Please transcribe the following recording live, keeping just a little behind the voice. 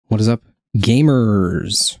What is up,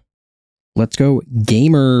 gamers? Let's go,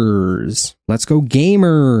 gamers. Let's go,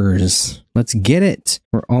 gamers. Let's get it.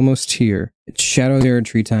 We're almost here. It's Shadow of the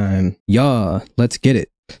Erdtree time. Yeah, let's get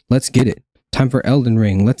it. Let's get it. Time for Elden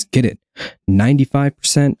Ring. Let's get it.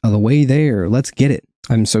 95% of the way there. Let's get it.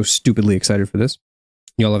 I'm so stupidly excited for this.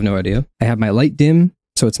 Y'all have no idea. I have my light dim,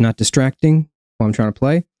 so it's not distracting while I'm trying to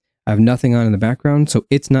play. I have nothing on in the background, so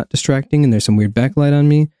it's not distracting, and there's some weird backlight on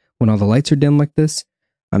me when all the lights are dim like this.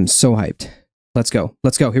 I'm so hyped. Let's go.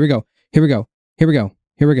 Let's go. Here we go. Here we go. Here we go.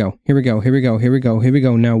 Here we go. Here we go. Here we go. Here we go. Here we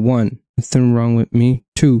go. Now 1. Nothing wrong with me.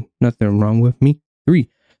 2. Nothing wrong with me. 3.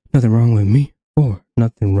 Nothing wrong with me. 4.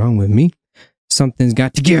 Nothing wrong with me. Something's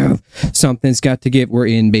got to give. Something's got to give. We're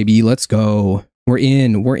in, baby. Let's go. We're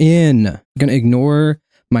in. We're in. I'm gonna ignore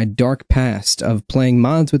my dark past of playing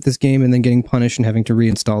mods with this game and then getting punished and having to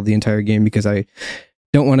reinstall the entire game because I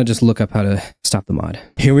don't want to just look up how to stop the mod.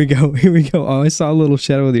 Here we go. Here we go. Oh, I saw a little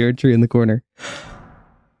Shadow of the Erdtree in the corner.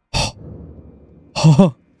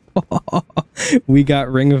 We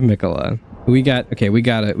got Ring of Mikola. We got, okay, we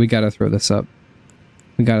gotta throw this up.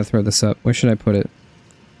 We gotta throw this up. Where should I put it?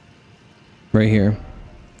 Right here.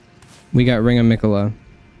 We got Ring of Mikola.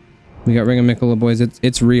 We got Ring of Mikola, boys.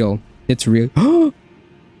 It's real. It's real.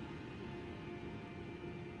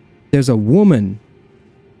 There's a woman.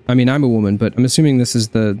 I mean, I'm a woman, but I'm assuming this is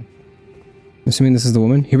the...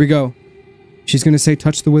 woman. Here we go. She's gonna say,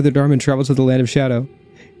 touch the withered arm and travel to the land of shadow.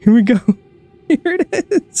 Here we go. Here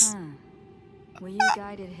it is. Were you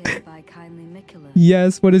guided here by kindly Mikola?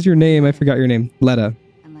 Yes, what is your name? I forgot your name. Letta.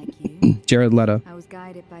 And like you, Jared Letta. I was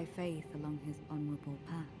guided by faith along his honorable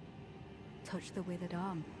path. Touch the withered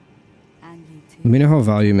arm. And you too. Let me know how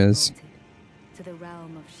volume is. To the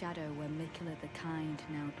realm of shadow where Mikola the kind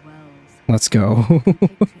now dwells. Let's go. Pictures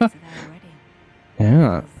are there already.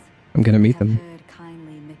 Yeah, I'm gonna meet them. Heard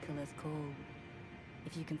kindly Mikola's call.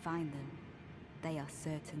 If you can find them, they are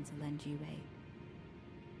certain to lend you aid.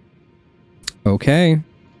 Okay.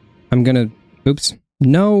 I'm gonna... Oops.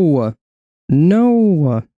 No!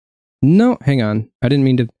 No! No! Hang on. I didn't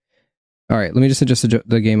mean to... Alright, let me just adjust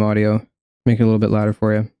the game audio. Make it a little bit louder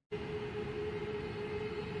for you.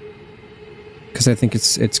 Because I think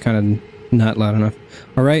it's kind of not loud enough.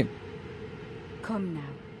 Alright. Come now.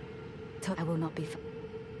 I will not be...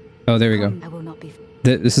 Oh, there we go. I will not be...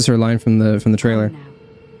 This is her line from the trailer. Come now.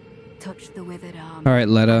 Touch the withered arm. Alright,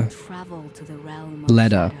 Letta. Travel to the realm of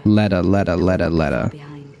Letta. shadow. Letta.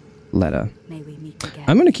 Behind. Letta. May we meet again.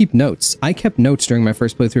 I'm gonna keep notes. I kept notes during my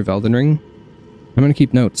first playthrough of Elden Ring. I'm gonna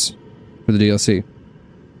keep notes for the DLC.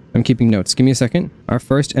 I'm keeping notes. Give me a second. Our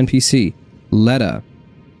first NPC, Letta.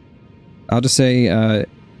 I'll just say,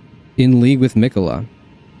 in league with Mikola.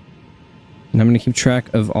 And I'm gonna keep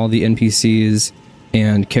track of all the NPCs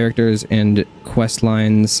and characters and quest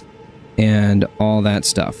lines and all that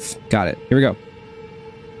stuff. Got it. Here we go.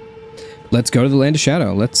 Let's go to the land of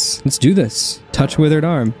shadow. Let's do this. Touch withered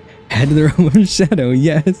arm. Head to the realm of shadow.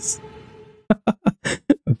 Yes.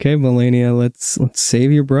 Okay, Melania, let's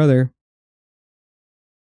save your brother.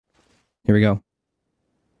 Here we go.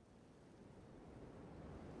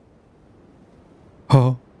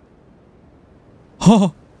 Oh.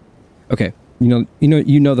 Oh. Okay. You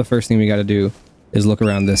know the first thing we got to do is look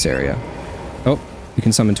around this area. Oh, you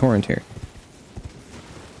can summon Torrent here.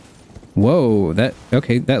 Whoa, that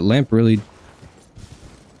lamp really...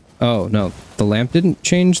 Oh, no, the lamp didn't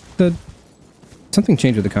change the... Something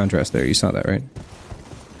changed with the contrast there, you saw that, right?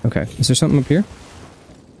 Okay, is there something up here?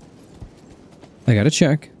 I gotta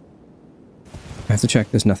check. I have to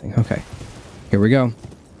check, there's nothing, okay. Here we go.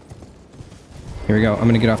 Here we go, I'm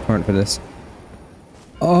gonna get off Torrent for this.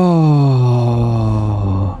 Oh...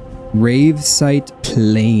 Gravesite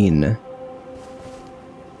Plain.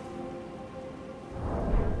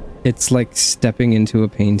 It's like stepping into a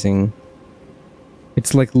painting.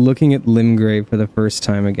 It's like looking at Limgrave for the first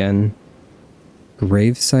time again.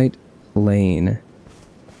 Gravesite Plain.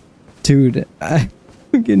 Dude, I'm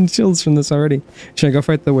getting chills from this already. Should I go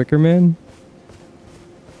fight the Wicker Man?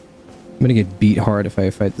 I'm gonna get beat hard if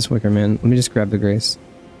I fight this Wicker Man. Let me just grab the grace.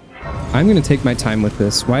 I'm gonna take my time with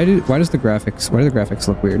this. Why do the graphics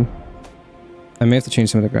look weird? I may have to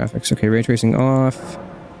change some of the graphics. Okay, ray tracing off.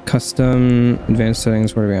 Custom, advanced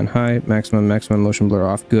settings, what are we on? High, maximum, motion blur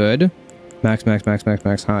off. Good. Max,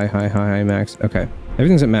 high, max. Okay.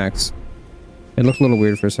 Everything's at max. It looked a little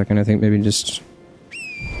weird for a second. I think maybe just...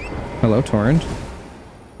 Hello, Torrent.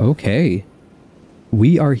 Okay.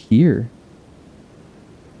 We are here.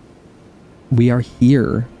 We are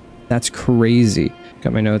here. That's crazy.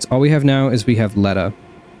 Got my notes. All we have now is we have Letta.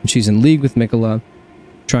 And she's in league with Mikola,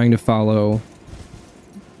 trying to follow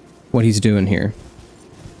what he's doing here.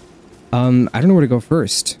 I don't know where to go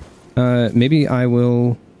first. Maybe I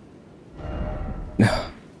will...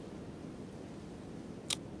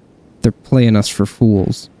 They're playing us for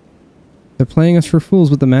fools. They're playing us for fools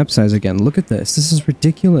with the map size again. Look at this. This is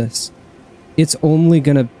ridiculous. It's only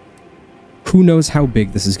gonna... Who knows how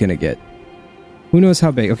big this is gonna get? Who knows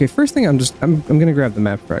how big? Okay, first thing I'm gonna grab the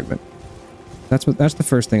map fragment. That's the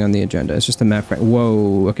first thing on the agenda. It's just a map fragment.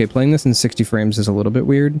 Whoa. Okay, playing this in 60 frames is a little bit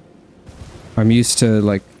weird. I'm used to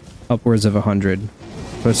like upwards of 100.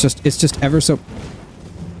 But it's just ever so...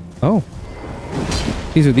 Oh.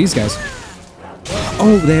 These are these guys.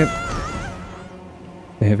 Oh,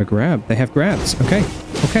 they have a grab. They have grabs. Okay.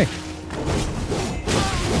 Okay.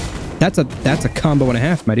 That's a combo and a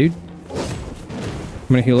half, my dude. I'm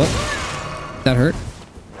gonna heal up. That hurt.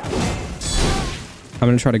 I'm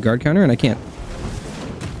gonna try to guard counter and I can't.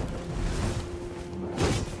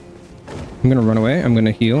 I'm gonna run away. I'm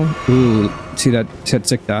gonna heal. Ooh, see that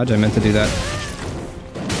sick dodge? I meant to do that.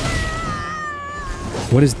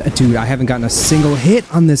 What is that? Dude, I haven't gotten a single hit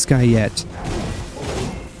on this guy yet.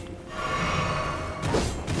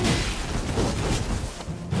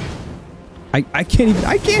 I can't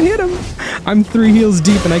hit him. I'm 3 heals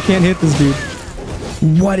deep and I can't hit this dude.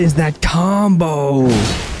 What is that combo?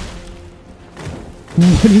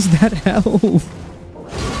 What is that health?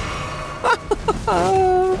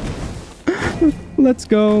 Let's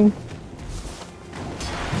go.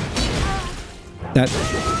 That.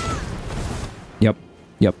 Yep.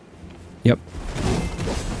 Yep. Yep.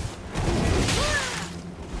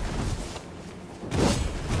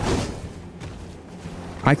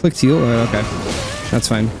 I clicked heal. Okay. That's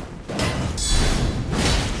fine.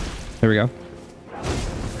 There we go.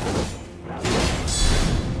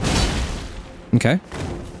 Okay.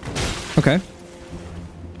 Okay.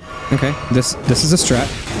 Okay. This is a strat.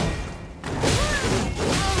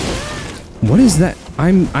 What is that?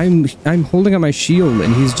 I'm holding up my shield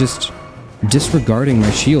and he's just disregarding my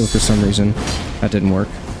shield for some reason. That didn't work.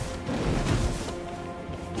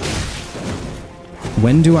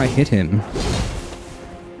 When do I hit him?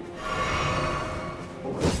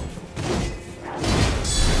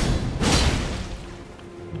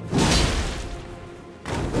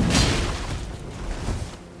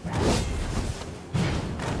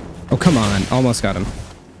 Oh, come on. Almost got him.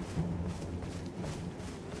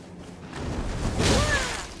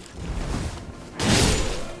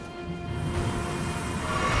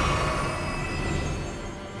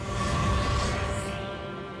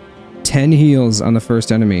 Ten heals on the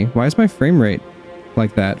first enemy. Why is my frame rate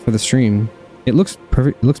like that for the stream? It looks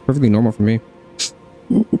perfect. It looks perfectly normal for me.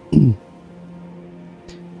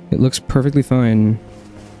 It looks perfectly fine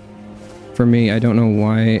for me. I don't know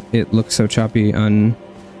why it looks so choppy on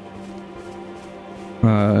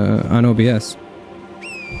OBS.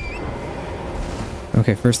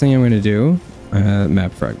 Okay, first thing I'm going to do,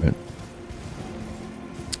 map fragment.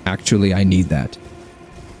 Actually, I need that.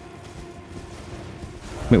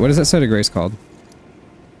 Wait, what is that set of grace called?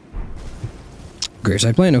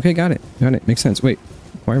 Graveside Plane. Okay, got it. Got it. Makes sense. Wait,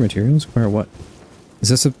 acquire materials? Acquire what? Is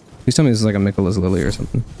this a... Please tell me this is like a Michaela's Lily or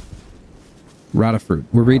something. Rata fruit.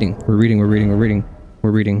 We're reading. We're reading. We're reading. We're reading.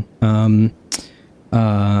 We're reading.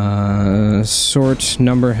 Sort,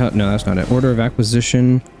 number... No, that's not it. Order of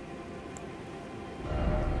acquisition.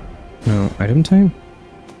 No, item type?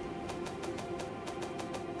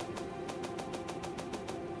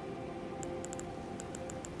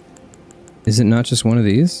 Is it not just one of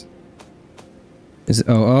these? Is it...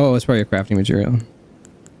 Oh, it's probably a crafting material.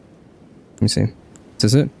 Let me see. Is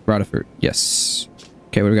this it? Rata fruit. Yes.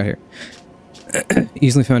 Okay, what do we got here?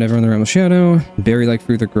 Easily found everywhere in the realm of shadow. Berry-like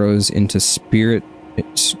fruit that grows into spirit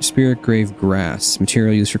grave grass.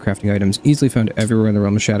 Material used for crafting items. Easily found everywhere in the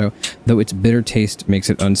realm of shadow, though its bitter taste makes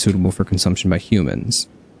it unsuitable for consumption by humans.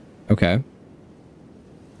 Okay.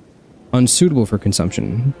 Unsuitable for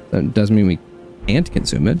consumption. That doesn't mean we can't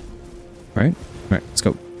consume it. Alright? Alright, let's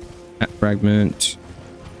go. Map fragment.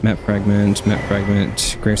 Map fragment. Map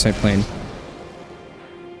fragment. Graveside Plane.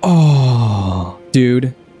 Oh!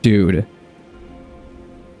 Dude. Dude.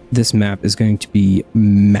 This map is going to be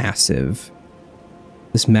massive.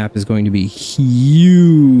 This map is going to be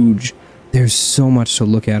huge. There's so much to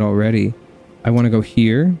look at already. I want to go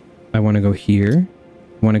here. I want to go here.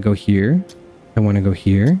 I want to go here. I want to go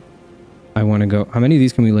here. I want to go... How many of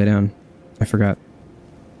these can we lay down? I forgot.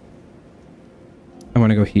 I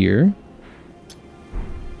want to go here.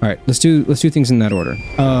 All right, let's do things in that order.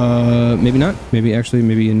 Maybe not. Maybe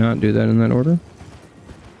not do that in that order.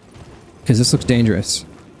 Because this looks dangerous.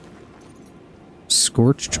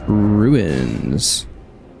 Scorched Ruins.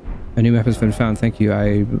 A new map has been found. Thank you.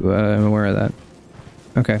 I'm aware of that.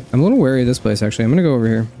 Okay, I'm a little wary of this place, actually. I'm gonna go over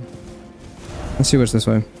here. Let's see what's this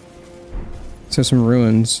way. So some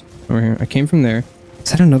ruins over here. I came from there. Is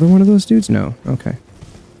that another one of those dudes? No. Okay.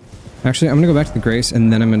 Actually, I'm gonna go back to the Grace,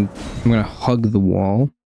 and then I'm gonna hug the wall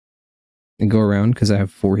and go around because I have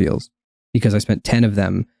 4 heals. Because I spent 10 of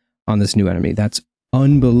them on this new enemy. That's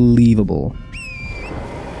unbelievable.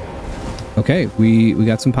 Okay, we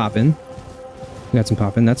got some pop in. We got some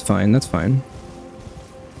pop in. That's fine. That's fine.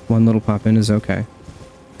 One little pop in is okay.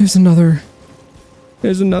 There's another.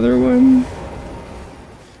 There's another one.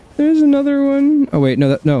 There's another one. Oh wait,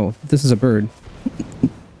 no, no. This is a bird.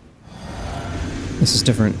 This is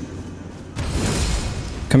different.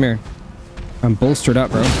 Come here. I'm bolstered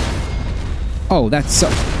up, bro. Oh, that's so...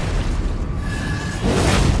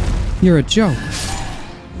 You're a joke.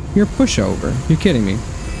 You're a pushover. You're kidding me.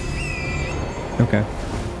 Okay.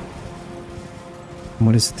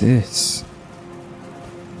 What is this?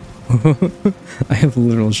 I have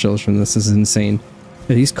literal chills from this. This is insane.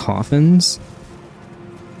 Are these coffins?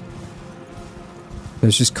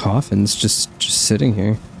 There's just coffins just sitting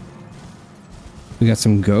here. We got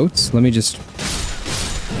some goats. Let me just...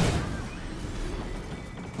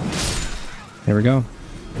 There we go.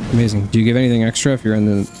 Amazing. Do you give anything extra if you're in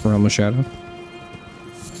the realm of shadow?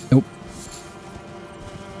 Nope.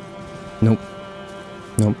 Nope.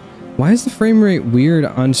 Nope. Why is the frame rate weird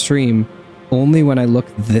on stream only when I look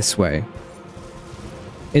this way?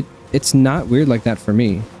 It's not weird like that for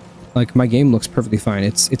me. Like, my game looks perfectly fine.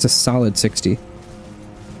 It's a solid 60.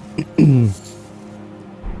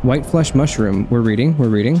 White flesh mushroom. We're reading. We're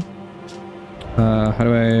reading. How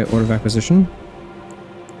do I order of acquisition?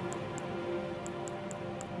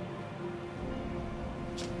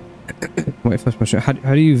 White flesh mushroom.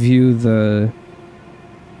 How do you view the...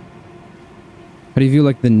 How do you view,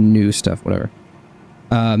 like, the new stuff? Whatever.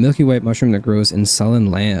 Milky white mushroom that grows in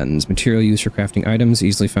sullen lands. Material used for crafting items,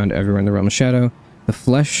 easily found everywhere in the realm of shadow. The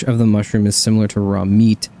flesh of the mushroom is similar to raw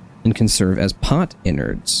meat and can serve as pot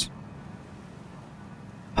innards.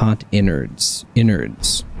 Pot innards.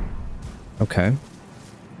 Innards. Okay.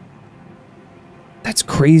 That's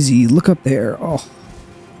crazy. Look up there. Oh.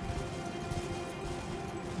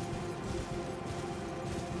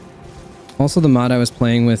 Also, the mod I was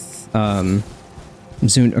playing with,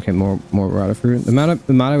 zoomed. Okay, more rata fruit. The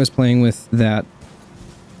mod I was playing with that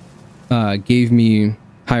gave me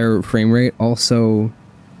higher frame rate. Also,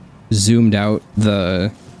 zoomed out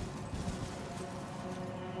the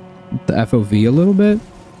FOV a little bit,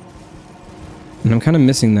 and I'm kind of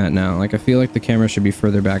missing that now. Like, I feel like the camera should be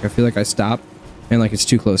further back. I feel like I stop, and like it's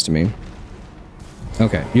too close to me.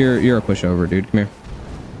 Okay, you're a pushover, dude. Come here.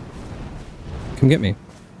 Come get me.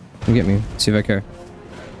 Come get me. See if I care.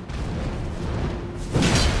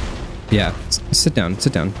 Yeah, sit down.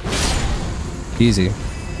 Sit down. Easy.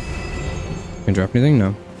 Can I drop anything?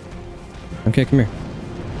 No. Okay, come here.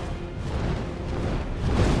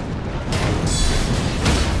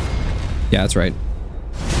 Yeah, that's right.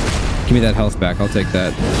 Give me that health back. I'll take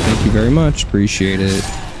that. Thank you very much. Appreciate it.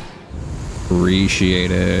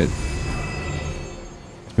 Appreciate it.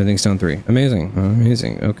 Smithing stone 3. Amazing.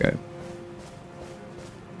 Amazing. Okay.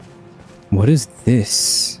 What is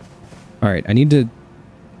this? Alright, I need to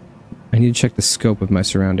check the scope of my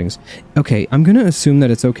surroundings. Okay, I'm gonna assume that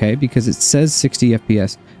it's okay because it says 60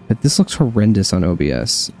 FPS, but this looks horrendous on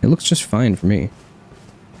OBS. It looks just fine for me.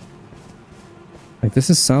 Like, this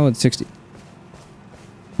is solid 60.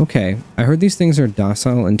 Okay, I heard these things are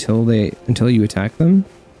docile until you attack them.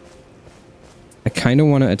 I kind of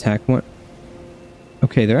want to attack one.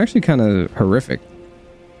 Okay, they're actually kind of horrific.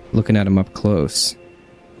 Looking at them up close.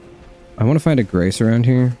 I want to find a grace around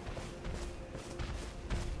here.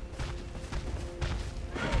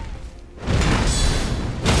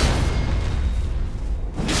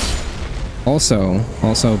 Also,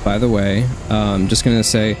 by the way, just gonna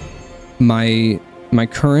say, my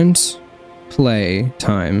current play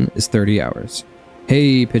time is 30 hours.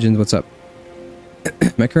 Hey, pigeons, what's up?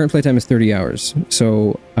 My current playtime is 30 hours,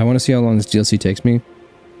 so I want to see how long this DLC takes me.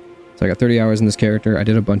 So I got 30 hours in this character. I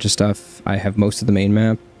did a bunch of stuff. I have most of the main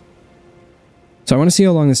map. So I want to see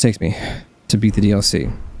how long this takes me to beat the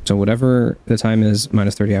DLC. So whatever the time is,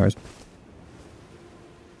 minus 30 hours.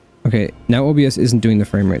 Okay, now OBS isn't doing the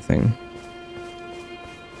frame rate thing.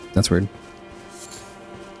 That's weird.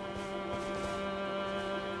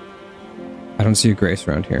 I don't see a grace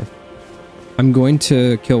around here. I'm going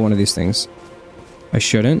to kill one of these things. I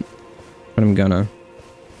shouldn't, but I'm gonna.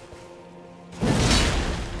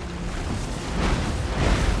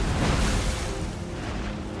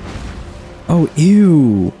 Oh,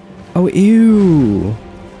 ew. Oh, ew.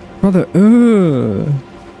 Brother, ugh.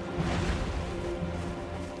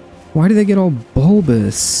 Why do they get all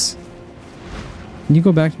bulbous? Can you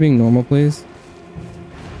go back to being normal, please?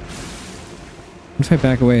 What if I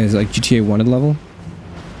back away as like GTA 1 level?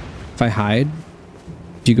 If I hide,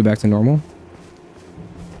 do you go back to normal?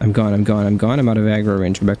 I'm gone, I'm gone, I'm gone. I'm out of aggro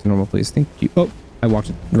range. Go back to normal, please. Thank you. Oh, I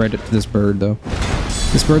walked right up to this bird, though.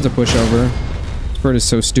 This bird's a pushover. This bird is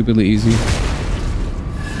so stupidly easy.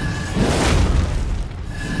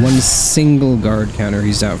 One single guard counter,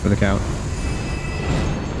 he's out for the count.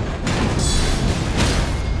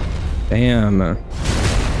 Bam.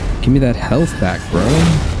 Give me that health back,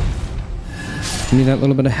 bro. Give me that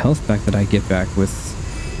little bit of health back that I get back with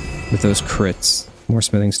those crits. More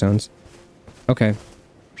smithing stones. Okay.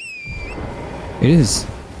 It is.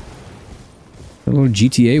 They're little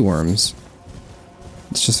GTA worms.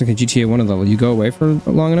 It's just like a GTA 1 level. You go away for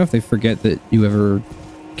long enough, they forget that you ever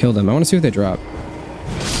killed them. I want to see what they drop.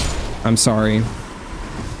 I'm sorry.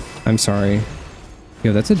 I'm sorry.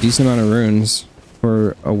 Yo, that's a decent amount of runes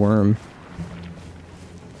for a worm.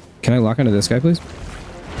 Can I lock onto this guy, please?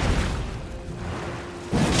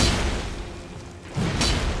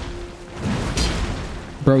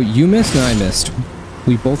 Bro, you missed and I missed.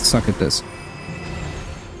 We both suck at this.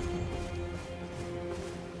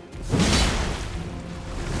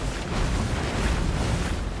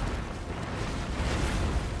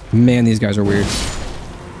 Man, these guys are weird.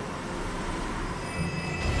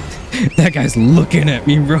 That guy's looking at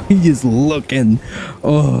me, bro. He is looking.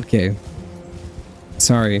 Oh, okay.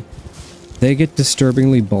 Sorry. They get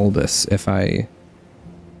disturbingly bulbous if I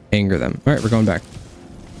anger them. Alright, we're going back.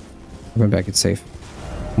 We're going back. It's safe.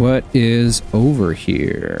 What is over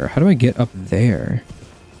here? How do I get up there?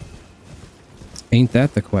 Ain't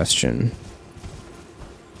that the question?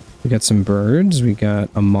 We got some birds. We got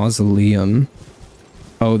a mausoleum.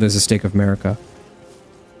 Oh, there's a Stake of America.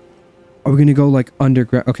 Are we gonna go like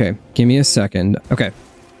underground? Okay, give me a second. Okay,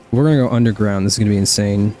 we're gonna go underground. This is gonna be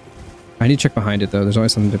insane. I need to check behind it though. There's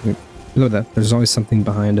always something different. Look at that. There's always something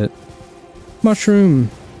behind it. Mushroom.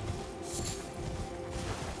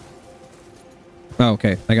 Oh,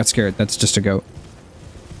 okay. I got scared. That's just a goat.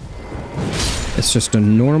 It's just a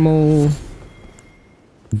normal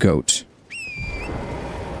goat.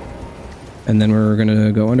 And then we're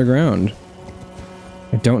gonna go underground.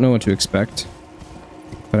 I don't know what to expect,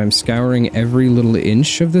 but I'm scouring every little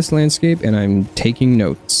inch of this landscape and I'm taking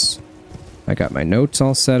notes. I got my notes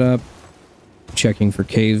all set up, checking for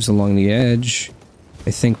caves along the edge.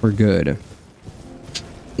 I think we're good.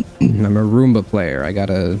 I'm a Roomba player. I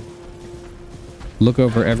gotta look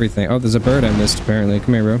over everything. Oh, there's a bird I missed apparently.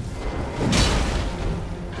 Come here, bro.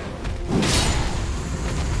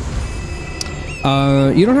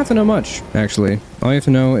 You don't have to know much, actually. All you have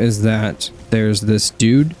to know is that there's this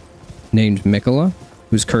dude named Mikola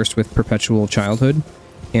who's cursed with perpetual childhood,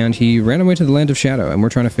 and he ran away to the land of shadow, and we're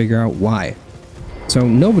trying to figure out why. So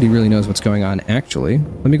nobody really knows what's going on, actually.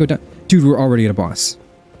 Let me go down. Dude, we're already at a boss.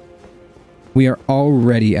 We are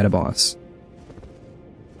already at a boss.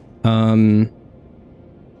 You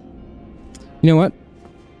know what?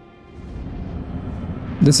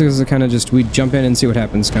 This is a kind of just, we jump in and see what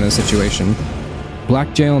happens kind of situation.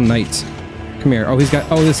 Black Jail Knight. Come here. Oh, he's got...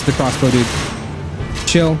 Oh, this is the crossbow dude.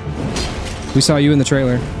 Chill. We saw you in the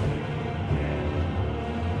trailer.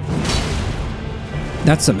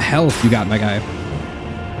 That's some health you got, my guy.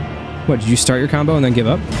 What, did you start your combo and then give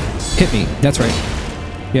up? Hit me. That's right.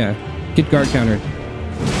 Yeah. Get guard countered.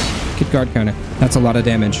 Get guard counter. That's a lot of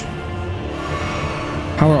damage.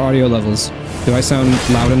 How are audio levels? Do I sound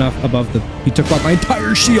loud enough above the... He took out my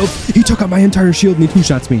entire shield! He took out my entire shield and he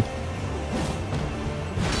two-shots me.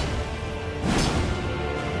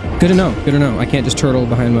 Good to know. Good to know. I can't just turtle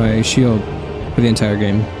behind my shield for the entire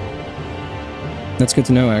game. That's good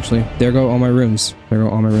to know, actually. There go all my runes. There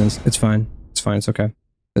go all my runes. It's fine. It's fine. It's okay.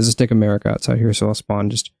 There's a Stake of America outside here, so I'll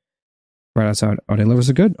spawn just right outside. Audio levels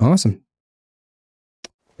are good. Awesome.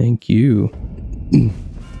 Thank you.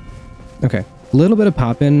 Okay. A little bit of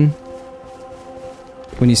pop-in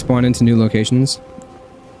when you spawn into new locations.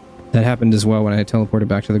 That happened as well when I teleported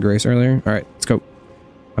back to the Grace earlier. Alright, let's go.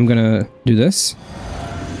 I'm gonna do this.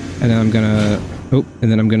 And then I'm gonna... Oh,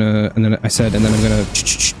 and then I'm gonna... And then I said, and then I'm gonna...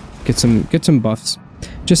 Get some buffs.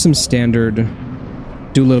 Just some standard...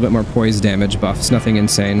 Do a little bit more poise damage buffs. Nothing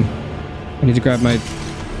insane. I need to grab my...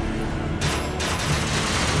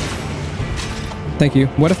 Thank you.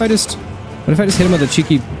 What if I just hit him with a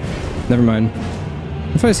cheeky... Never mind.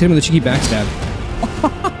 What if I just hit him with a cheeky backstab?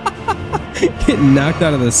 Get knocked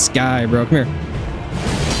out of the sky, bro. Come here.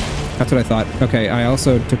 That's what I thought. Okay, I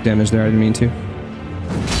also took damage there. I didn't mean to.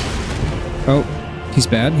 Oh, he's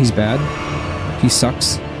bad. He's bad. He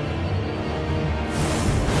sucks.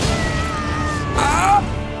 Ah!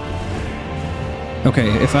 Okay,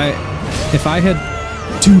 if I had...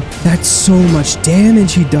 Dude, that's so much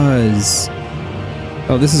damage he does.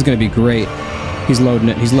 Oh, this is gonna be great. He's loading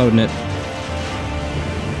it. He's loading it.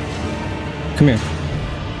 Come here.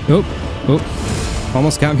 Oh, oh.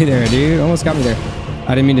 Almost got me there, dude. Almost got me there.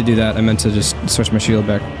 I didn't mean to do that. I meant to just switch my shield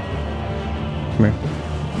back. Come here.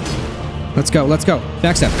 Let's go. Let's go.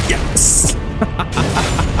 Backstab. Yes!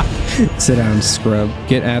 Sit down, scrub.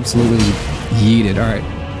 Get absolutely yeeted. All right.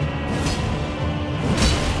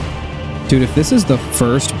 Dude, if this is the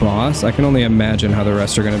first boss, I can only imagine how the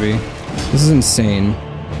rest are going to be. This is insane.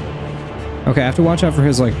 Okay, I have to watch out for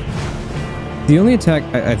his, like... The only attack...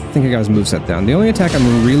 I think I got his moveset down. The only attack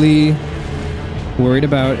I'm really worried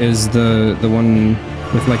about is the one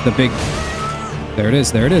with, like, the big... There it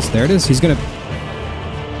is, there it is, there it is. He's gonna...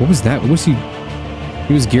 What was that? What was he...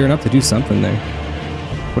 He was gearing up to do something there.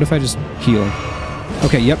 What if I just heal?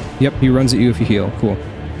 Okay, yep, he runs at you if you heal. Cool.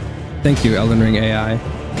 Thank you, Elden Ring AI.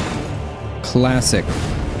 Classic.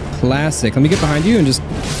 Classic. Let me get behind you and just...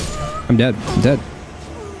 I'm dead. I'm dead.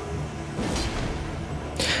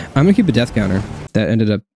 I'm gonna keep a death counter. That ended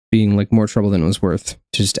up being like more trouble than it was worth.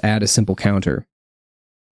 To just add a simple counter.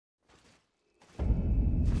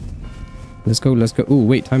 Let's go, let's go. Ooh,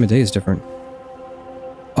 wait, time of day is different.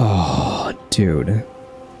 Oh, dude.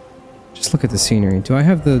 Just look at the scenery. Do I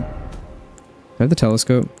have the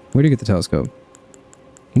telescope? Where do you get the telescope?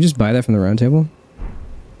 Can you just buy that from the round table?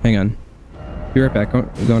 Hang on. Be right back. Going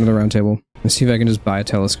to the round table. Let's see if I can just buy a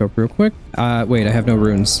telescope real quick. Wait, I have no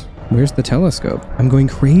runes. Where's the telescope? I'm going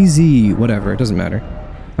crazy. Whatever, it doesn't matter.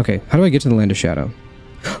 Okay, how do I get to the Land of Shadow?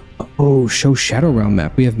 Oh, show Shadow Realm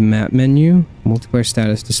map. We have map menu, multiplayer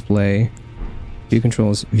status display, view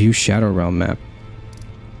controls, view Shadow Realm map.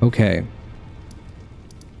 Okay.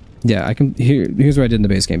 Yeah, I can... Here's what I did in the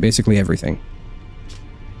base game. Basically everything.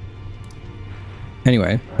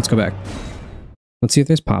 Anyway, let's go back. Let's see if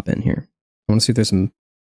there's pop-in here. I want to see if there's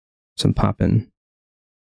some pop-in.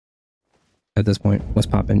 At this point, what's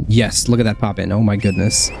pop-in? Yes, look at that pop-in. Oh my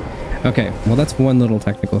goodness. Okay, well that's one little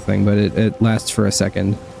technical thing, but it lasts for a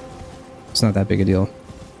second. It's not that big a deal.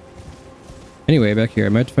 Anyway, back here, I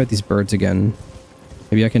might have to fight these birds again.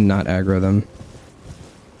 Maybe I can not aggro them.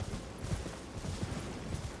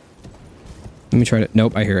 Let me try to...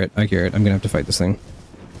 Nope, I hear it. I hear it. I'm gonna have to fight this thing.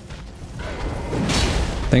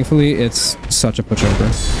 Thankfully, it's such a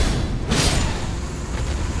pushover.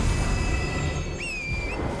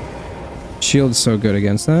 Shield's so good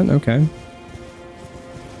against that. Okay.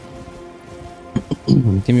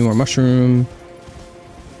 Give me more mushroom.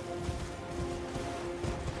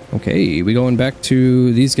 Okay, we going back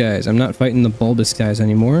to these guys. I'm not fighting the bulbous guys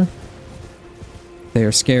anymore. They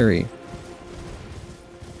are scary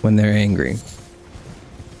when they're angry.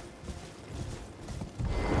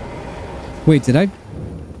 Wait, did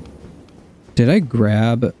I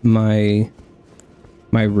grab my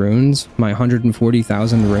runes? My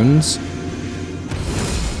 140,000 runes?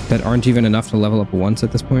 That aren't even enough to level up once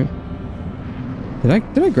at this point? Did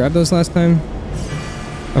I grab those last time?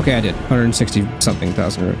 Okay, I did. 160 something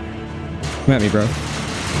thousand runes. Come at me, bro.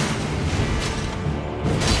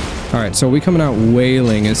 Alright, so we coming out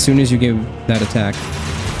wailing as soon as you give that attack.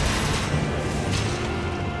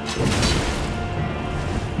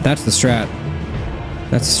 That's the strat.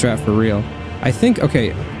 That's the strat for real. I think, okay,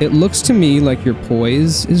 it looks to me like your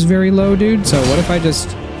poise is very low, dude. So what if I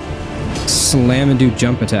just slam and do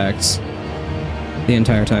jump attacks the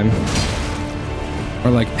entire time?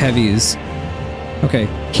 Or like heavies. Okay,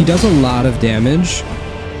 he does a lot of damage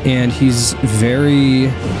and he's very...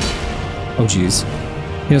 Oh geez.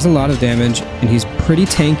 He does a lot of damage and he's pretty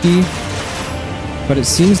tanky, but it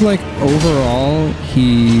seems like overall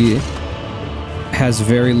he has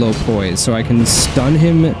very low poise, so I can stun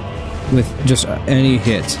him with just any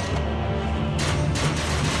hit.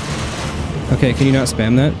 Okay, can you not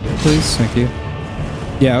spam that, please? Thank you.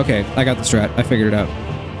 Yeah, okay, I got the strat. I figured it out.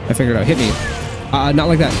 I figured it out. Hit me. Not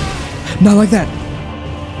like that. Not like that.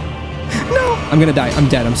 No! I'm gonna die. I'm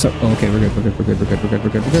dead. I'm so... Oh, okay, we're good. We're good. We're good. We're good. We're good.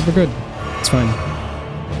 We're good. We're good. We're good. It's fine.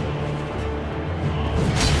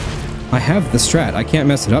 I have the strat. I can't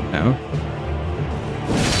mess it up now.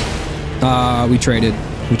 We traded.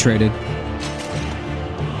 We traded.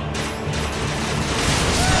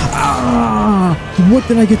 What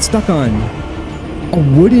did I get stuck on? A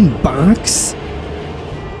wooden box?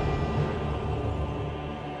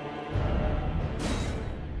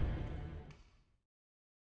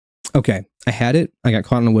 Okay, I had it. I got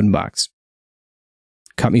caught on a wooden box.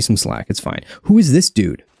 Cut me some slack. It's fine. Who is this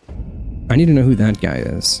dude? I need to know who that guy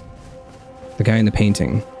is. The guy in the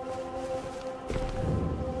painting.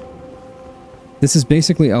 This is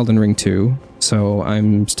basically Elden Ring 2, so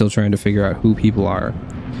I'm still trying to figure out who people are.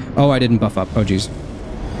 Oh, I didn't buff up. Oh, jeez.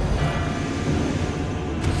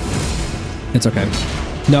 It's okay.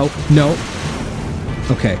 No, no.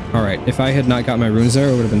 Okay, alright. If I had not got my runes there,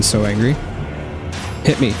 I would have been so angry.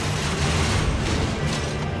 Hit me.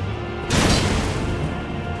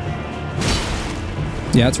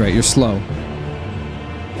 Yeah, that's right. You're slow.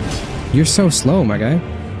 You're so slow, my guy.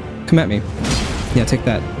 Come at me. Yeah, take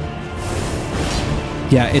that.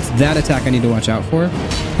 Yeah, it's that attack I need to watch out for.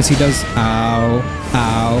 Because he does... Ow.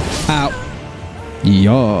 Ow. Ow.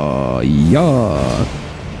 Yeah. Yeah.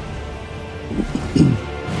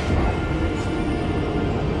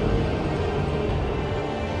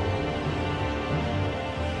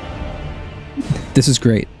 This is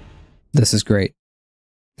great. This is great.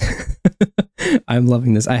 I'm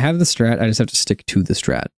loving this. I have the strat. I just have to stick to the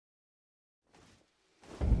strat.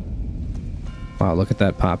 Wow, look at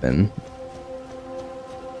that pop in.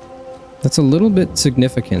 That's a little bit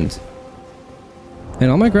significant.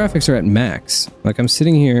 And all my graphics are at max. Like I'm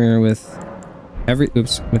sitting here with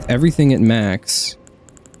everything at max.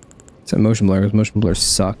 Except motion blur, because motion blur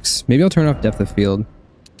sucks. Maybe I'll turn off depth of field.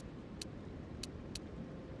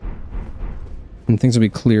 And things will be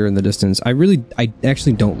clear in the distance. I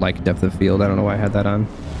actually don't like depth of field. I don't know why I had that on.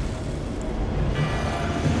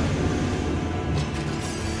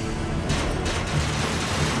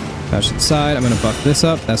 Dash to the side. I'm going to buff this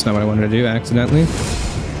up. That's not what I wanted to do accidentally.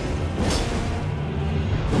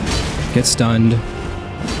 Get stunned.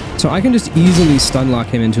 So I can just easily stun lock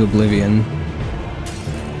him into oblivion.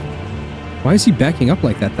 Why is he backing up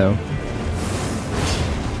like that though?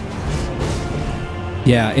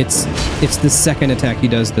 Yeah, it's the second attack he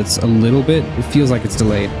does that's a little bit, it feels like it's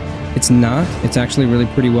delayed. It's not, it's actually really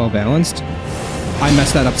pretty well balanced. I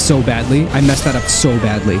messed that up so badly. I messed that up so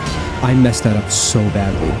badly. I messed that up so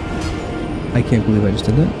badly. I can't believe I just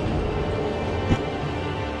did that.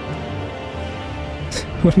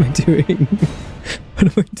 What am I doing?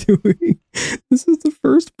 What am I doing? This is the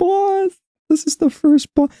first boss. This is the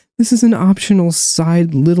first boss. This is an optional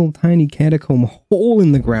side little tiny catacomb hole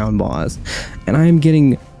in the ground boss. And I am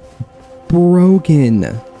getting broken.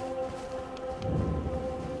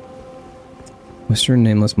 Western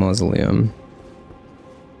Nameless Mausoleum.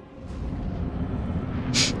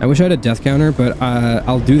 I wish I had a death counter, but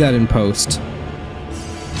I'll do that in post.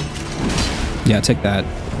 Yeah, take that.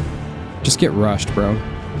 Just get rushed, bro.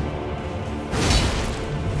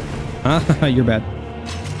 Ah, you're bad.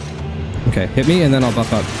 Okay, hit me and then I'll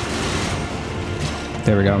buff up.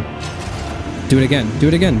 There we go. Do it again. Do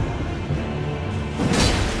it again.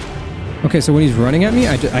 Okay, so when he's running at me,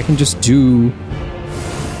 I can just do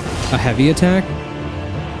a heavy attack.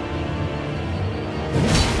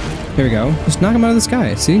 There we go. Just knock him out of the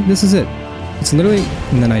sky. See? This is it. It's literally...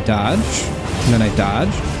 And then I dodge. And then I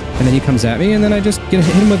dodge. And then he comes at me and then I just hit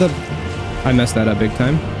him with a... I messed that up big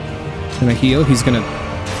time. And I heal. He's gonna...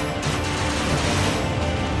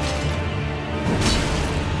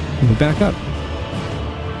 And we back up.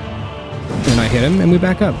 And I hit him, and we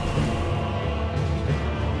back up.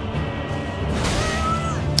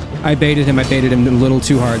 I baited him a little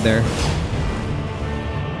too hard there.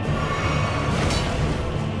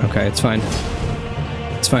 Okay, it's fine.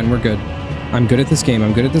 It's fine, we're good. I'm good at this game,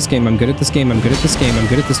 I'm good at this game, I'm good at this game, I'm good at this game, I'm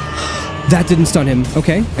good at this... That didn't stun him.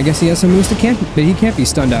 Okay, I guess he has some moves that he can't be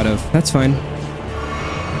stunned out of. That's fine.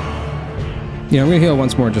 Yeah, I'm gonna heal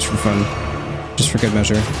once more just for fun. Just for good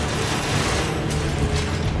measure.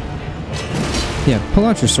 Yeah, pull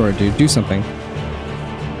out your sword, dude. Do something.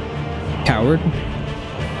 Coward.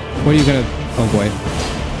 What are you gonna... Oh, boy.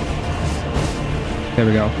 There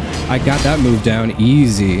we go. I got that move down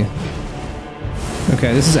easy.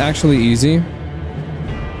 Okay, this is actually easy.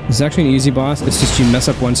 This is actually an easy boss. It's just you mess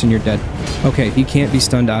up once and you're dead. Okay, he can't be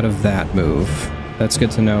stunned out of that move. That's good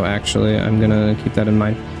to know, actually. I'm gonna keep that in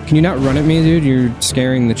mind. Can you not run at me, dude? You're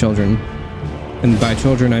scaring the children. And by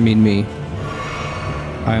children, I mean me.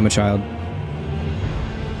 I am a child.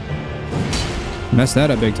 Messed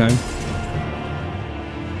that up big time.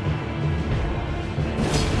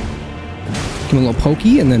 Give him a little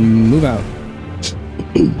pokey and then move out.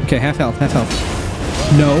 Okay, half health, half health.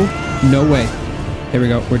 No, no way. There we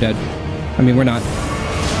go, we're dead. I mean, we're not.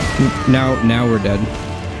 Now we're dead.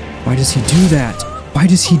 Why does he do that? Why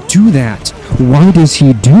does he do that? Why does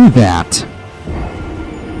he do that?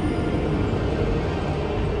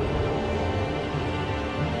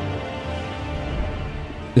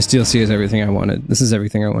 This DLC is everything I wanted. This is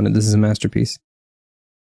everything I wanted. This is a masterpiece.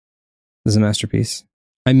 This is a masterpiece.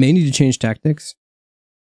 I may need to change tactics.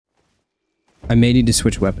 I may need to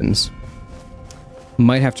switch weapons.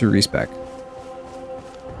 Might have to respec.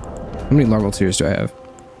 How many larval tears do I have?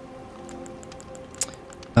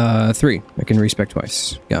 3. I can respec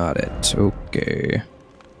twice. Got it. Okay.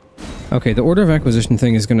 Okay, the order of acquisition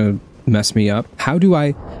thing is gonna mess me up. How do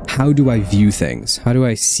I view things? How do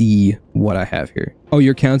I see what I have here? Oh,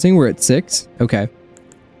 you're counting? We're at 6? Okay.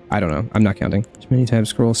 I don't know. I'm not counting. Too many tabs,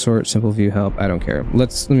 scroll, sort, simple view, help. I don't care.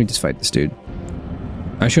 Let me just fight this dude.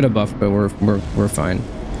 I should have buffed, but we're fine.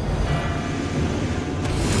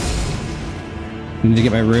 I need to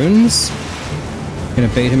get my runes. Gonna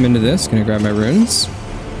bait him into this. Gonna grab my runes.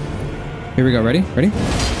 Here we go. Ready? Ready?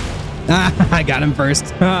 Ah, I got him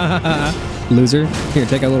first. Loser. Here,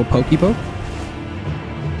 take a little pokey poke.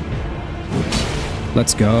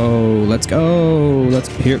 Let's go. Let's go. Let's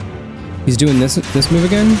here. He's doing this move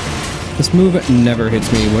again. This move never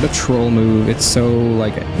hits me. What a troll move. It's so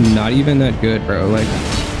like not even that good, bro. Like,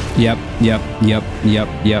 yep.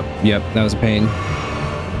 That was a pain.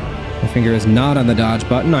 My finger is not on the dodge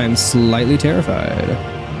button. I am slightly terrified.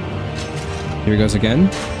 Here he goes again.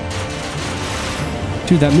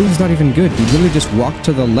 Dude, that move's not even good. You literally just walk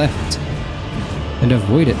to the left and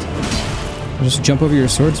avoid it. Just jump over your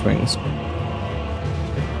sword swings.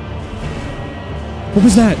 What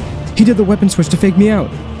was that? He did the weapon switch to fake me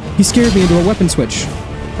out. He scared me into a weapon switch.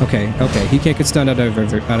 Okay. He can't get stunned out of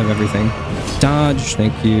everything. Dodge,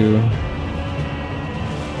 thank you.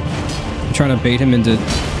 I'm trying to bait him into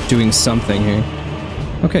doing something here.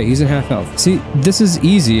 Okay, he's in half health. See, this is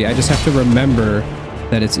easy. I just have to remember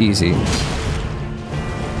that it's easy.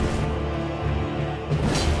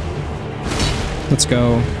 Let's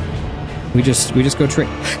go. We just go trick.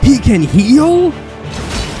 He can heal?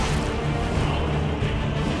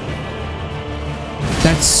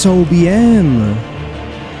 That's so BM.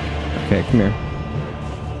 Okay, come here.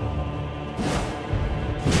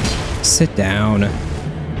 Sit down.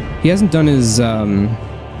 He hasn't done his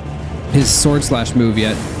sword slash move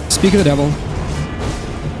yet. Speak of the devil.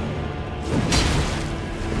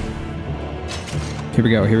 Here we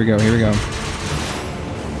go.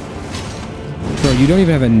 Bro, you don't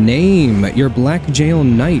even have a name. You're Black Jail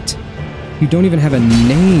Knight. You don't even have a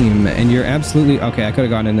name, and you're absolutely... Okay, I could have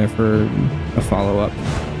gone in there for a follow-up.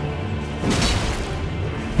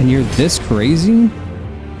 And you're this crazy?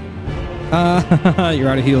 You're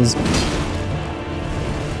out of heals.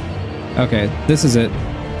 Okay, this is it.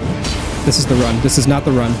 This is the run. This is not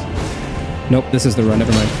the run. Nope, this is the run.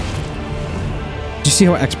 Never mind. Did you see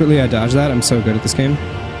how expertly I dodged that? I'm so good at this game.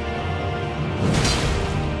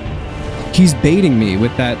 He's baiting me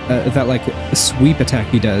with that like sweep attack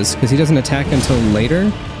he does, because he doesn't attack until later,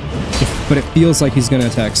 but it feels like he's gonna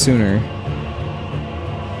attack sooner.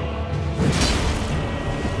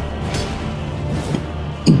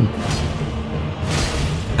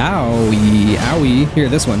 Owie, owie. Here,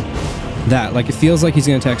 this one. That, like, it feels like he's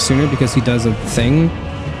gonna attack sooner because he does a thing.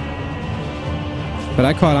 But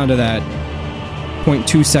I caught onto that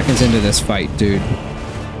 0.2 seconds into this fight, dude.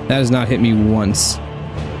 That has not hit me once.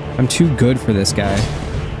 I'm too good for this guy.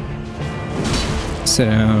 Sit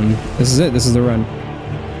down. This is it. This is the run.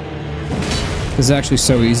 This is actually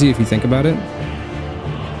so easy if you think about it.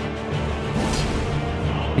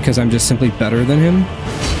 Because I'm just simply better than him.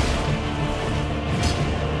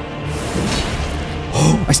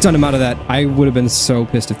 Oh, I stunned him out of that. I would have been so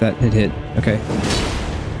pissed if that had hit. Okay.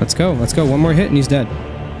 Let's go. Let's go. One more hit and he's dead.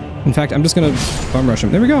 In fact, I'm just going to bum rush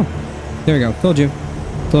him. There we go. There we go. Told you.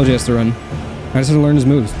 Told you he has to run. I just had to learn his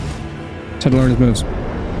moves. Just had to learn his moves.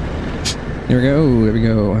 There we go. There we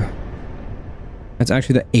go. That's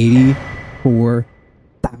actually the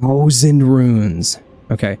 84,000 runes.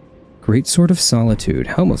 Okay. Great Sword of Solitude.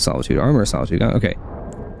 Helm of Solitude. Armor of Solitude. Okay.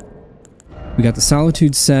 We got the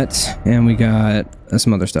Solitude set, and we got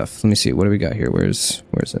some other stuff. Let me see. What do we got here? Where is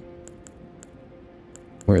it?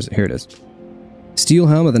 Where is it? Here it is. Steel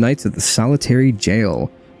Helm of the Knights of the Solitary Jail.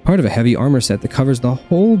 Part of a heavy armor set that covers the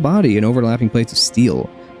whole body in overlapping plates of steel.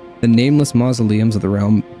 The nameless mausoleums of the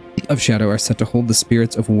realm of shadow are set to hold the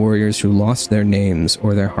spirits of warriors who lost their names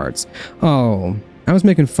or their hearts. Oh, I was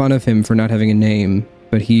making fun of him for not having a name,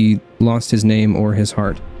 but he lost his name or his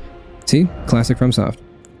heart. See? Classic FromSoft.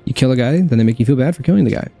 You kill a guy, then they make you feel bad for killing the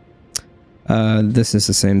guy. This is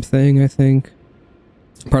the same thing, I think.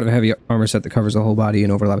 Part of a heavy armor set that covers the whole body in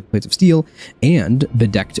overlapping plates of steel, and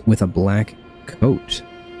bedecked with a black coat.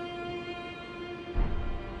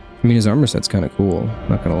 I mean, his armor set's kind of cool,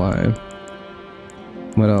 not gonna lie.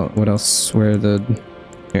 What else? Where the...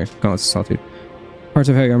 Here, call it Solitude. Parts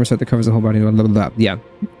of heavy armor set that covers the whole body, blah, blah, blah. Yeah.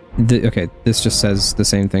 Okay, this just says the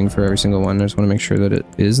same thing for every single one. I just want to make sure that it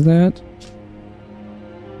is that.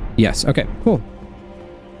 Yes, okay, cool.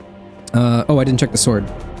 Oh, I didn't check the sword.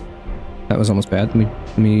 That was almost bad. Let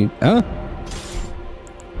me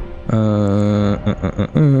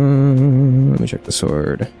check the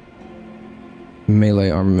sword. Melee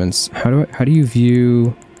armaments. How do you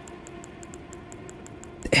view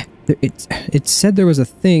It said there was a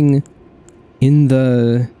thing in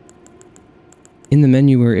the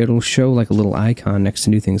menu where it'll show like a little icon next to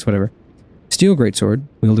new things, whatever. Steel greatsword,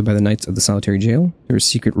 wielded by the knights of the solitary jail. Their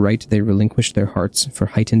secret rite, they relinquished their hearts for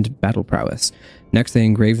heightened battle prowess. Next, they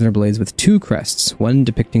engraved their blades with 2 crests, one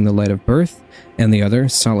depicting the light of birth, and the other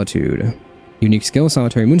solitude. Unique skill,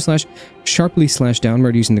 solitary moonslash, sharply slash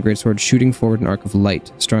downward using the greatsword, shooting forward an arc of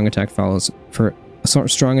light. Strong attack allows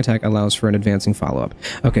for an advancing follow-up.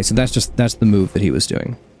 Okay, so that's the move that he was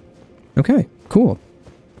doing. Okay, cool.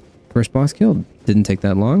 First boss killed. Didn't take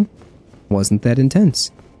that long. Wasn't that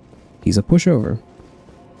intense. He's a pushover.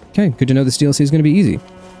 Okay, good to know this DLC is going to be easy.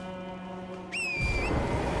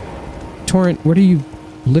 Torrent, what are you...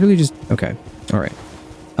 Literally just... Okay, alright.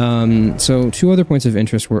 So 2 other points of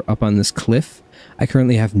interest were up on this cliff. I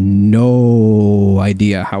currently have no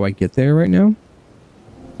idea how I get there right now.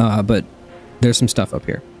 But there's some stuff up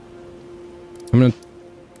here. I'm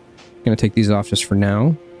gonna take these off just for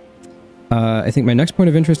now. I think my next point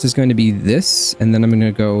of interest is going to be this, and then I'm going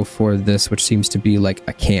to go for this, which seems to be like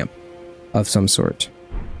a camp of some sort.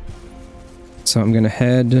 So I'm going to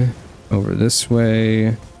head over this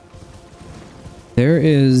way. There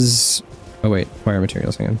is... Oh wait, fire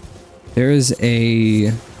materials, hang on. There is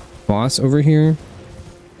a boss over here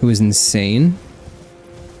who is insane.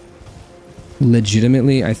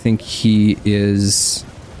 Legitimately, I think he is...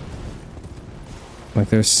 Like,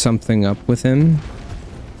 there's something up with him.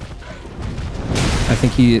 I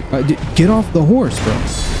think he... get off the horse, bro.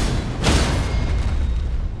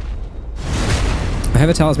 I have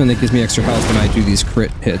a talisman that gives me extra health when I do these crit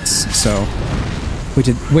hits, so...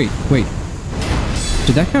 Wait.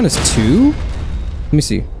 Did that count as 2? Let me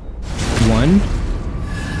see. 1.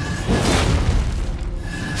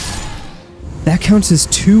 That counts as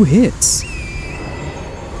 2 hits.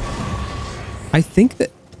 I think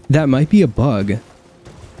that might be a bug.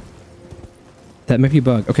 That might be a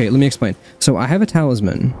bug. Okay, let me explain. So I have a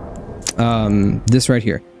talisman. This right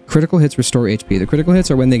here. Critical hits restore HP. The critical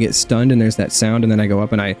hits are when they get stunned and there's that sound, and then I go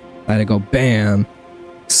up and I go bam,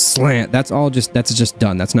 slant. That's just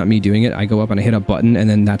done. That's not me doing it. I go up and I hit a button, and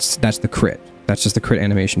then that's the crit. That's just the crit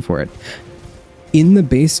animation for it. In the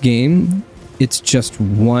base game, it's just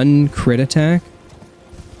 1 crit attack.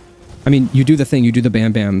 I mean, you do the thing, you do the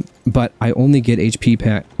bam bam, but I only get HP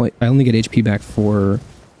back. I only get HP back for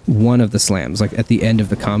 1 of the slams, like at the end of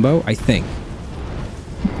the combo, I think.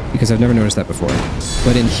 Because I've never noticed that before.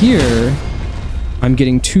 But in here, I'm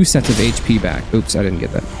getting 2 sets of HP back. Oops, I didn't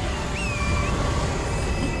get that.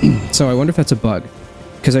 So I wonder if that's a bug.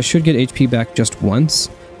 Because I should get HP back just once,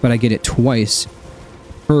 but I get it twice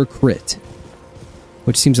per crit.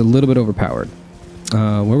 Which seems a little bit overpowered.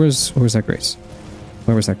 Where was that grace?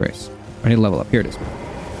 Where was that grace? I need to level up. Here it is.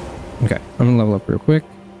 Okay, I'm gonna level up real quick.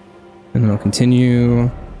 And then I'll continue.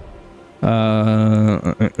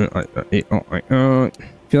 I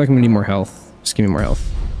feel like I'm gonna need more health. Just give me more health.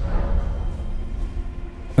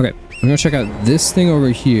 Okay, I'm gonna check out this thing over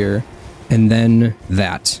here, and then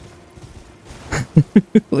that.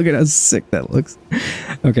 Look at how sick that looks.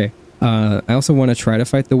 Okay, I also want to try to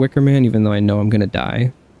fight the Wicker Man, even though I know I'm gonna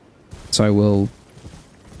die. So I will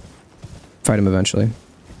fight him eventually.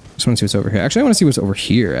 Just want to see what's over here. Actually, I want to see what's over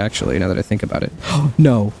here, actually, now that I think about it.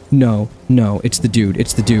 No. It's the dude.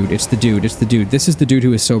 It's the dude. This is the dude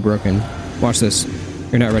who is so broken. Watch this.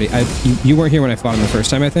 You're not ready. You weren't here when I fought him the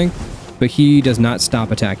first time, I think. But he does not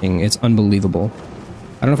stop attacking. It's unbelievable.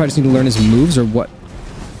 I don't know if I just need to learn his moves or what.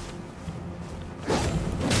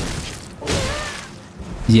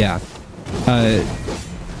 Yeah.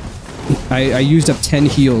 I used up 10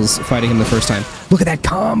 heals fighting him the first time. Look at that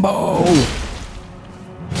combo!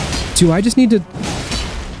 Do I just need to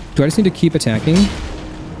keep attacking?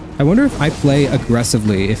 I wonder if I play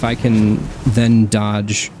aggressively, if I can then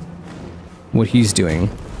dodge what he's doing.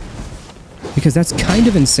 Because that's kind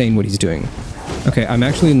of insane what he's doing. Okay, I'm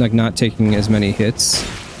actually like not taking as many hits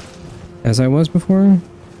as I was before.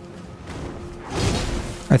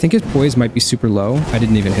 I think his poise might be super low. I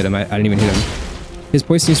didn't even hit him. I didn't even hit him. His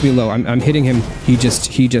poise seems to be low. I'm hitting him. He just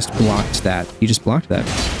blocked that. He just blocked that.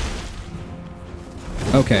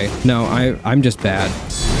 Okay, no, I'm just bad.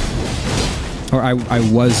 Or I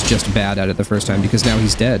was just bad at it the first time because now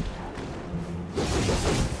he's dead.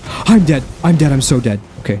 I'm dead. I'm so dead.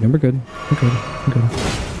 Okay, no, we're good. We're good.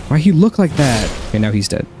 Why he look like that? Okay, now he's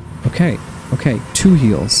dead. Okay, 2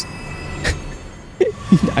 heals.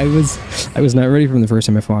 I was not ready from the first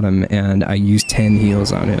time I fought him, and I used 10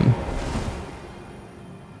 heals on him.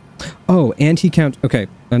 Oh, and he count. Okay,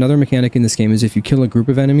 another mechanic in this game is if you kill a group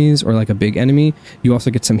of enemies or like a big enemy, you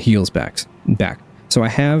also get some heals back. So I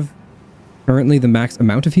have currently the max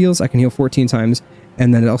amount of heals. I can heal 14 times,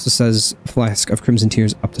 and then it also says flask of crimson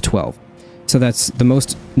tears up to 12. So that's the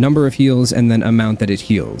most number of heals and then amount that it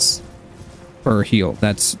heals per heal.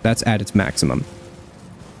 That's at its maximum.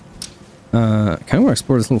 I kind of want to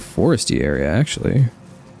explore this little foresty area, actually.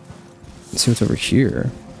 Let's see what's over here.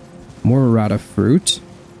 More rata fruit.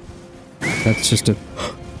 That's just a...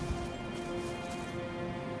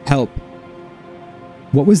 Help.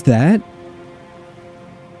 What was that?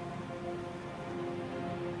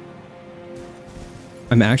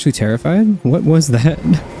 I'm actually terrified. What was that?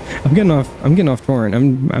 I'm getting off torrent.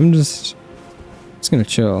 I'm just gonna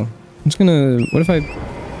chill. I'm just gonna, what if I,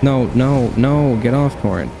 no, get off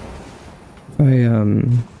torrent.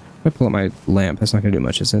 If I pull up my lamp, that's not gonna do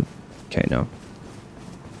much, is it? Okay, no.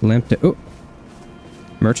 Lamp to, oh.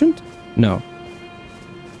 Merchant? No.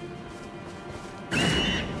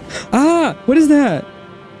 Ah! What is that?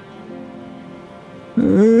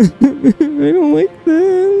 I don't like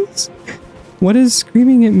this. What is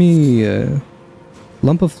screaming at me?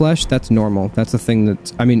 Lump of flesh, that's normal. That's a thing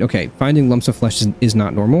that's... I mean, okay, finding lumps of flesh is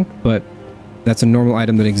not normal, but that's a normal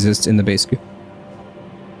item that exists in the base game.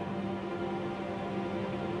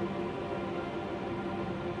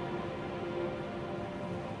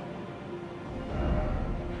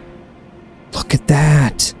 Look at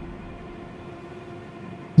that!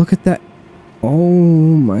 Look at that!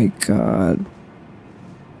 Oh my god.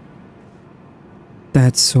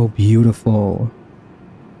 That's so beautiful.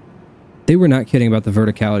 They were not kidding about the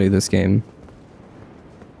verticality of this game.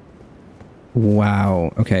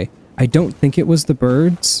 Wow. Okay. I don't think it was the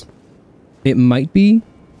birds. It might be,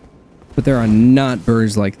 but there are not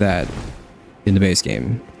birds like that in the base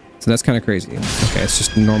game. So that's kind of crazy. Okay, it's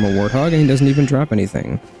just a normal warthog and he doesn't even drop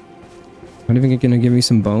anything. Not even gonna give me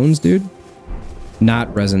some bones, dude?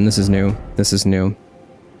 Not resin. This is new. This is new.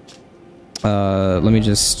 Let me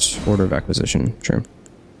just order of acquisition. Sure.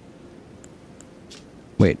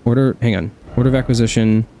 Wait, hang on. Order of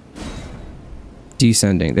acquisition.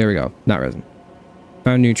 Descending. There we go. Not resin.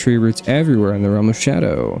 Found new tree roots everywhere in the realm of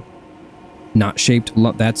shadow. Not shaped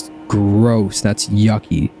lump. That's gross. That's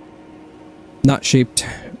yucky. Not shaped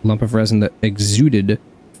lump of resin that exuded.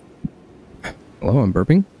 Hello, I'm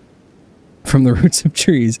burping. From the roots of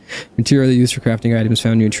trees. Material that used for crafting items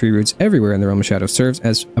found near tree roots everywhere in the realm of shadow serves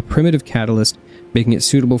as a primitive catalyst, making it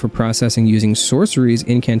suitable for processing using sorceries,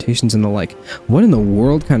 incantations, and the like. What in the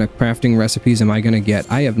world kind of crafting recipes am I going to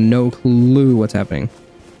get? I have no clue what's happening.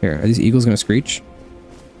 Here, are these eagles going to screech?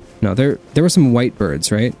 No, there were some white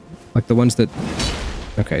birds, right? Like the ones that...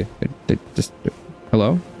 Okay, they just...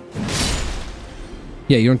 Hello?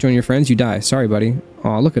 Yeah, you don't join your friends, you die. Sorry, buddy.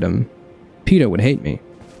 Aw, look at him. PETA would hate me.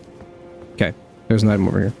 Okay, there's an item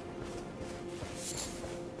over here.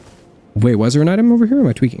 Wait, was there an item over here or am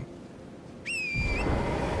I tweaking?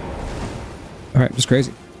 Alright, just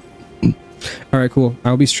crazy. Alright, cool.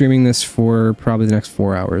 I'll be streaming this for probably the next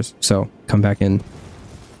 4 hours, so come back in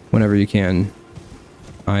whenever you can.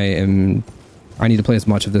 I need to play as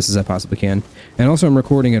much of this as I possibly can. And also I'm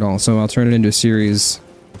recording it all, so I'll turn it into a series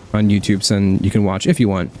on YouTube so you can watch if you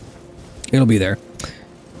want. It'll be there.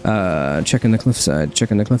 Checking the cliffside,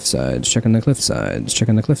 checking the cliffsides, checking the cliffsides,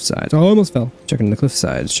 checking the cliffsides. Oh, I almost fell. Checking the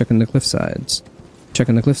cliffsides, checking the cliffsides,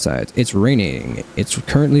 checking the cliffsides. It's raining. It's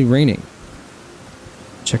currently raining.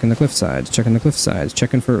 Checking the cliffsides, checking the cliffsides,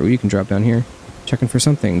 checking for... Oh, you can drop down here. Checking for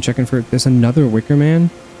something, checking for... There's another wicker man.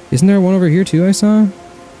 Isn't there one over here too I saw?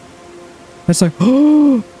 That's like...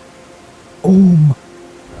 Oh! Oh my...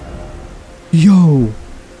 Yo!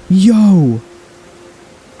 Yo!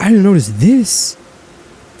 I didn't notice this.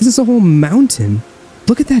 This is a whole mountain.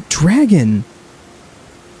 Look at that dragon.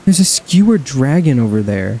 There's a skewered dragon over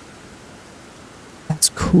there. That's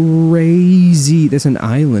crazy. There's an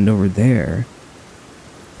island over there.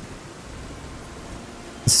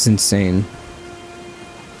 This is insane.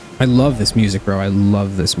 I love this music, bro. I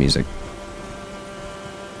love this music.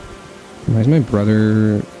 Why is my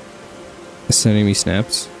brother sending me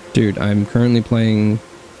snaps? Dude, I'm currently playing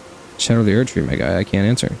Shadow of the Erdtree, my guy. I can't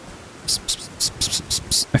answer.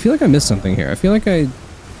 I feel like I missed something here. I feel like I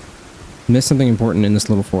missed something important in this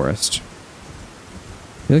little forest.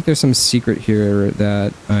 I feel like there's some secret here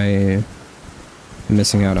that I am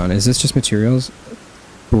missing out on. Is this just materials?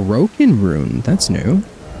 Broken rune. That's new.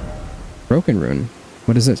 Broken rune.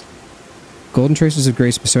 What is this? Golden traces of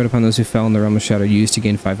grace bestowed upon those who fell in the realm of shadow used to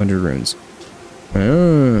gain 500 runes.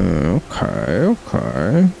 Oh, okay,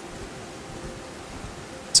 okay.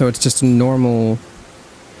 So it's just a normal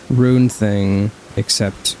rune thing,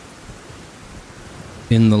 except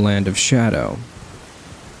in the land of shadow.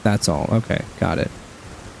 That's all. Okay, got it.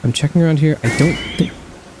 I'm checking around here. I don't think...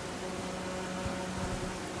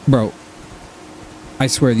 Bro, I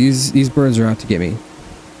swear, these birds are out to get me.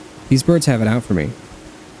 These birds have it out for me.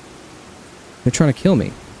 They're trying to kill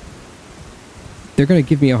me. They're going to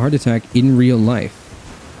give me a heart attack in real life.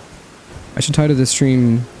 I should title this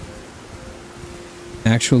stream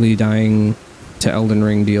Actually Dying to Elden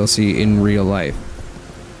Ring DLC in Real Life.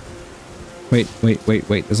 Wait.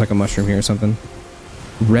 There's like a mushroom here or something.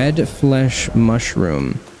 Red flesh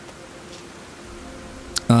mushroom.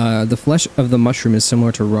 The flesh of the mushroom is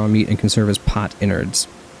similar to raw meat and can serve as pot innards.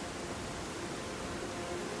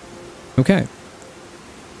 Okay.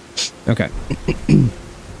 Okay.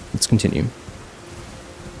 Let's continue.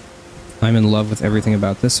 I'm in love with everything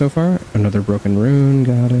about this so far. Another broken rune,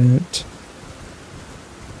 got it.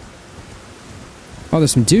 Oh,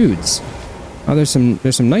 there's some dudes. Oh, there's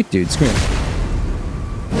some knight dudes. Come here.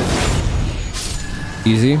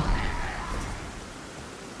 Easy.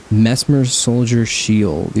 Mesmer's soldier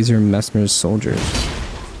shield. These are Mesmer's soldiers.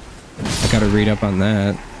 I gotta read up on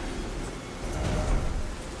that.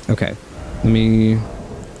 Okay. Let me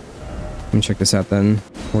check this out then.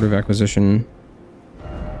 Order of acquisition.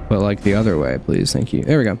 But like the other way, please. Thank you.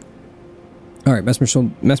 There we go. Alright, Mesmer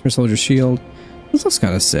soldier shield. This looks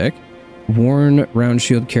kind of sick. Worn round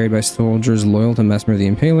shield carried by soldiers loyal to Mesmer the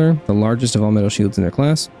Impaler. The largest of all metal shields in their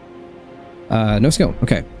class. No skill.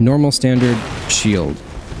 Okay. Normal standard shield.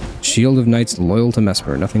 Shield of knights loyal to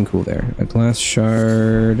Mesmer. Nothing cool there. A glass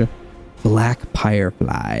shard. Black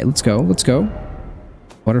firefly. Let's go. Let's go.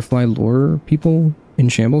 Butterfly lure people in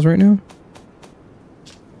shambles right now?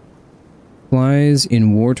 Flies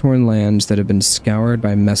in war-torn lands that have been scoured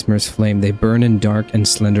by Mesmer's flame. They burn in dark and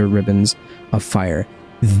slender ribbons of fire.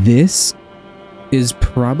 This is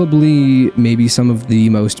probably maybe some of the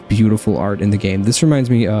most beautiful art in the game. This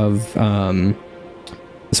reminds me of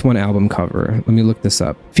this one album cover. Let me look this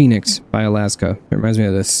up. Phoenix by Alaska. It reminds me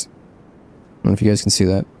of this. I don't know if you guys can see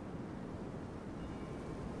that.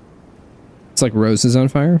 It's like roses on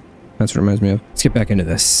fire. That's what it reminds me of. Let's get back into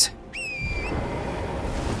this.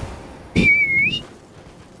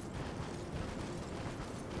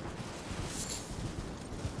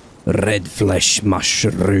 Red flesh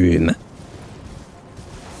mushroom.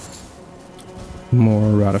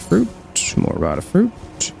 More rot of fruit. More rot of fruit.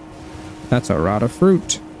 That's a rot of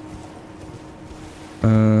fruit.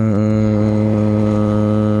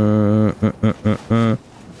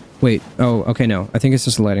 Wait. Oh, okay. No, I think it's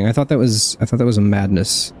just lighting. I thought that was a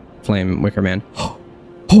madness flame wicker man.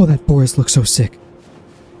 Oh, that forest looks so sick.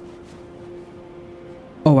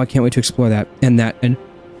 Oh, I can't wait to explore that and that and.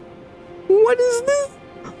 What is this?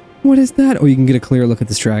 What is that? Oh, you can get a clear look at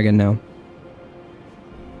this dragon now.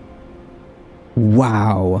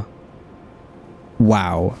 Wow.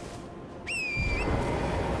 Wow.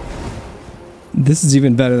 This is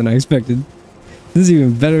even better than I expected. This is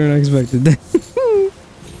even better than I expected.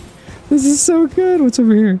 This is so good. What's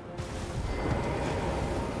over here?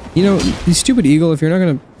 You know, you stupid eagle, if you're not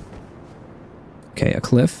gonna... Okay, a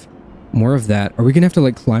cliff. More of that. Are we gonna have to,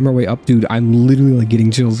 like, climb our way up? Dude, I'm literally, like,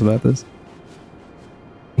 getting chills about this.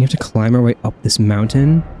 We have to climb our way up this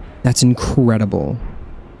mountain? That's incredible.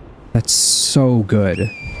 That's so good.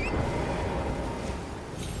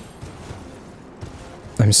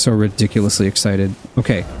 I'm so ridiculously excited.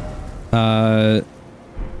 Okay.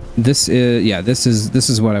 This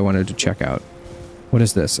is what I wanted to check out. What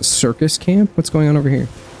is this? A circus camp? What's going on over here?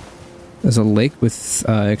 There's a lake with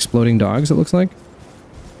exploding dogs, it looks like.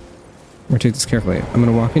 I'm gonna take this carefully. I'm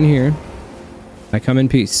gonna walk in here. I come in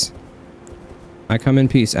peace. I come in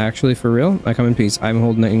peace. Actually, for real, I come in peace. I'm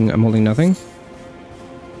holding nothing.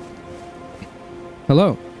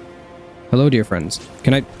 Hello. Hello, dear friends.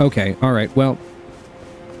 Can I... Okay, alright, well...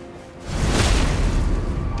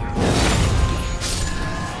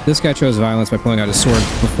 This guy chose violence by pulling out his sword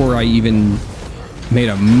before I even made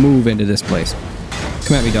a move into this place.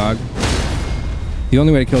 Come at me, dog. The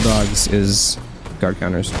only way to kill dogs is guard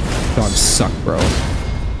counters. Dogs suck, bro.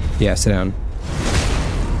 Yeah, sit down.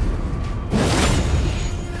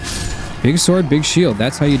 Big sword, big shield.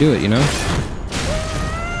 That's how you do it, you know?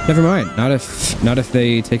 Never mind. Not if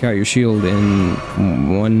they take out your shield in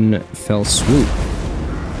one fell swoop.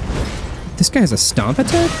 This guy has a stomp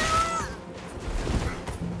attack?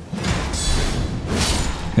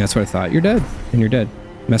 Yeah, that's what I thought. You're dead. And you're dead.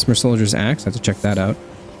 Mesmer Soldier's Axe. I have to check that out.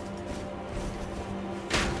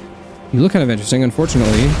 You look kind of interesting.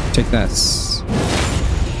 Unfortunately, take this.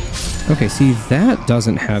 Okay, see, that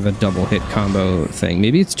doesn't have a double hit combo thing.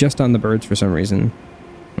 Maybe it's just on the birds for some reason.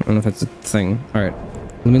 I don't know if that's a thing. Alright.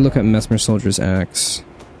 Let me look at Mesmer Soldier's Axe.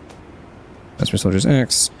 Mesmer Soldier's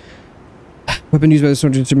Axe. Weapon used by the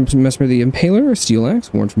soldier to Mesmer the Impaler, a steel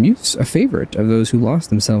axe, worn from use, a favorite of those who lost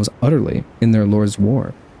themselves utterly in their lord's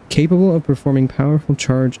war. Capable of performing powerful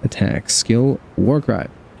charge attacks. Skill, Warcry.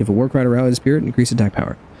 If a Warcry or Rallied Spirit, increase attack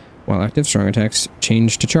power. While active, strong attacks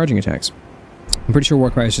change to charging attacks. I'm pretty sure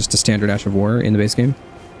Warcry is just a standard Ash of War in the base game.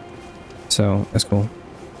 So, that's cool.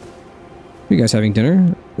 Are you guys having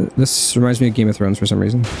dinner? This reminds me of Game of Thrones for some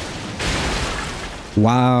reason.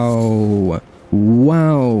 Wow.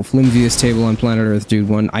 Wow. Flimsiest table on planet Earth, dude.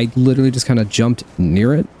 I literally just kind of jumped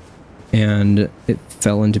near it, and it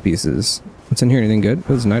fell into pieces. What's in here? Anything good? Oh,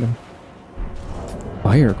 there's an item.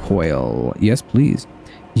 Fire coil. Yes, please.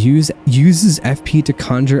 Uses FP to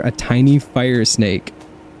conjure a tiny fire snake.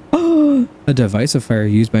 A device of fire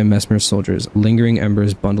used by Mesmer's soldiers. Lingering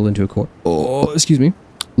embers bundled into a coil. Oh, excuse me.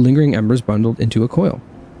 Lingering embers bundled into a coil.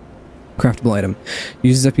 Craftable item.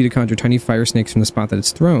 Uses FP to conjure tiny fire snakes from the spot that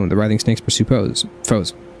it's thrown. The writhing snakes pursue foes.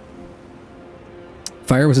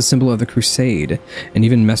 Fire was a symbol of the Crusade, and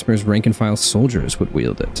even Mesmer's rank-and-file soldiers would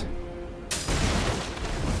wield it.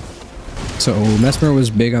 So Mesmer was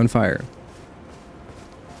big on fire.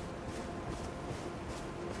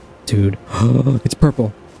 Dude, it's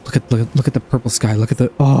purple. Look at the purple sky. Look at the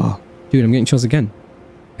dude, I'm getting chills again.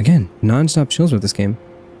 Again, non-stop chills with this game.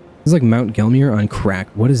 This is like Mount Gelmir on crack.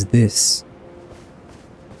 What is this?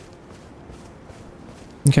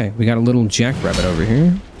 Okay, we got a little jackrabbit over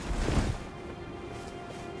here.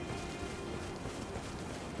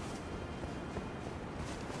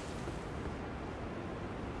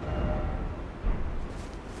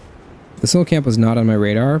 This little camp was not on my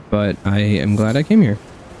radar, but I am glad I came here.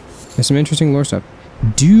 There's some interesting lore stuff.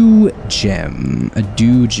 Dew gem. A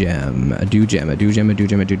dew gem. A dew gem. A dew gem. A dew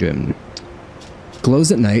gem. A dew gem.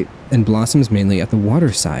 Glows at night and blossoms mainly at the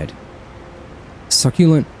waterside.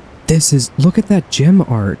 Succulent. This is... Look at that gem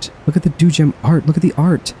art. Look at the dew gem art. Look at the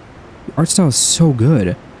art. The art style is so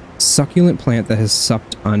good. Succulent plant that has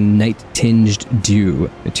supped on night-tinged dew.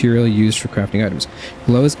 Material used for crafting items.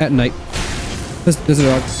 Glows at night. There's a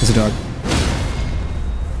dog. There's a dog.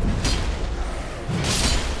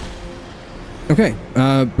 Okay,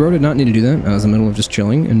 bro did not need to do that. I was in the middle of just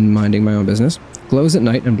chilling and minding my own business. Glows at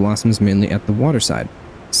night and blossoms mainly at the waterside.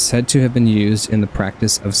 Said to have been used in the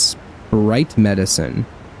practice of sprite medicine.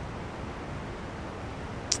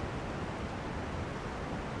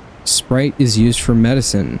 Sprite is used for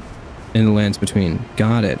medicine in the lands between.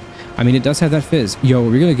 Got it. I mean, it does have that fizz. Yo,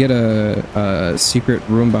 we're gonna get a secret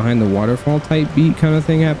room behind the waterfall type beat kind of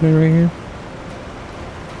thing happening right here.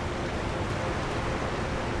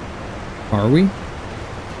 Are we?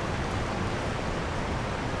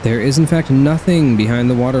 There is in fact nothing behind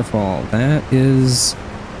the waterfall. That is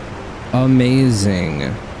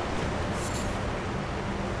amazing.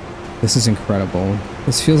 This is incredible.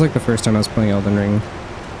 This feels like the first time I was playing Elden Ring.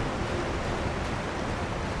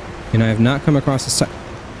 And I have not come across a site.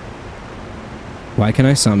 Why can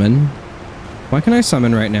I summon? Why can I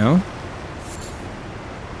summon right now?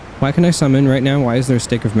 Why can I summon right now? Why is there a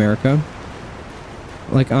Stake of America?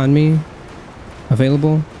 Like on me?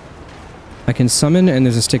 Available? I can summon and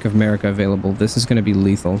there's a Stick of America available. This is going to be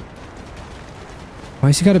lethal. Why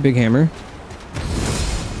has he got a big hammer?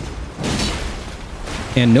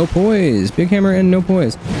 And no poise. Big hammer and no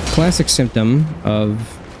poise. Classic symptom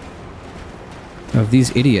of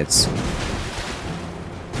these idiots.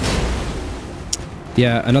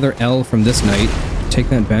 Yeah, another L from this knight. Take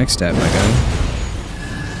that backstab, my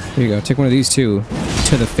guy. There you go. Take one of these too.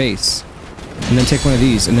 To the face. And then take one of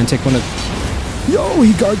these. And then take one of... Yo,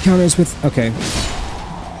 he guard counters with... Okay.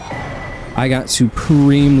 I got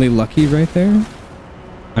supremely lucky right there.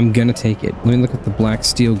 I'm gonna take it. Let me look at the Black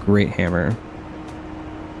Steel Great Hammer.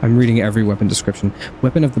 I'm reading every weapon description.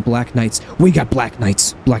 Weapon of the Black Knights. We got Black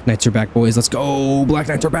Knights. Black Knights are back, boys. Let's go. Black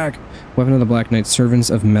Knights are back. Weapon of the Black Knights. Servants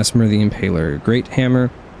of Mesmer the Impaler. Great Hammer.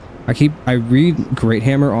 I read Great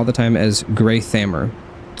Hammer all the time as Grey Thammer.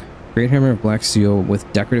 Great Hammer of Black Steel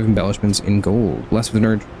with decorative embellishments in gold. Blessed with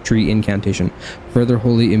an Erdtree incantation. Further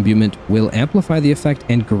holy imbuement will amplify the effect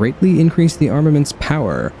and greatly increase the armament's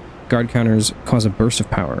power. Guard counters cause a burst of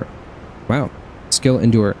power. Wow. Skill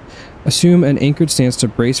Endure. Assume an anchored stance to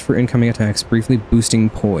brace for incoming attacks, briefly boosting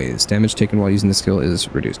poise. Damage taken while using the skill is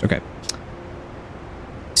reduced. Okay.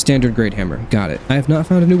 Standard Great Hammer. Got it. I have not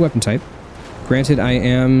found a new weapon type. Granted, I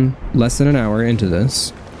am less than an hour into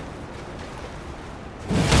this.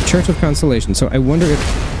 Church of Consolation. So I wonder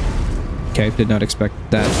if... Okay, did not expect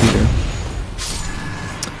that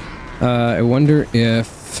either. I wonder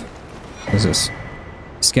if... What is this?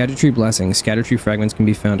 Scattertree Blessing. Scattertree fragments can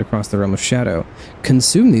be found across the realm of shadow.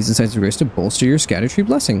 Consume these insights of grace to bolster your Scattertree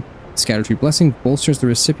Blessing. Scattertree Blessing bolsters the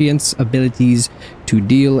recipient's abilities to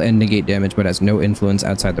deal and negate damage, but has no influence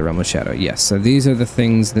outside the realm of shadow. Yes, so these are the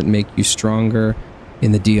things that make you stronger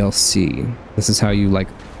in the DLC. This is how you, like,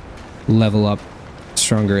 level up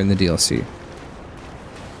stronger in the DLC.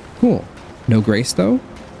 Cool. No grace though?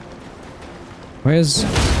 Why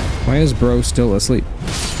is bro still asleep?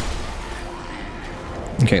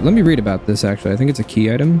 Okay, let me read about this actually. I think it's a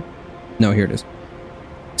key item. No, here it is.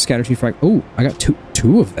 Scattertree frag. Oh, I got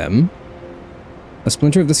two of them. A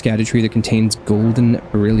splinter of the Scattertree that contains golden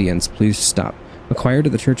brilliance. Please stop. Acquired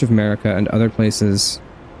at the Church of America and other places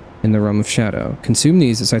in the Realm of Shadow. Consume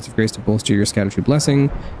these at sites of grace to bolster your Scattertree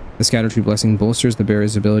blessing. The Scattertree blessing bolsters the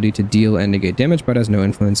bearer's ability to deal and negate damage, but has no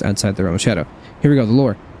influence outside the Realm of Shadow. Here we go, the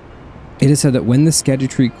lore. It is said that when the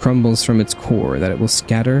Scattertree crumbles from its core, that it will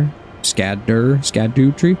scatter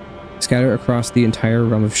across the entire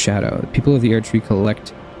Realm of Shadow. The people of the Erdtree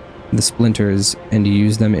collect the splinters and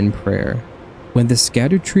use them in prayer. When the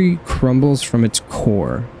Scattertree crumbles from its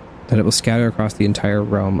core, that it will scatter across the entire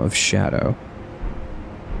Realm of Shadow.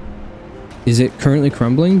 Is it currently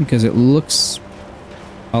crumbling? Because it looks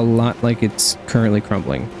a lot like it's currently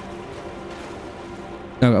crumbling.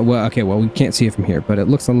 Oh, well, okay, well, we can't see it from here, but it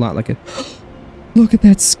looks a lot like it. Look at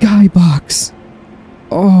that skybox!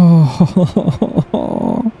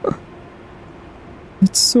 Oh,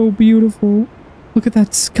 it's so beautiful. Look at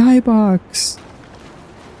that skybox.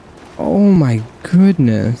 Oh my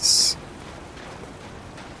goodness.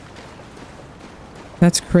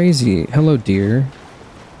 That's crazy. Hello, dear.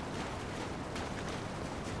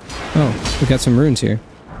 Oh, we got some runes here.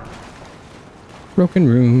 Broken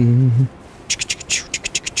rune.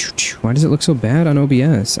 Why does it look so bad on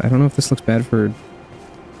OBS? I don't know if this looks bad for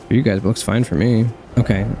you guys, but it looks fine for me.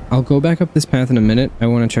 Okay, I'll go back up this path in a minute. I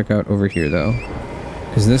want to check out over here, though.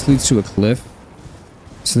 Because this leads to a cliff.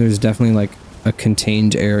 So there's definitely, like, a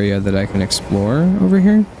contained area that I can explore over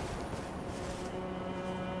here.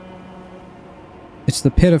 It's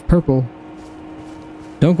the Pit of Purple.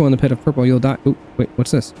 Don't go in the Pit of Purple, you'll die. Ooh, wait,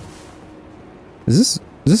 what's this? Is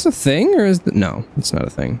this a thing, or is it? No, it's not a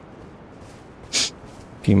thing.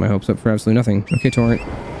 Keeping my hopes up for absolutely nothing. Okay, Torrent,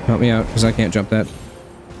 help me out, because I can't jump that.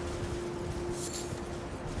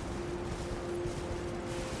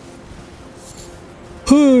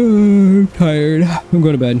 I'm tired. I'm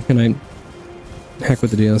going to bed. Good night. Heck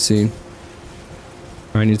with the DLC.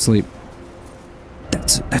 I need sleep.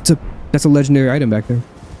 That's a legendary item back there.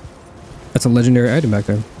 That's a legendary item back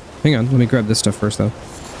there. Hang on, let me grab this stuff first, though.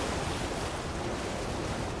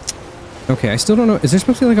 Okay, I still don't know. Is there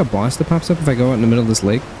supposed to be like a boss that pops up if I go out in the middle of this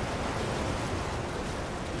lake?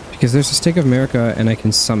 Because there's a Stake of America and I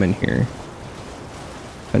can summon here.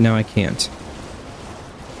 But now I can't.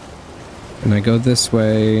 And I go this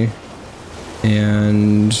way,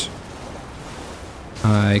 and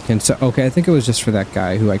I can... Okay, I think it was just for that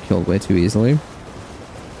guy who I killed way too easily.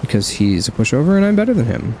 Because he's a pushover and I'm better than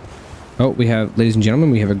him. Oh, we have, ladies and gentlemen,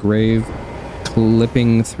 we have a grave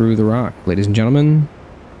clipping through the rock. Ladies and gentlemen,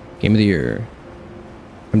 game of the year.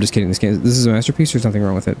 I'm just kidding, this is a masterpiece, there's nothing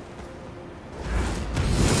wrong with it.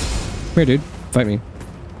 Come here, dude. Fight me.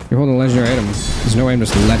 You're holding a legendary item. There's no way I'm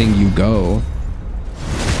just letting you go.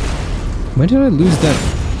 Why did I lose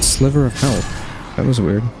that sliver of health? That was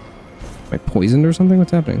weird. Am I poisoned or something?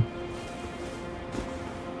 What's happening?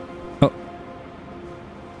 Oh. I'm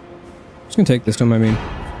just gonna take this, don't mind me.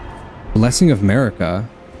 Blessing of America?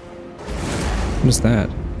 What is that?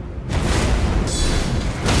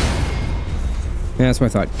 Yeah, that's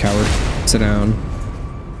what I thought. Coward. Sit down.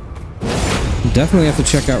 Definitely have to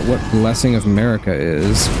check out what Blessing of America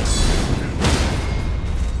is.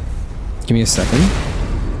 Give me a second.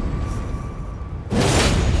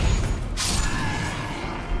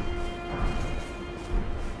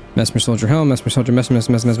 Mesmer Soldier Helm, Mesmer Soldier, Mesmer.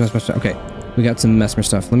 Okay, we got some Mesmer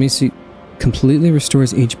stuff. Let me see. Completely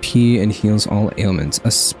restores HP and heals all ailments.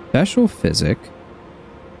 A special physic.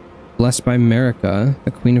 Blessed by Marika,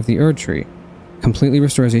 the Queen of the Erdtree. Completely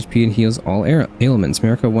restores HP and heals all ailments.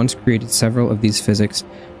 Marika once created several of these physics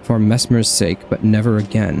for Mesmer's sake, but never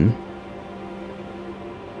again.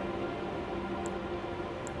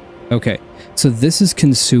 Okay, so this is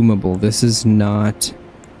consumable. This is not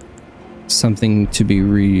something to be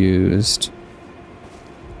reused.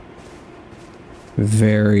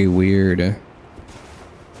 Very weird.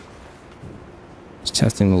 Just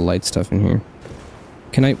testing the light stuff in here.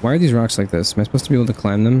 Can I... Why are these rocks like this? Am I supposed to be able to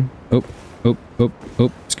climb them? Oh.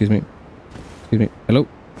 Excuse me. Excuse me. Hello?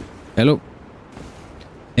 Hello?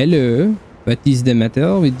 Hello? What is the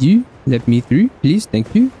matter with you? Let me through, please.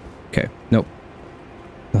 Thank you. Okay. Nope.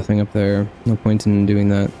 Nothing up there. No point in doing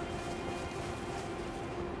that.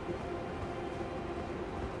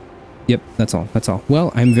 Yep, that's all. That's all.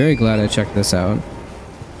 Well, I'm very glad I checked this out.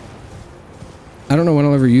 I don't know when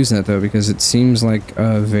I'll ever use that, though, because it seems like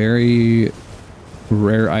a very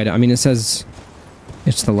rare item. I mean, it says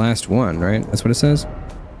it's the last one, right? That's what it says?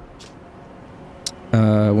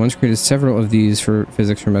 Once created several of these for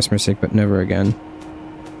physics for Mesmer's sake, but never again.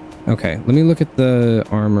 Okay, let me look at the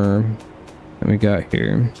armor that we got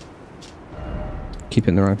here. Keep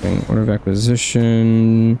hitting the wrong thing. Order of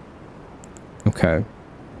acquisition. Okay.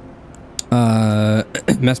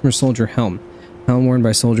 Mesmer Soldier Helm. Helm worn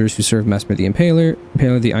by soldiers who serve Mesmer the Impaler.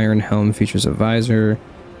 The iron helm features a visor.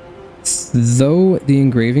 Though the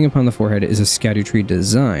engraving upon the forehead is a Erdtree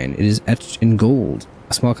design, it is etched in gold.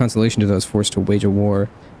 A small consolation to those forced to wage a war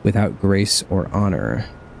without grace or honor.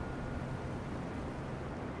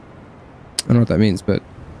 I don't know what that means, but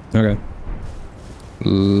okay.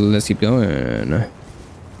 Let's keep going.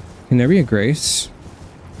 Can there be a grace?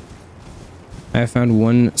 I have found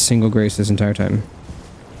one single grace this entire time.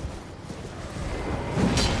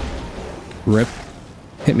 Rip.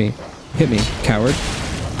 Hit me. Hit me, coward.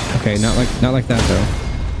 Okay, not like that though.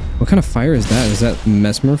 What kind of fire is that? Is that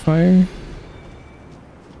Mesmer fire?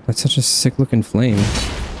 That's such a sick looking flame.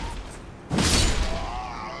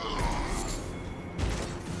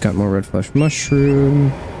 Got more red flesh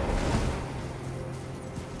mushroom.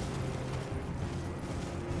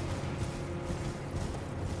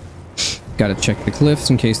 Gotta check the cliffs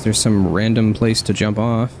in case there's some random place to jump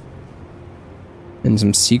off. And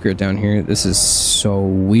some secret down here. This is so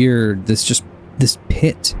weird. This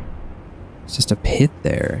pit. It's just a pit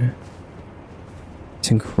there. It's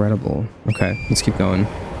incredible. Okay, let's keep going.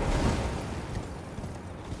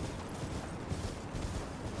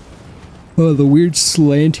 Oh, the weird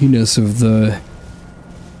slantiness of the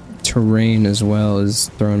terrain as well is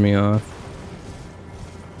throwing me off.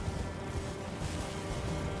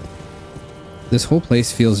 This whole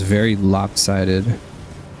place feels very lopsided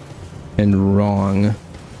and wrong.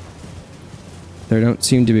 There don't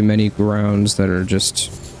seem to be many grounds that are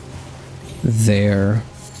just there.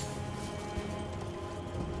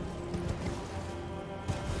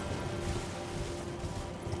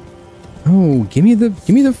 Oh, give me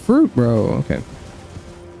the fruit, bro. Okay.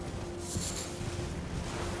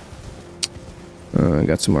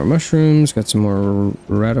 Got some more mushrooms, got some more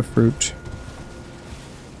rata fruit.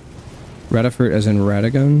 Rata fruit as in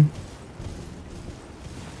ratagun?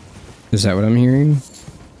 Is that what I'm hearing?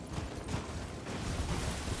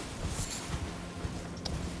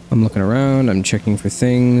 I'm looking around, I'm checking for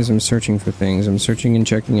things, I'm searching for things, I'm searching and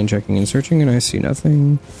checking and checking and searching, and I see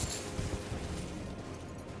nothing.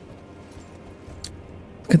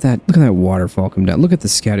 Look at that waterfall come down. Look at the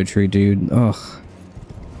Erdtree, dude. Ugh.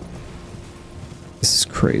 This is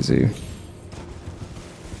crazy.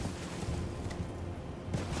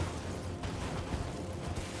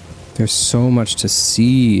 There's so much to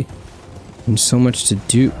see and so much to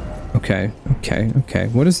do. Okay, okay, okay.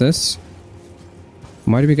 What is this?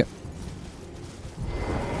 Why do we get...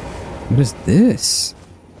 What is this?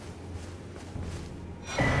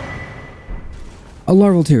 A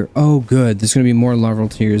larval tear. Oh, good. There's going to be more larval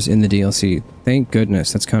tears in the DLC. Thank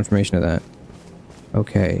goodness. That's confirmation of that.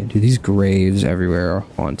 Okay. Dude, these graves everywhere are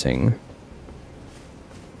haunting.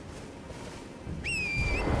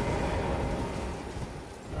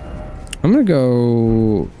 I'm going to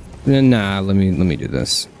go... Nah, let me do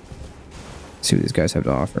this. See what these guys have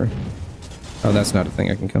to offer. Oh, that's not a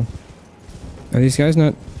thing I can kill. Are these guys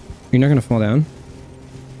not... You're not going to fall down?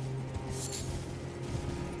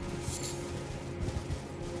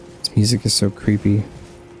 This music is so creepy.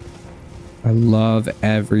 I love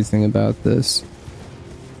everything about this.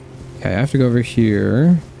 Okay, I have to go over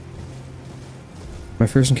here. My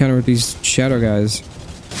first encounter with these shadow guys.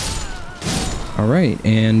 Alright,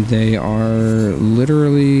 and they are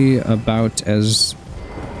literally about as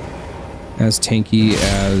tanky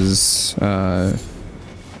as a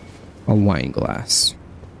wine glass.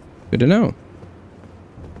 Good to know.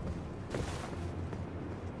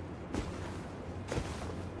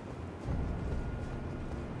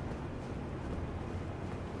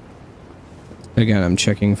 Again, I'm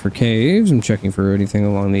checking for caves. I'm checking for anything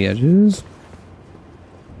along the edges.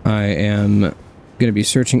 I am going to be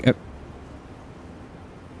searching... Did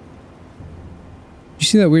you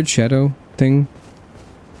see that weird shadow thing?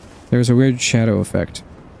 There was a weird shadow effect.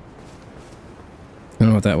 I don't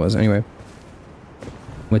know what that was. Anyway.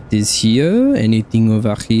 What is here? Anything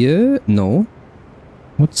over here? No.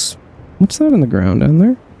 What's that on the ground down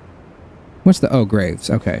there? What's the... Oh, graves.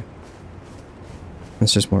 Okay.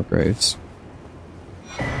 That's just more graves.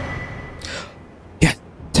 Yeah.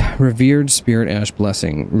 Revered Spirit Ash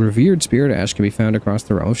Blessing. Revered Spirit Ash can be found across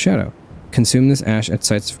the realm of Shadow. Consume this ash at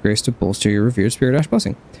sites of grace to bolster your Revered Spirit Ash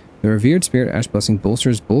Blessing. The Revered Spirit Ash Blessing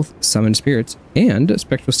bolsters both summoned spirits and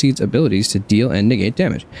Spectral Seed's abilities to deal and negate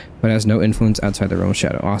damage, but has no influence outside the realm of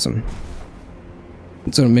Shadow. Awesome.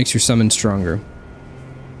 So it makes your summon stronger.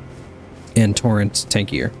 And torrent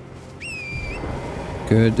tankier.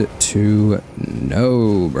 Good to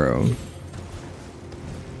know, bro.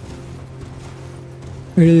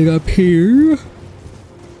 Anything up here?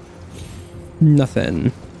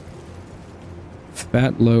 Nothing.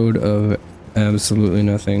 Fat load of absolutely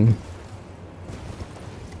nothing.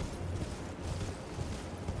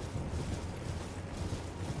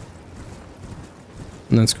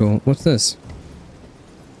 That's cool. What's this?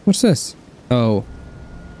 What's this? Oh.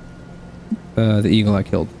 The eagle I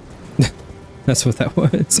killed. That's what that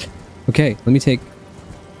was. Okay, let me take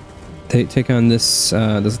on this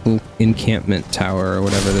this little encampment tower or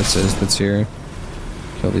whatever this is that's here.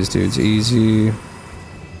 Kill these dudes easy.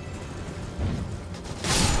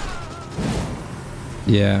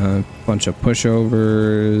 Yeah, bunch of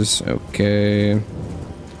pushovers. Okay.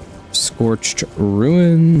 Scorched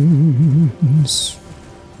ruins.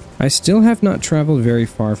 I still have not traveled very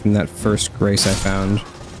far from that first grace I found.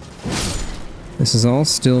 This is all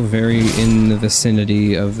still very in the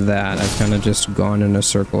vicinity of that. I've kind of just gone in a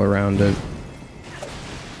circle around it.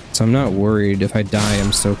 So I'm not worried. If I die,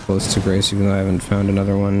 I'm so close to grace, even though I haven't found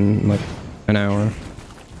another one in like an hour.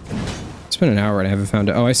 It's been an hour and I haven't found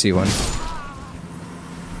it. Oh, I see one.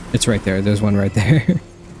 It's right there. There's one right there.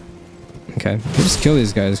 Okay. We'll just kill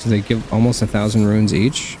these guys because they give almost 1,000 runes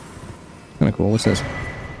each. Kind of cool. What's this?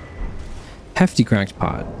 Hefty cracked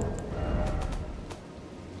pot.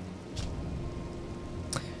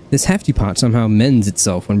 This hefty pot somehow mends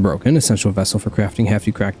itself when broken. Essential vessel for crafting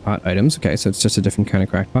hefty cracked pot items. Okay, so it's just a different kind of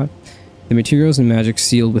cracked pot. The materials and magic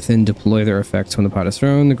sealed within deploy their effects when the pot is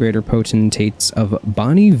thrown. The greater potentates of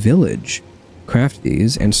Bonnie Village craft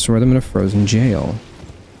these and store them in a frozen jail.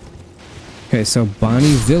 Okay, so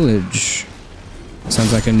Bonnie Village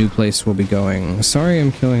sounds like a new place we'll be going. Sorry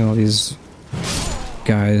I'm killing all these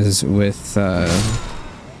guys with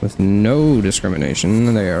no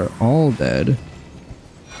discrimination. They are all dead.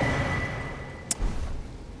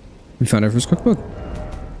 We found our first cookbook.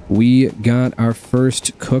 We got our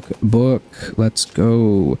first cookbook. Let's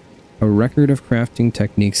go. A record of crafting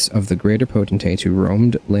techniques of the greater potentates who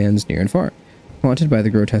roamed lands near and far. Haunted by the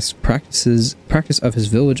grotesque practice of his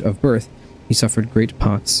village of birth, he suffered great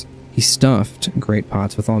pots. He stuffed great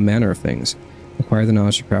pots with all manner of things. Acquire the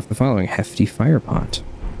knowledge to craft the following: hefty fire pot.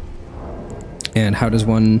 And how does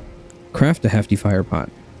one craft a hefty fire pot?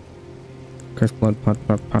 Craft blood pot.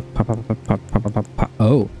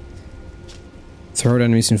 Oh. Throw at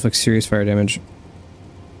enemies to inflict serious fire damage.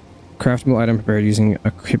 Craftable item prepared using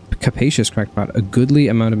a capacious cracked pot. A goodly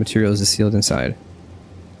amount of materials is sealed inside.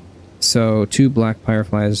 So 2 black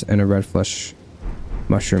fireflies and a red flesh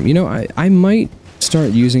mushroom. You know, I might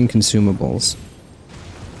start using consumables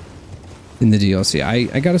in the DLC.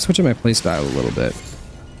 I gotta switch up my playstyle a little bit.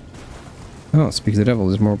 Oh, speak of the devil,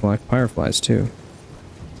 there's more black fireflies too.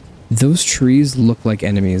 Those trees look like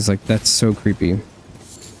enemies. Like, that's so creepy.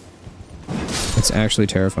 It's actually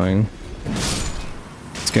terrifying.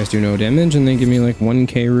 These guys do no damage and they give me like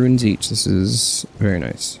 1k runes each. This is very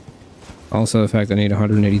nice. Also, the fact that I need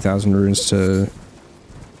 180,000 runes to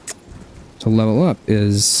level up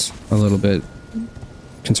is a little bit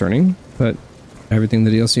concerning, but everything in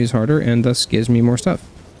the DLC is harder and thus gives me more stuff.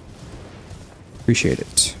 Appreciate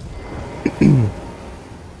it.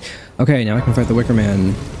 Okay, now I can fight the Wicker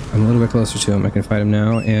Man. I'm a little bit closer to him. I can fight him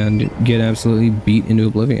now and get absolutely beat into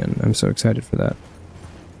oblivion. I'm so excited for that.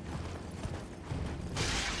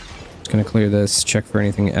 Just gonna clear this, check for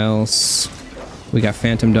anything else. We got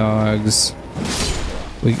phantom dogs.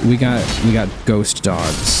 We got ghost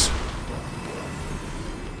dogs.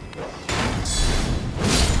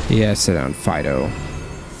 Yeah, sit down, Fido.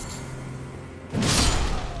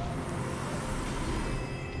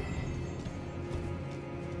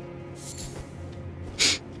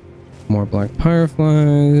 More black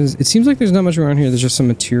fireflies. It seems like there's not much around here. There's just some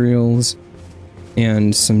materials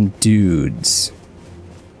and some dudes.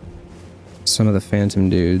 Some of the phantom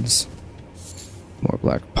dudes. More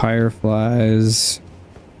black fireflies.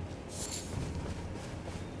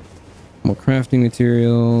 More crafting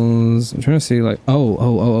materials. I'm trying to see, like,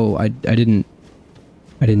 I didn't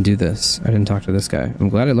do this. I didn't talk to this guy. I'm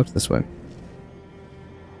glad I looked this way.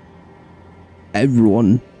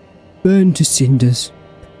 Everyone burned to cinders.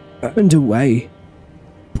 Burned away,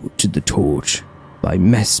 put to the torch by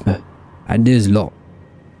Mesmer and his lot.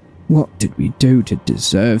 What did we do to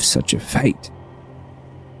deserve such a fate?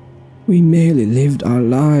 We merely lived our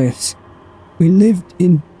lives. We lived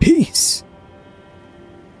in peace.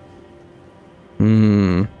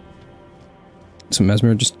 So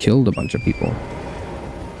Mesmer just killed a bunch of people.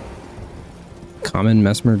 Common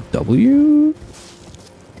Mesmer W?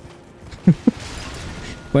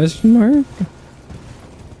 Question mark?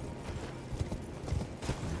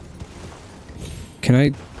 Can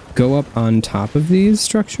I go up on top of these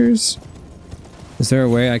structures? Is there a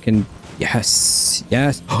way I can... Yes,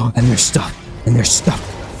 yes. Oh, and there's stuff. And there's stuff.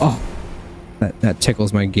 Oh, that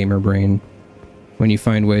tickles my gamer brain. When you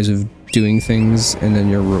find ways of doing things and then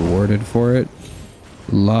you're rewarded for it.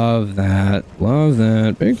 Love that. Love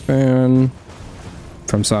that. Big fan.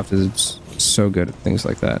 FromSoft is so good at things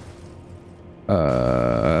like that.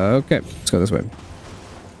 Okay, let's go this way.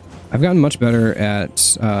 I've gotten much better at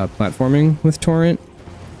platforming with Torrent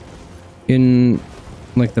in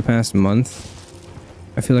like the past month.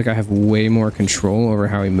 I feel like I have way more control over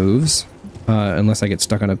how he moves, unless I get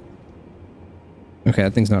stuck on a... Okay,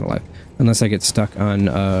 that thing's not alive. Unless I get stuck on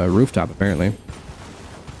a rooftop, apparently.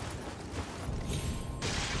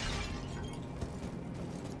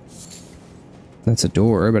 That's a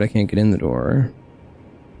door, but I can't get in the door.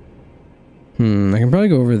 I can probably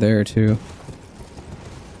go over there, too.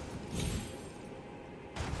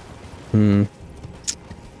 Let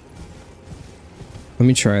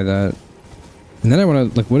me try that. And then I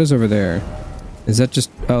want to... Like, what is over there? Is that just...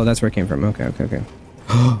 Oh, that's where it came from. Okay, okay, okay.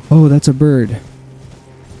 Oh, that's a bird.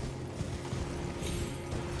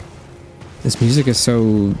 This music is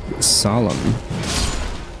so solemn.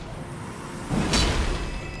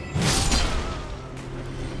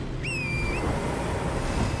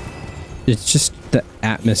 It's just the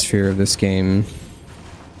atmosphere of this game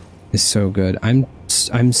is so good. I'm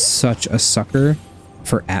such a sucker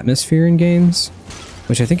for atmosphere in games,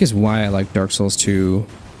 which I think is why I like Dark Souls 2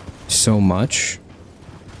 so much,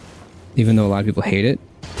 even though a lot of people hate it,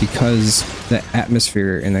 because the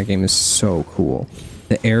atmosphere in that game is so cool.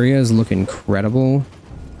 The areas look incredible.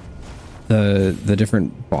 The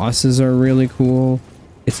different bosses are really cool.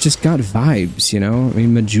 It's just got vibes, you know? I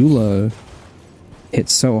mean, Majula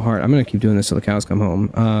hits so hard. I'm gonna keep doing this till the cows come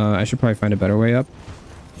home. I should probably find a better way up.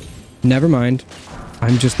 Never mind.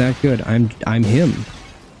 I'm just that good. I'm him.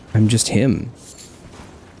 I'm just him.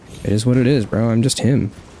 It is what it is, bro. I'm just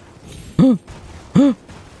him. Oh,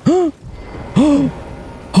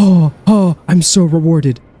 I'm so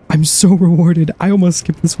rewarded. I'm so rewarded. I almost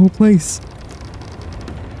skipped this whole place.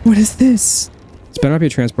 What is this? This better not be a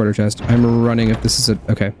transporter chest. I'm running if this is a...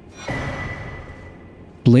 Okay.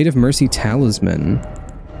 Blade of Mercy Talisman.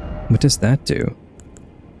 What does that do?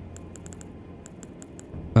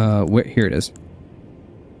 Here it is.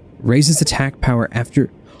 Raises attack power after...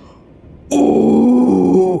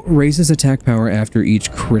 Oh! Raises attack power after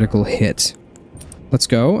each critical hit. Let's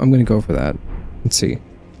go. I'm gonna go for that. Let's see.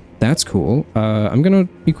 That's cool. I'm gonna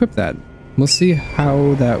equip that. We'll see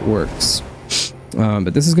how that works.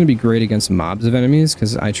 But this is gonna be great against mobs of enemies,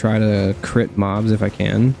 because I try to crit mobs if I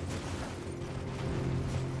can.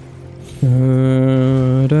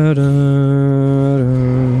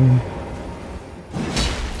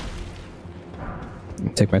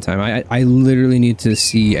 Take my time. I literally need to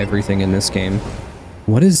see everything in this game.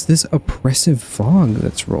 What is this oppressive fog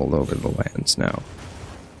that's rolled over the lands now?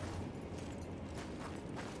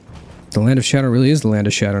 The Land of Shadow really is the Land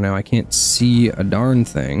of Shadow now. I can't see a darn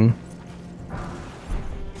thing.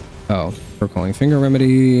 Oh, Procalling Finger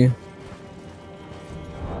Remedy.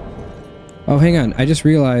 Oh, hang on. I just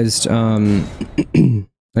realized, I'm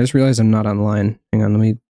not online. Hang on,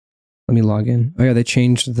 let me log in. Oh yeah, they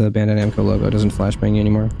changed the Bandai Namco logo. It doesn't flashbang you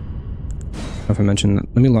anymore. I don't know if I mentioned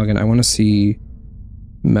that. Let me log in. I want to see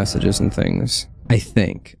messages and things. I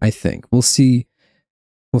think. We'll see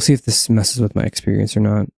if this messes with my experience or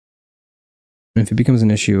not. And if it becomes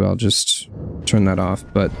an issue, I'll just turn that off,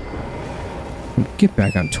 but get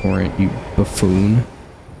back on torrent, you buffoon.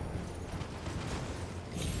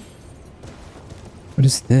 What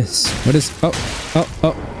is this? What is... Oh,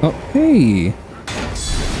 hey!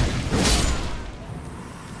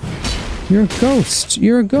 You're a ghost.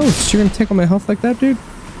 You're a ghost. You're gonna take all my health like that, dude?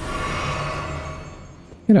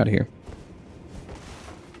 Get out of here.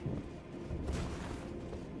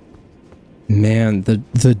 Man,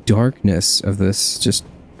 the darkness of this just...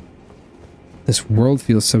 This world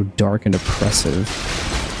feels so dark and oppressive.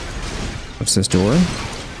 What's this door?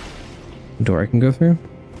 A door I can go through?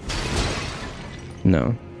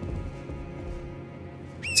 No.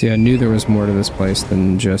 See, I knew there was more to this place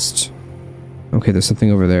than just... Okay, there's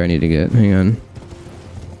something over there I need to get. Hang on.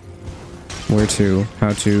 Where to?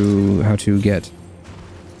 How to get?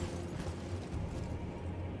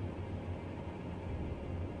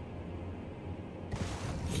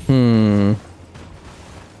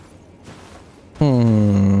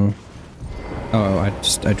 Oh,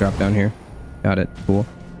 I dropped down here. Got it. Cool.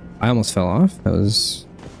 I almost fell off. That was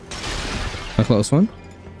a close one.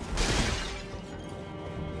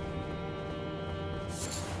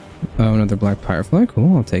 Oh, another black firefly.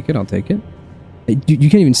 Cool. I'll take it. You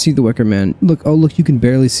can't even see the Wicker Man. Look, oh look, you can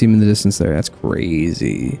barely see him in the distance there. That's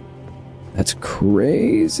crazy. That's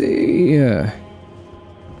crazy. Yeah.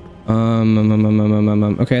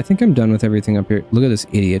 Okay, I think I'm done with everything up here. Look at this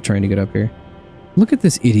idiot trying to get up here. Look at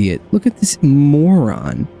this idiot. Look at this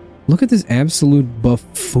moron. Look at this absolute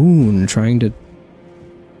buffoon trying to...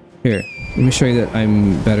 Here, let me show you that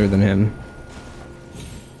I'm better than him.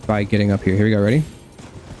 By getting up here. Here we go, ready?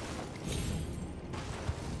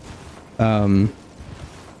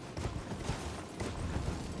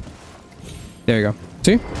 There you go.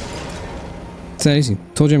 See? It's that easy.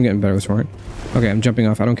 Told you I'm getting better with smart. Okay, I'm jumping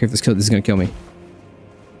off. I don't care if this is gonna kill me.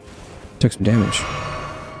 Took some damage.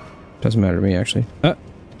 Doesn't matter to me, actually.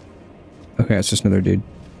 Okay, it's just another dude.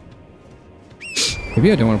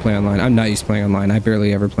 Maybe I don't want to play online. I'm not used to playing online. I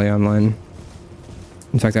barely ever play online.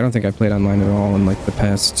 In fact, I don't think I played online at all in, like, the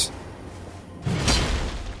past...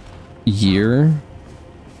 year.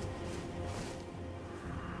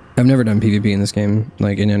 I've never done PvP in this game.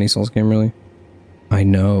 Like, in any Souls game, really. I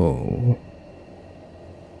know.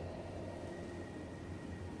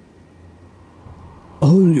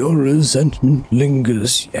 All your resentment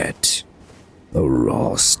lingers yet. The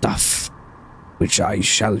raw stuff, which I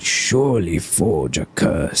shall surely forge a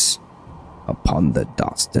curse upon the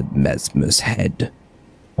dastard Mesmer's head,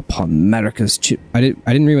 upon Marika's I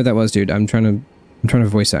didn't read what that was, dude. I'm trying to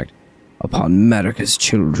voice act. Upon Marika's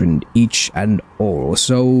children, each and all.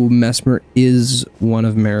 So Mesmer is one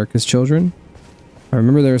of Marika's children. I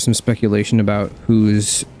remember there was some speculation about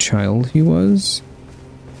whose child he was.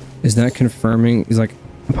 Is that confirming? He's like,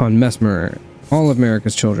 upon Mesmer, all of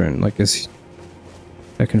Marika's children. Like, is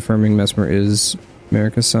that confirming Mesmer is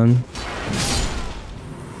Marika's son?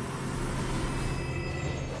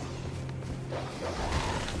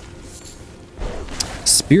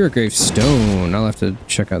 Spirit Grave Stone. I'll have to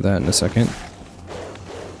check out that in a second.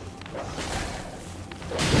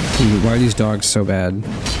 Dude, why are these dogs so bad?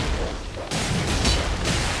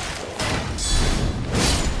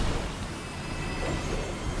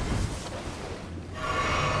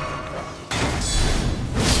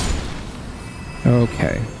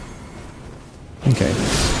 Okay. Okay.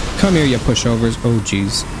 Come here, you pushovers. Oh,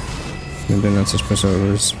 jeez. They're not such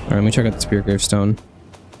pushovers. Alright, let me check out the Spirit Grave Stone.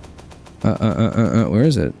 Where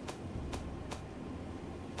is it?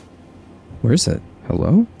 Where is it?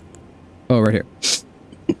 Hello? Oh, right here.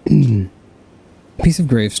 Piece of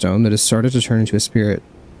gravestone that has started to turn into a spirit.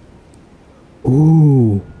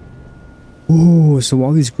 Ooh. Ooh, so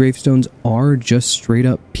all these gravestones are just straight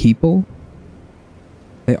up people?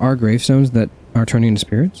 They are gravestones that are turning into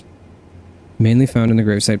spirits? Mainly found in the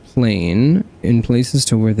gravesite plain, in places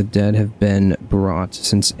to where the dead have been brought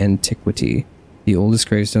since antiquity. The oldest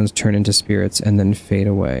gravestones turn into spirits and then fade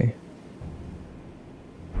away.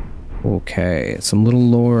 Okay, some little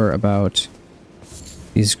lore about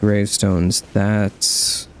these gravestones.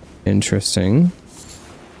 That's interesting.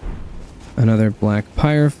 Another black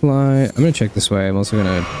firefly. I'm gonna check this way. I'm also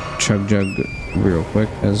gonna chug jug real quick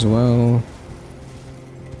as well.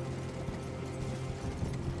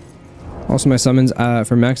 Also my summons,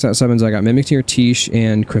 for maxed out summons I got Mimic Tear, Tish,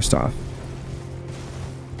 and Kristoff.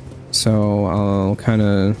 So I'll kind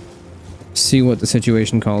of see what the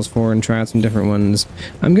situation calls for and try out some different ones.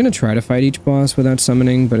 I'm gonna try to fight each boss without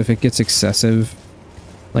summoning, but if it gets excessive,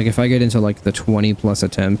 like if I get into like the 20 plus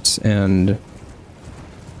attempts and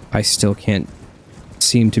I still can't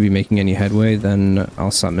seem to be making any headway, then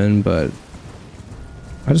I'll summon, but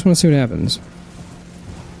I just want to see what happens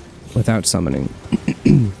without summoning.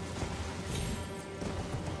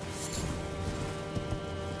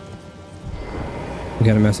 We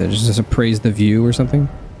got a message. Is this a praise the view or something?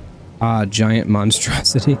 Ah, giant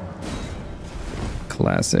monstrosity.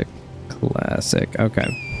 Classic. Classic. Okay.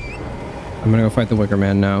 I'm gonna go fight the Wicker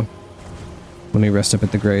Man now. Let me rest up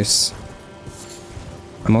at the Grace.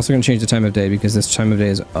 I'm also gonna change the time of day because this time of day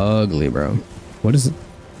is ugly, bro. What is it?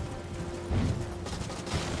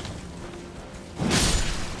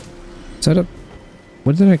 Is that a...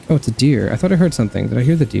 What did I... Oh, it's a deer. I thought I heard something. Did I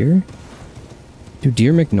hear the deer? Do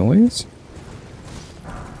deer make noise?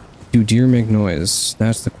 Do deer make noise?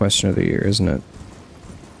 That's the question of the year, isn't it?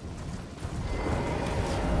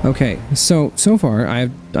 Okay, so far I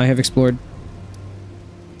have explored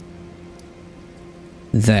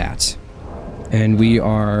that, and we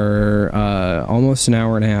are almost an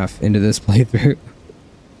hour and a half into this playthrough.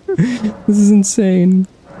 This is insane.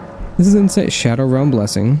 This is insane. Shadow Realm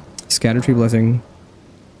Blessing, Scattertree Blessing.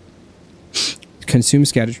 Consume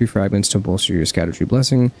Scattertree fragments to bolster your Scattertree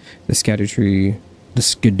Blessing. The Skadoo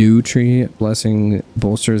Blessing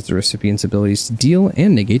bolsters the recipient's abilities to deal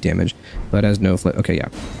and negate damage, but has no okay, yeah.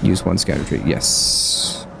 Use one Scattertree.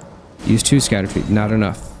 Yes. Use 2 scatter feet. Not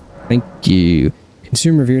enough. Thank you.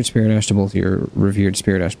 Consume Revered Spirit Ash to both your Revered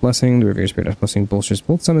Spirit Ash Blessing. The Revered Spirit Ash Blessing bolsters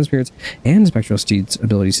both summon spirits and Spectral Steed's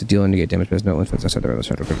abilities to deal and negate damage based no influence.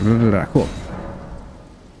 Cool.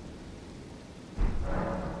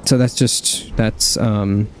 So that's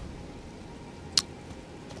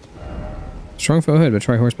strong foe ahead, but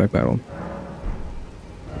try horseback battle.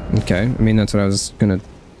 Okay, I mean that's what I was gonna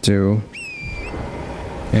do.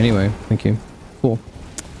 Anyway, thank you. Cool.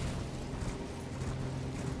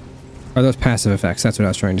 Are those passive effects? That's what I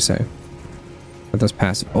was trying to say. Are those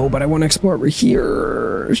passive? Oh, but I want to explore over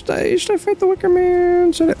here. Should I fight the Wicker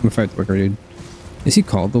Man? I'm gonna fight the Wicker Dude. Is he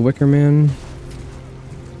called the Wicker Man?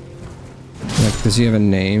 Like, does he have a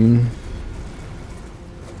name?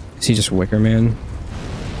 Is he just Wicker Man?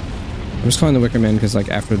 I'm just calling the Wicker Man because, like,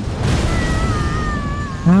 after...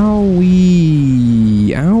 Owie!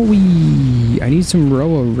 Owie! I need some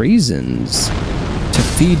Roa raisins to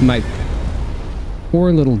feed my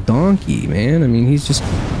poor little donkey, man. I mean, he's just...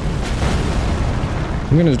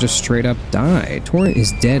 I'm gonna just straight up die. Torrent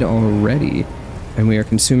is dead already. And we are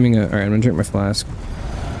consuming a... Alright, I'm gonna drink my flask.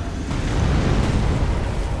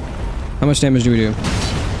 How much damage do we do?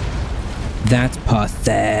 That's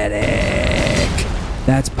pathetic.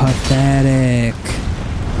 That's pathetic.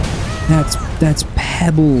 That's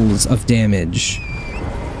pebbles of damage.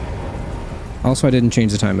 Also, I didn't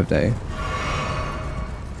change the time of day.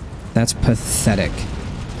 That's pathetic.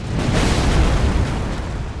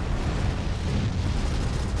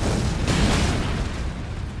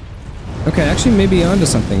 Okay, actually maybe onto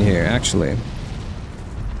something here, actually.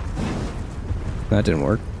 That didn't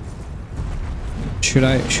work. Should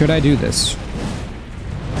I do this?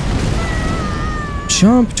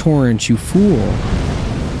 Jump, Torrent, you fool.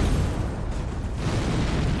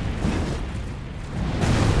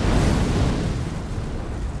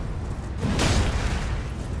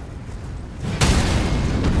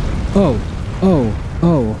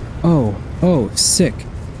 Oh, sick.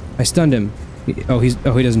 I stunned him. He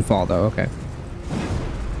doesn't fall though, okay.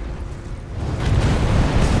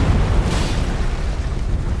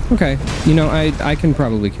 Okay, you know, I can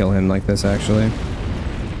probably kill him like this, actually.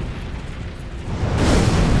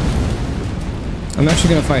 I'm actually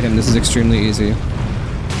gonna fight him. This is extremely easy.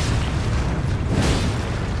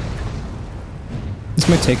 This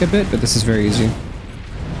might take a bit, but this is very easy.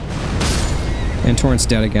 And Torrent's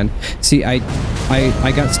dead again. See, I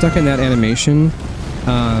got stuck in that animation,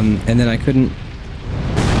 and then I couldn't...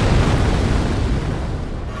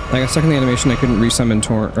 I got stuck in the animation, I couldn't resummon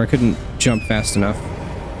Torrent, or I couldn't jump fast enough.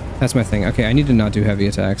 That's my thing. Okay, I need to not do heavy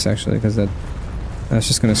attacks, actually, because that's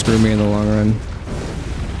just gonna screw me in the long run.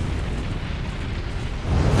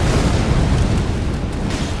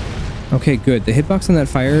 Okay, good. The hitbox on that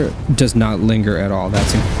fire does not linger at all.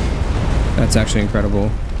 That's actually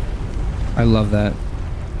incredible. I love that.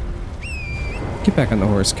 Get back on the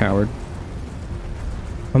horse, coward.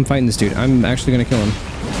 I'm fighting this dude. I'm actually gonna kill him.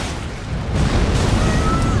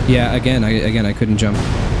 Yeah, again, I couldn't jump.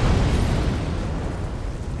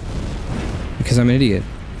 Because I'm an idiot.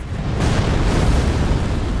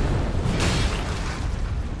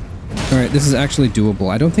 Alright, this is actually doable.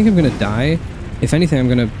 I don't think I'm gonna die. If anything, I'm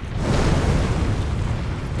gonna...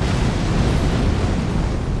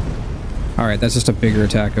 Alright, that's just a bigger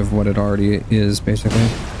attack of what it already is, basically.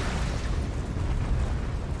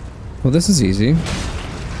 Well, this is easy.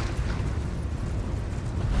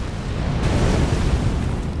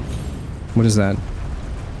 What is that?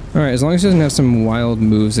 Alright, as long as he doesn't have some wild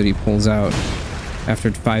moves that he pulls out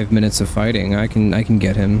after 5 minutes of fighting, I can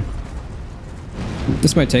get him.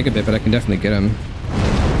 This might take a bit, but I can definitely get him.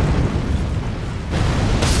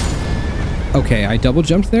 Okay, I double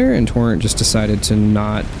jumped there, and Torrent just decided to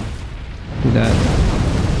not do that.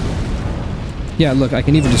 Yeah, look, I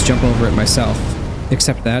can even just jump over it myself.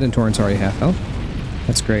 Except that, and Torrent's already half health.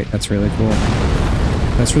 That's great, that's really cool.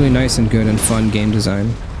 That's really nice and good and fun game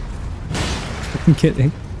design. I'm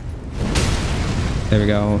kidding. There we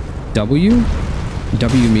go. W?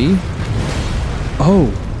 W me?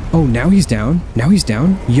 Oh, now he's down. Now he's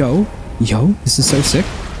down. Yo, this is so sick.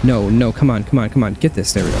 No, come on. Get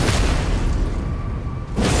this. There we go.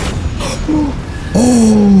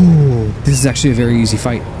 Oh, this is actually a very easy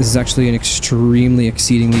fight. This is actually an extremely,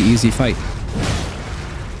 exceedingly easy fight.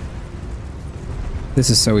 This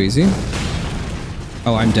is so easy.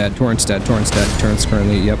 Oh, I'm dead. Torrent's dead. Torrent's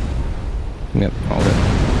currently, yep, called it.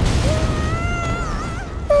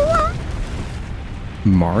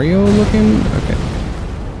 Mario looking? Okay.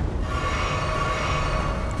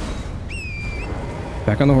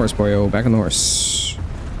 Back on the horse, boyo. Back on the horse.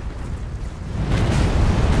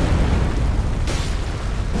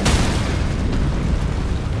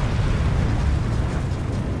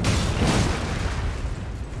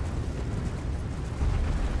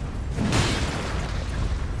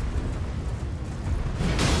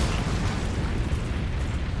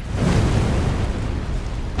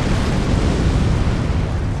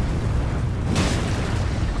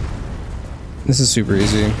 This is super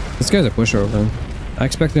easy. This guy's a pushover. I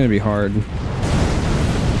expect him to be hard.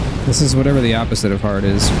 This is whatever the opposite of hard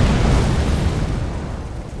is.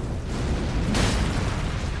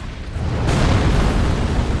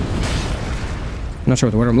 I'm not sure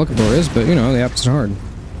what the word I'm looking for is, but you know, the opposite of hard.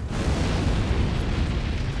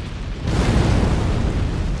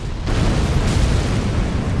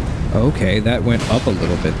 Okay, that went up a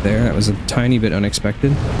little bit there. That was a tiny bit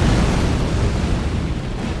unexpected.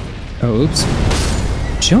 Oh, oops.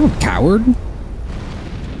 Jump, coward!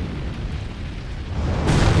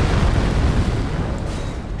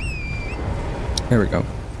 There we go.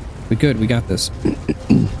 We good, we got this.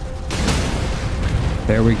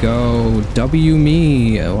 There we go. W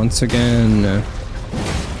me once again.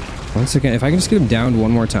 Once again, if I can just get him down one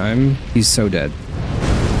more time, he's so dead.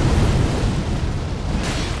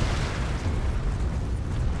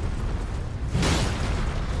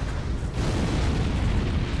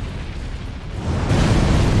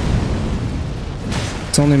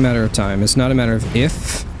 It's only a matter of time. It's not a matter of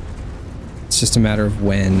if. It's just a matter of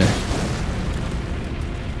when.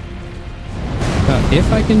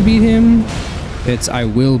 If I can beat him, it's I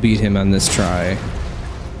will beat him on this try.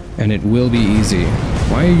 And it will be easy.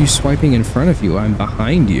 Why are you swiping in front of you? I'm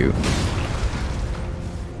behind you.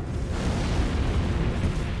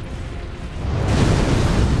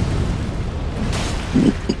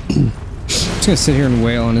 Just gonna sit here and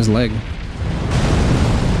wail on his leg.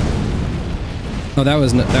 Oh, that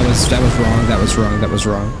was wrong. That was wrong. That was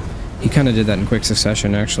wrong. He kind of did that in quick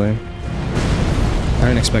succession, actually. I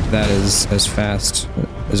didn't expect that as fast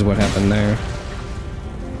as what happened there.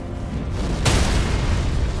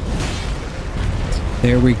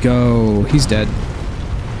 There we go. He's dead.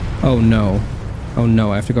 Oh no. Oh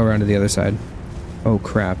no, I have to go around to the other side. Oh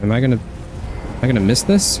crap. Am I gonna miss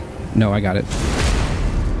this? No, I got it.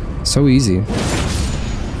 So easy.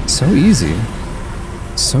 So easy.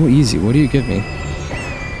 So easy. What do you give me?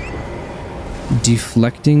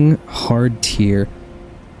 Deflecting hard tier.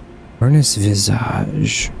 Furnace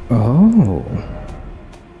visage. Oh.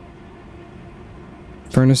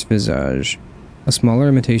 Furnace visage. A smaller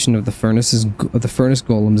imitation of the furnace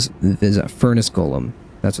golem's furnace golem.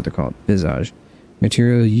 That's what they're called. Visage.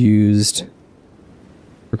 Material used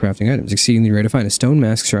for crafting items. Exceedingly rare to find. A stone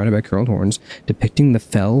mask surrounded by curled horns, depicting the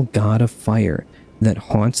fell god of fire that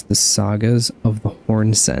haunts the sagas of the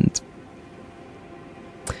Horn Scent.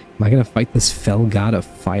 Am I gonna fight this fell god of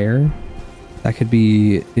fire? That could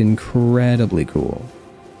be incredibly cool.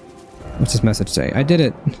 What's this message say? I did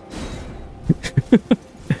it!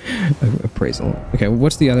 Appraisal. Okay,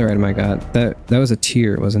 what's the other item I got? That was a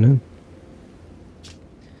tier, wasn't it?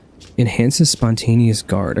 Enhances spontaneous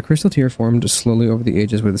guard. A crystal tier formed slowly over the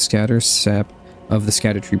ages where the scatter sap of the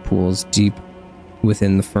scatter tree pools deep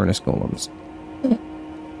within the furnace golems.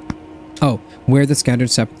 Oh, where the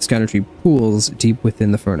scattered sap of the scatter tree pools deep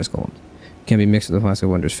within the furnace golems. Can be mixed with the flask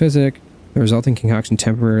of wondrous physic. The resulting concoction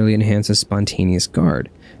temporarily enhances spontaneous guard.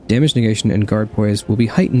 Damage negation and guard poise will be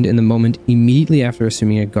heightened in the moment immediately after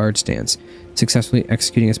assuming a guard stance. Successfully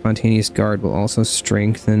executing a spontaneous guard will also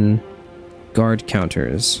strengthen guard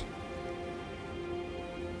counters.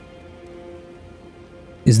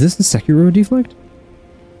 Is this the Sekiro deflect?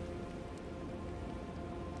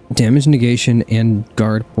 Damage negation and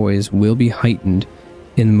guard poise will be heightened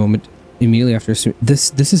in the moment immediately after assuming...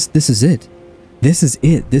 This is it. This is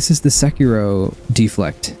it. This is the Sekiro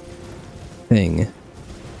deflect thing.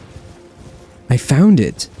 I found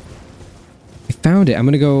it. I found it. I'm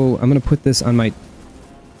gonna put this on my...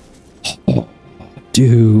 Oh,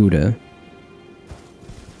 dude.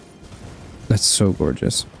 That's so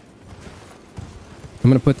gorgeous. I'm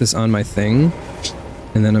gonna put this on my thing,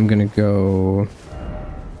 and then I'm gonna go...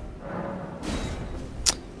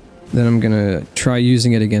 Then I'm gonna try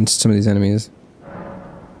using it against some of these enemies.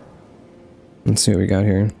 Let's see what we got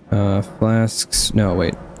here. Flasks. No,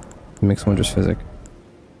 wait. Mix wondrous physic.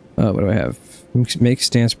 What do I have? Make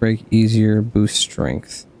stance break easier, boost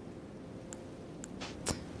strength.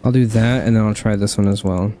 I'll do that, and then I'll try this one as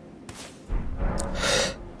well.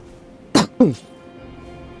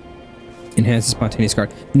 Enhances spontaneous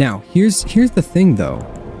guard. Now, here's the thing, though.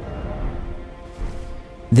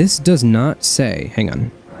 This does not say... Hang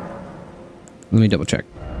on. Let me double check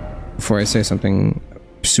before I say something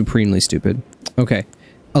supremely stupid. Okay.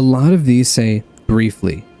 A lot of these say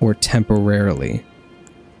briefly or temporarily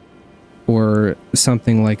or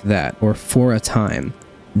something like that, or for a time.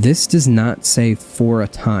 This does not say for a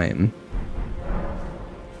time.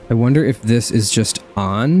 I wonder if this is just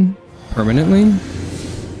on permanently.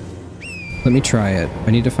 Let me try it.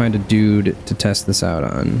 I need to find a dude to test this out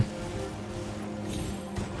on.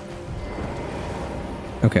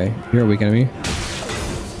 Okay, you're a weak enemy.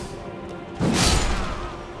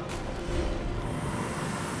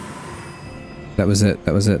 That was it.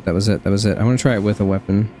 That was it. That was it. That was it. I want to try it with a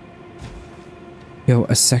weapon. Yo,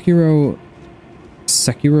 a Sekiro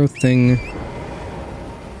thing.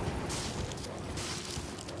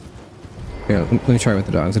 Yeah, let me try it with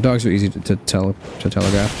the dogs. The dogs are easy to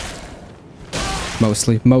telegraph.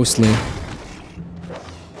 Mostly.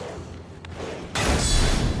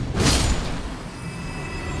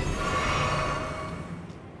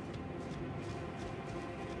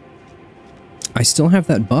 I still have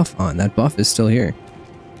that buff on. That buff is still here.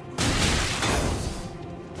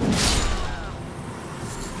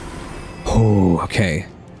 Oh, okay.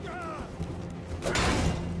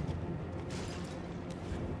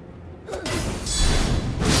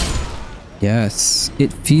 Yes,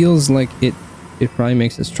 it feels like it probably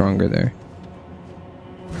makes it stronger there.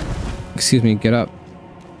 Excuse me, get up.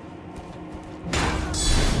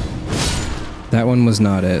 That one was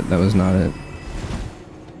not it. That was not it.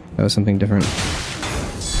 That was something different.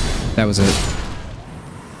 That was it.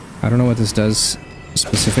 I don't know what this does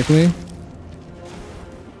specifically.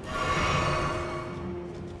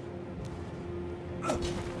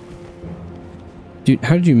 Dude,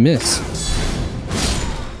 how did you miss?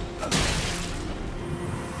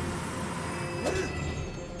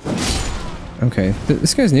 Okay,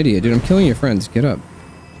 this guy's an idiot, dude. I'm killing your friends. Get up.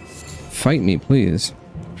 Fight me, please.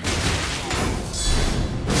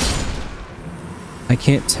 I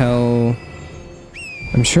can't tell.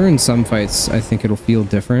 I'm sure in some fights I think it'll feel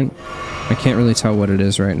different. I can't really tell what it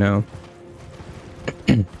is right now.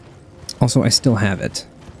 Also, I still have it.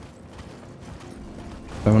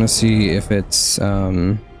 I want to see if it's I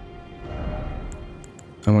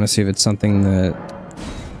want to see if it's something that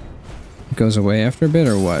goes away after a bit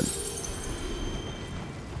or what.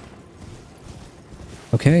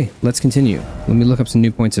 Okay, let's continue. Let me look up some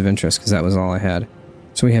new points of interest because that was all I had.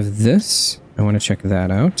 So we have this. I want to check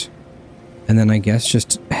that out. And then I guess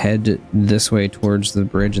just head this way towards the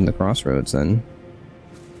bridge and the crossroads then.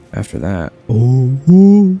 After that.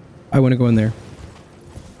 Oh, I want to go in there.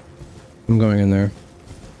 I'm going in there.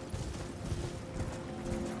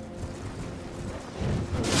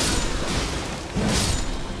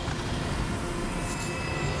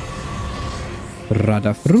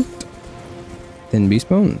 Rada fruit. Thin beast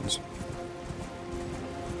bones.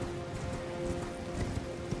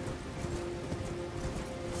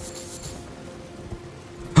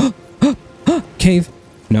 Cave.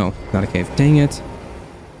 No, not a cave. Dang it.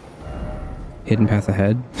 Hidden path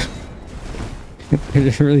ahead.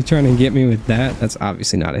 They're really trying to get me with that. That's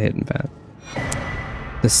obviously not a hidden path.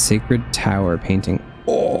 The Sacred Tower painting.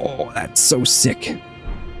 Oh, that's so sick.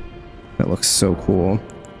 That looks so cool.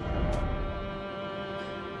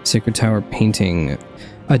 Sacred Tower painting.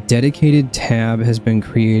 A dedicated tab has been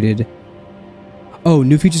created. Oh,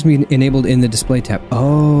 new features being enabled in the display tab.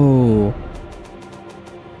 Oh.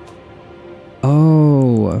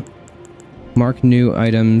 Oh. Mark new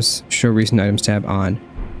items. Show recent items tab on.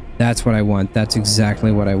 That's what I want. That's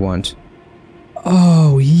exactly what I want.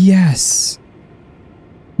 Oh, yes.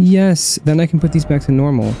 Yes. Then I can put these back to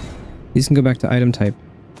normal. These can go back to item type.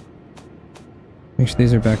 Make sure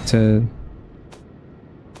these are back to...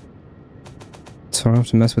 So I don't have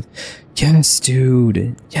to mess with... Yes,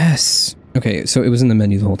 dude. Yes. Okay, so it was in the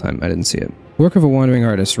menu the whole time. I didn't see it. Work of a wandering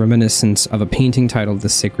artist, reminiscence of a painting titled The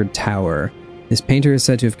Sacred Tower. This painter is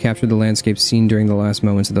said to have captured the landscape seen during the last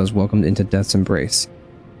moments of those welcomed into death's embrace.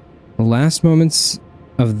 The last moments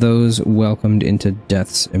of those welcomed into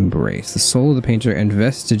death's embrace. The soul of the painter and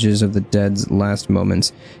vestiges of the dead's last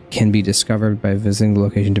moments can be discovered by visiting the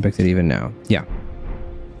location depicted even now. Yeah.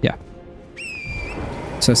 Yeah.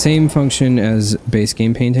 So same function as base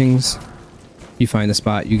game paintings. You find the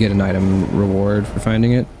spot, you get an item reward for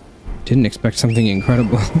finding it. Didn't expect something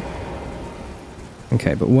incredible.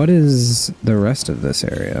 Okay, but what is the rest of this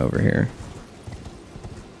area over here?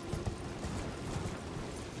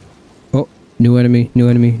 Oh, new enemy, new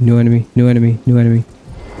enemy, new enemy, new enemy, new enemy,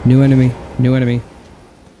 new enemy, new enemy.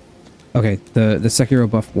 Okay, the Sekiro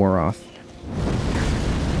buff wore off.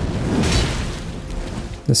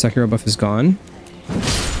 The Sekiro buff is gone.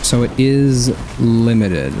 So it is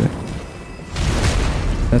limited.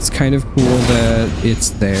 That's kind of cool that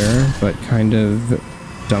it's there, but kind of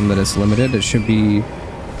dumb that it's limited. It should be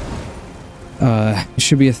a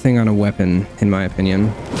thing on a weapon, in my opinion.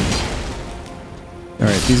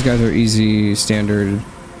 Alright, these guys are easy, standard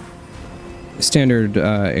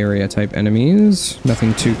area type enemies.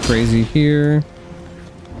 Nothing too crazy here.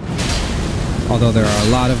 Although there are a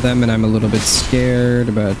lot of them and I'm a little bit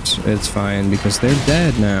scared, but it's fine because they're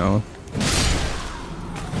dead now.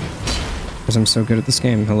 Because I'm so good at this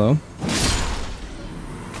game. Hello?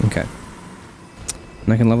 Okay.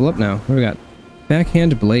 And I can level up now. What do we got?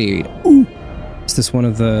 Backhand blade. Ooh! Is this one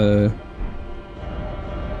of the...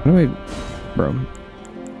 What do I... Bro.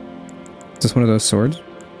 Is this one of those swords?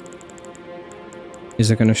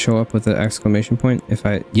 Is it going to show up with the exclamation point if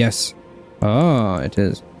I... Yes. Oh, it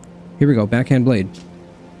is. Here we go. Backhand blade.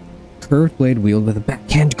 Curved blade wield with a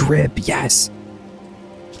backhand grip. Yes!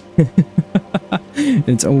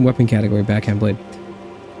 Its own weapon category, backhand blade.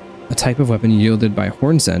 A type of weapon yielded by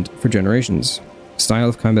horn scent for generations. Style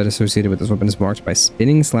of combat associated with this weapon is marked by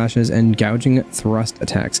spinning slashes and gouging thrust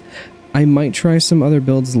attacks. I might try some other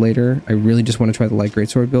builds later. I really just want to try the light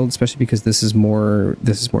greatsword build, especially because this is more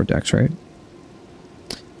dex, right?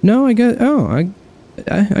 No, I get... Oh,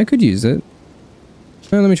 I could use it.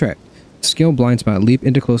 Let me try it. Scale blind spot. Leap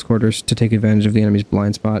into close quarters to take advantage of the enemy's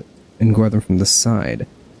blind spot and gore them from the side.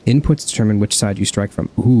 Inputs determine which side you strike from.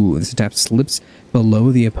 Ooh, this attack slips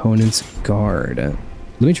below the opponent's guard. Let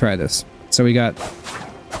me try this. So we got...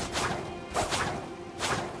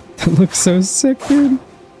 That looks so sick, dude.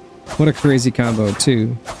 What a crazy combo,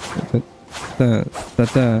 too.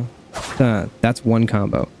 That's one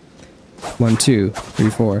combo. 1, 2, 3,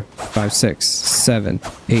 4, 5, 6, 7,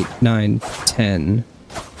 8, 9, 10.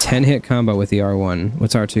 10 hit combo with the R1.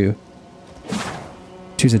 What's R2?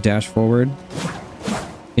 Choose a dash forward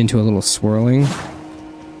into a little swirling.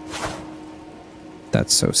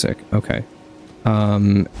 That's so sick. Okay.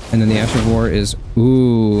 And then the Ash of War is...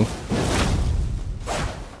 Ooh.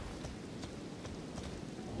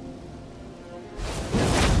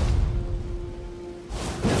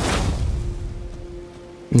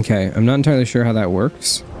 Okay, I'm not entirely sure how that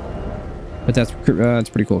works, but that's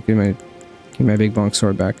pretty cool. Give me my big bonk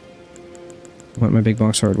sword back. I want my big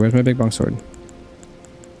bonk sword. Where's my big bonk sword?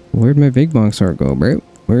 Where'd my big bonk sword go, bro?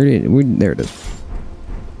 There it is.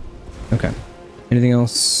 Okay. Anything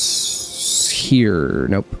else here?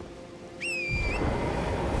 Nope.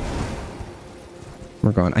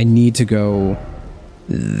 We're gone. I need to go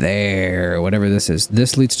there. Whatever this is.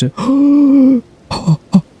 This leads to...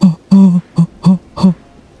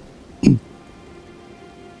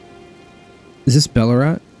 Is this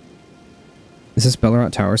Bellarat? Is this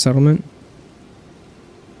Bellarat Tower Settlement?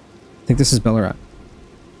 I think this is Bellarat.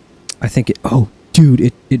 I think it... Oh, dude,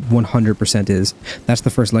 it 100% is. That's the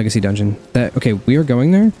first legacy dungeon. Okay, we are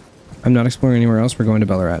going there. I'm not exploring anywhere else. We're going to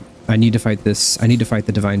Bellarat. I need to fight this. I need to fight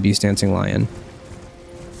the Divine Beast Dancing Lion.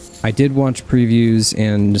 I did watch previews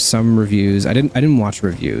and some reviews. I didn't watch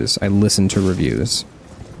reviews. I listened to reviews.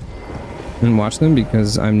 I didn't watch them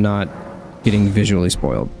because I'm not getting visually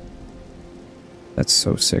spoiled. That's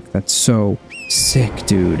so sick. That's so sick,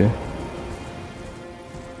 dude.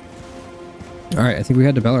 Alright, I think we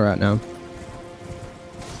head to Bellarat now.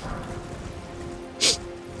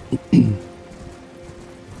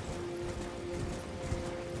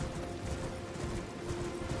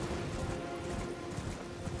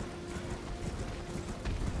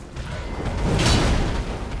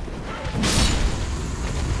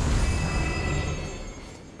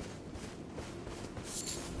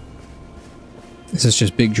 Is this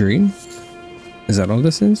just Big Dream? Is that all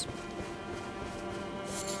this is?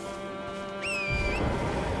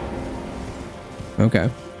 Okay.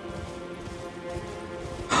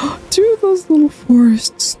 Dude, those little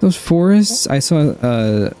forests. Those forests. I saw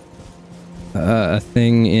a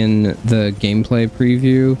thing in the gameplay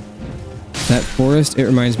preview. That forest, it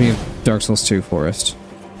reminds me of Dark Souls 2 forest.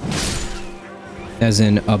 As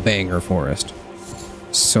in a banger forest.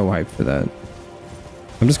 So hyped for that.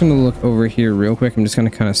 I'm just going to look over here real quick. I'm just going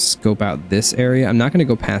to kind of scope out this area. I'm not going to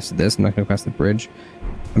go past this. I'm not going to go past the bridge.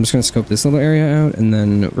 I'm just going to scope this little area out, and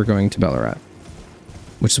then we're going to Bellarat.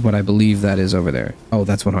 Which is what I believe that is over there. Oh,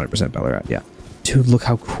 that's 100% Bellarat, yeah. Dude, look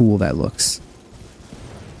how cool that looks.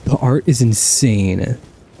 The art is insane.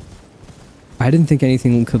 I didn't think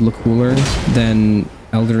anything could look cooler than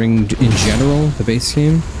Elden Ring in general, the base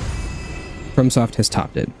game. FromSoft has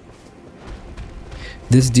topped it.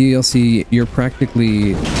 This DLC, you're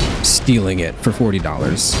practically stealing it for $40.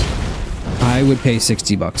 I would pay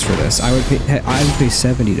 $60 for this. I would pay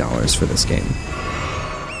 $70 for this game.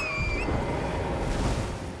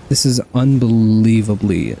 This is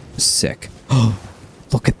unbelievably sick. Oh,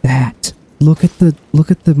 look at that. Look at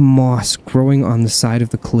the moss growing on the side of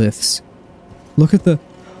the cliffs. Look at the...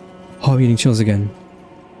 Oh, I'm getting chills again.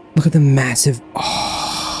 Look at the massive...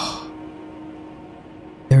 Oh.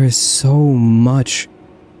 There is so much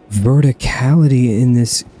verticality in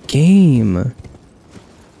this game.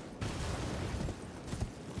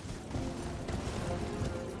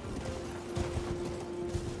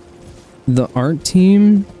 The art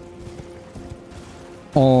team,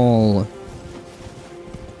 all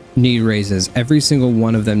need raises. Every single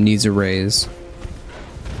one of them needs a raise.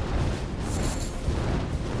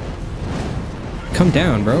 Come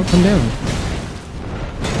down, bro. Come down.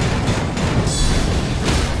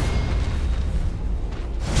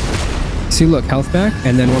 See, look, health back,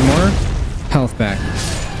 and then one more, health back.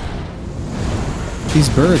 These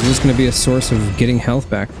birds are just going to be a source of getting health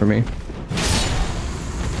back for me.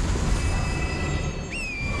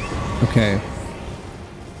 Okay.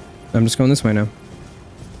 I'm just going this way now.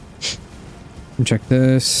 Check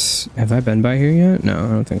this. Have I been by here yet? No, I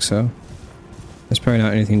don't think so. There's probably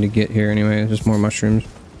not anything to get here anyway. Just more mushrooms.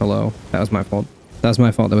 Hello. That was my fault. That was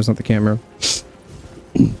my fault. That was not the camera.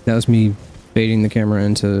 That was me baiting the camera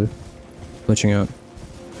into glitching out.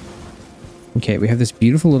 Okay, we have this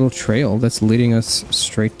beautiful little trail that's leading us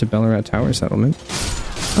straight to Ballarat Tower Settlement.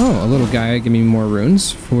 Oh, a little guy. Give me more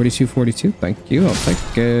runes. 4242. Thank you. I'll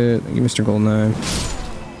take it. Thank you, Mr. Goldeneye.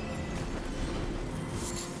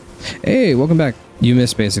 Hey, welcome back. You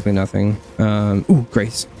missed basically nothing. Ooh,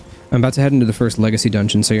 Grace. I'm about to head into the first Legacy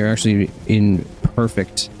dungeon, so you're actually at a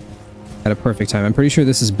perfect time. I'm pretty sure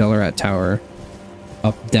this is Ballarat Tower.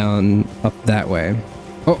 Up, down, up that way.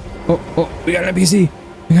 Oh, we got an NPC!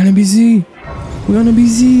 We got an NPC! We got an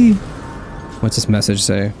NPC! What's this message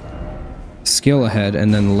say? Skill ahead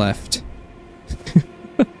and then left.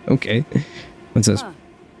 Okay. What's this?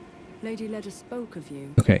 Lady Leda spoke of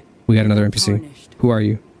you. Okay, we got another NPC. Tarnished. Who are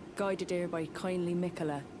you? Guided here by kindly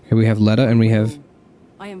Mikola. Here we have Leda and we have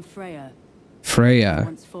I am Freya. Freya.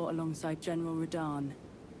 Once fought alongside General Radahn.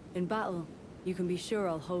 In battle, you can be sure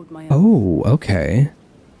I'll hold my own. Oh, okay.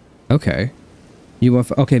 Okay. You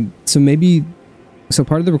want... Okay, so maybe... So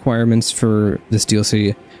part of the requirements for this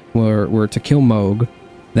DLC were to kill Moog.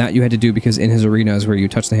 That you had to do because in his arenas where you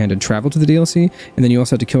touch the hand and travel to the DLC, and then you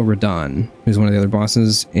also had to kill Radahn, who's one of the other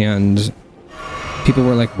bosses, and people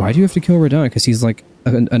were like, why do you have to kill Radahn? Because he's like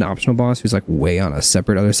an optional boss who's like way on a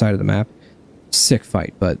separate other side of the map. Sick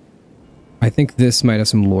fight, but I think this might have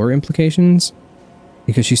some lore implications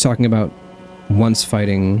because she's talking about once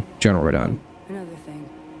fighting General Radahn. Another thing.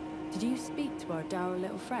 Did you speak to our dour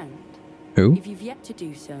little friend? Who? If you've yet to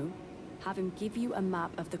do so, have him give you a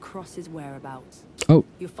map of the Cross's whereabouts. Oh.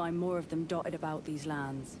 You'll find more of them dotted about these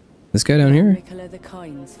lands. This guy down here? Mikola the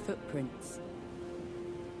Kind's footprints.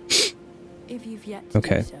 If you've yet to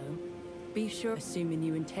do so, be sure, assuming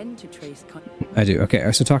you intend to trace... I do. Okay,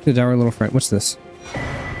 so talk to the dour little friend. What's this?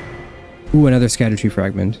 Ooh, another scatter tree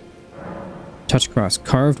fragment. Touch cross.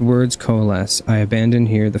 Carved words coalesce. I abandon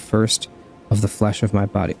here the first of the flesh of my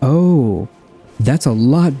body. Oh, that's a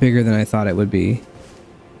lot bigger than I thought it would be.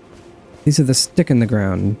 These are the stick in the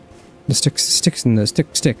ground. The sticks in the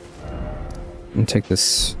stick. And take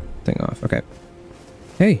this thing off. Okay.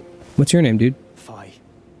 Hey, what's your name, dude? Fi.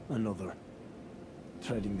 Another.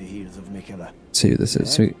 Treading the heels of Mikola. See who this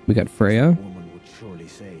is. So we got Freya. Woman would surely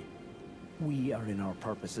say, we are in our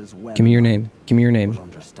purposes well. Give me your name. Give me your name. But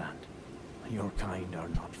understand, your kind are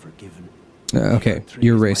not forgiven. Okay,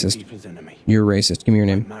 you're racist. You're racist. Give me your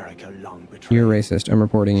name. You're racist. I'm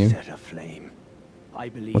reporting you.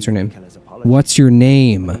 What's your name? What's your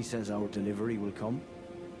name? He says our delivery will come,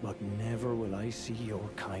 but never will I see your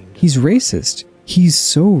kind. He's racist. He's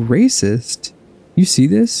so racist. You see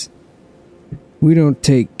this? We don't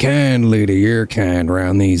take kindly to your kind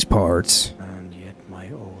around these parts. And yet my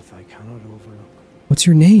oath I cannot overlook. What's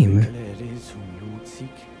your name? It is whom you would seek.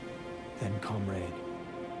 Then, comrade,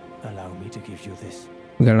 allow me to give you this.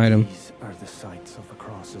 We got an item. These are the sites of the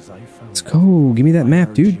crosses I found. Let's go. Give me that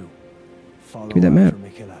map, dude. Give me that map.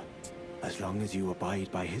 Mikola. As long as you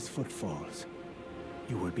abide by his footfalls,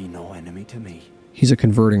 you will be no enemy to me. He's a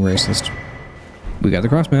converting racist. We got the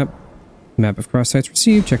cross map. Map of cross sites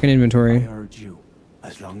received. Check in inventory. I urge you,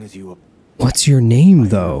 as long as you. What's your name,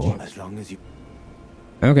 though? As long as you.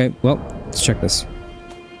 Okay, well, let's check this.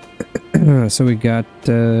 So we got.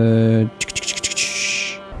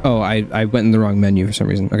 Oh, I went in the wrong menu for some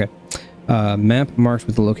reason. Okay. Map marked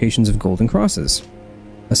with the locations of golden crosses.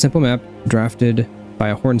 A simple map drafted by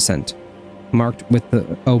a horn scent. Marked with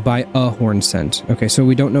the... Oh, by a horn scent. Okay, so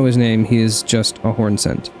we don't know his name. He is just a horn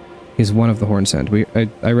scent. He's one of the horn scent.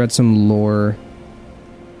 I read some lore...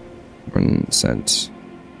 Horn scent.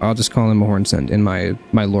 I'll just call him a horn scent in my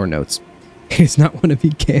lore notes. He's not want to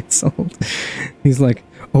be cancelled. He's like,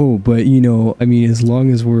 oh, but you know, I mean, as long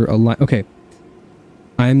as we're alive... Okay.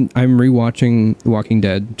 I'm rewatching The Walking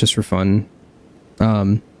Dead just for fun.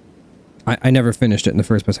 I never finished it in the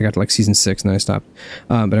first place. I got to like season 6 and then I stopped.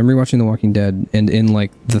 But I'm rewatching The Walking Dead, and in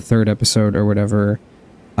like the 3rd episode or whatever,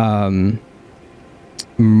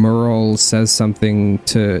 Merle says something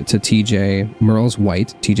to TJ. Merle's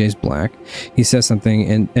white, TJ's black. He says something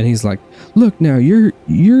and he's like, look now, you're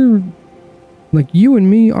like, you and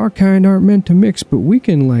me, our kind aren't meant to mix, but we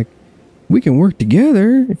can work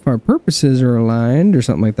together if our purposes are aligned or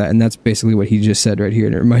something like that. And that's basically what he just said right here,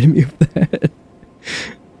 and it reminded me of that.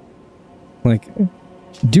 Like,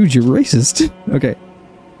 dude, you're racist. Okay,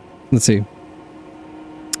 let's see.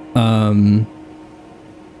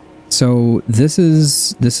 So this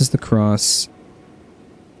is the cross.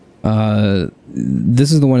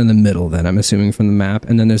 This is the one in the middle then, I'm assuming, from the map.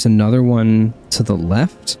 And then there's another one to the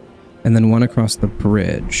left, and then one across the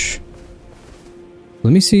bridge.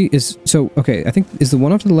 Let me see, okay, I think, is the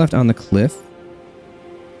one off to the left on the cliff?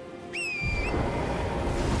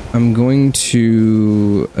 I'm going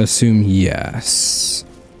to assume yes.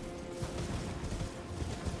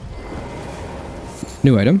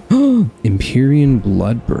 New item. Empyrean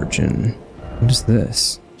Blood Burgeon. What is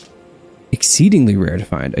this? Exceedingly rare to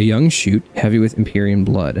find. A young shoot, heavy with Empyrean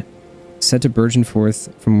blood. Said to burgeon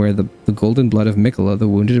forth from where the golden blood of Mikola, the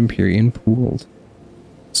wounded Empyrean, pooled.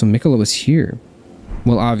 So Mikola was here.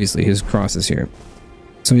 Well, obviously, his cross is here.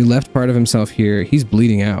 So he left part of himself here. He's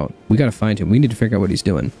bleeding out. We gotta find him. We need to figure out what he's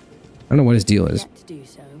doing. I don't know what his deal is.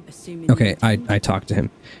 Okay, I talked to him.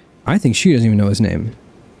 I think she doesn't even know his name.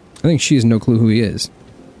 I think she has no clue who he is.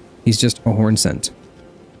 He's just a horn scent.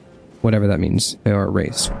 Whatever that means. They are a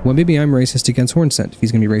race. Well, maybe I'm racist against horn scent. If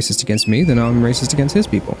he's gonna be racist against me, then I'm racist against his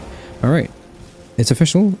people. Alright. It's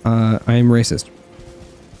official. I am racist.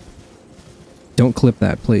 Don't clip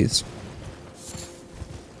that, please.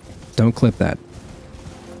 Don't clip that.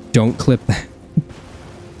 Don't clip that.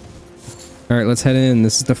 Alright, let's head in.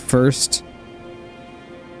 This is the first...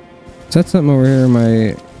 Is that something over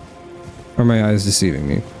here? Are my eyes deceiving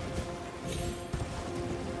me?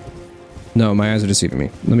 No, my eyes are deceiving me.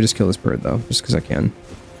 Let me just kill this bird, though, just because I can.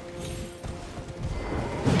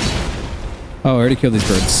 Oh, I already killed these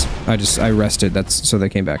birds. I rested. That's so they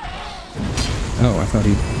came back. Oh, I thought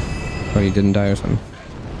he didn't die or something.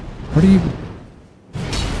 What are you...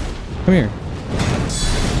 Come here.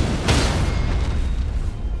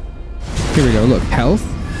 Here we go. Look, health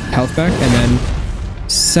back, and then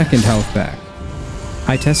second health back.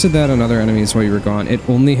 I tested that on other enemies while you were gone. It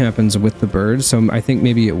only happens with the bird, so I think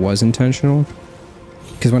maybe it was intentional.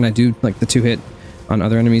 Because when I do like the 2-hit on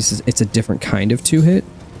other enemies, it's a different kind of 2-hit.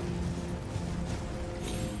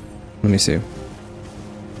 Let me see.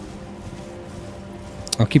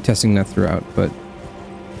 I'll keep testing that throughout, but...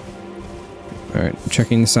 Alright,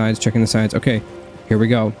 checking the sides. Okay, here we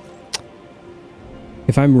go.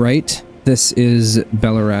 If I'm right, this is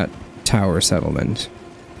Bellarat Tower Settlement.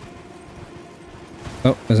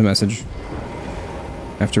 Oh, there's a message.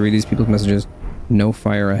 I have to read these people's messages. No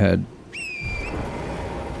fire ahead.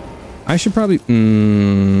 I should probably...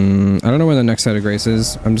 I don't know where the next site of grace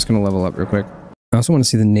is. I'm just going to level up real quick. I also want to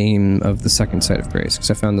see the name of the second site of grace, because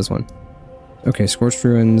I found this one. Okay, Scorched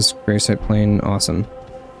Ruins, Gravesite Plain, awesome.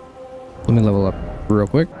 Let me level up real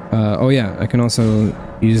quick. Oh yeah, I can also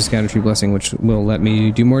use Scattertree Blessing, which will let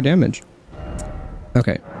me do more damage.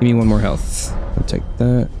 Okay, give me one more health. I'll take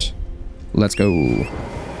that. Let's go.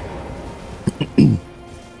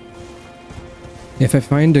 If I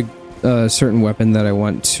find a certain weapon that I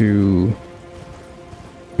want to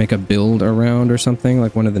make a build around or something,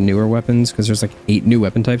 like one of the newer weapons, because there's like 8 new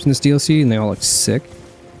weapon types in this DLC and they all look sick,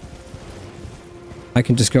 I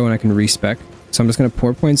can just go and I can respec. So I'm just going to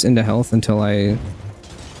pour points into health until I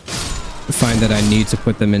find that I need to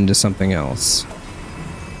put them into something else.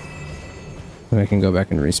 And I can go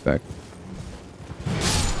back and respec.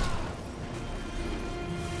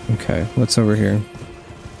 Okay, what's over here?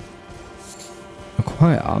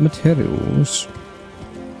 Acquire materials.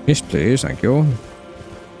 Yes, please, thank you.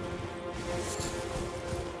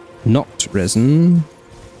 Not resin.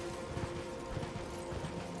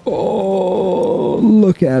 Oh,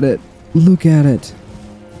 look at it. Look at it.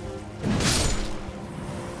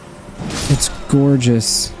 It's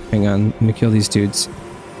gorgeous. Hang on, let me kill these dudes.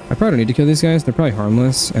 I probably don't need to kill these guys. They're probably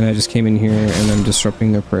harmless, and I just came in here and I'm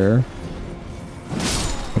disrupting their prayer.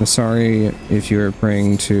 I'm sorry if you're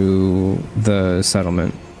praying to the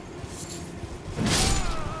settlement.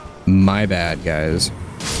 My bad, guys.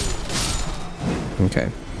 Okay.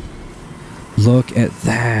 Look at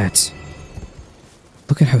that.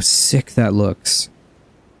 Look at how sick that looks.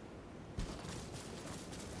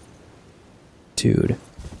 Dude.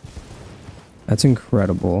 That's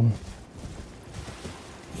incredible.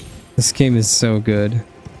 This game is so good.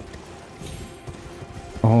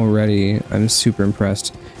 Already, I'm super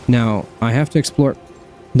impressed. Now, I have to explore...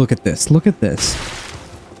 Look at this. Look at this.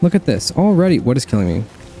 Look at this. Already, what is killing me?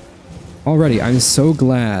 Already, I'm so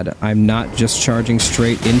glad I'm not just charging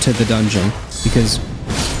straight into the dungeon. Because,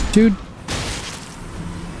 dude,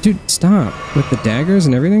 stop. With the daggers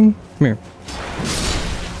and everything? Come here.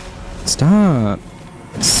 Stop.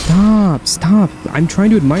 Stop. Stop. I'm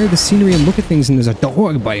trying to admire the scenery and look at things and there's a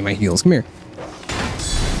dog biting my heels. Come here.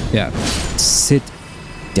 Yeah. Sit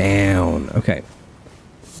down. Okay.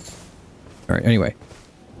 Alright, anyway.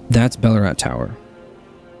 That's Ballarat Tower.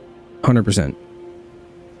 100%.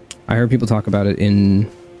 I heard people talk about it in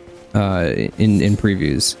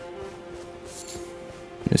previews.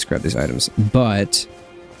 Just grab these items. But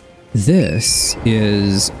this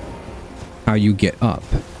is how you get up.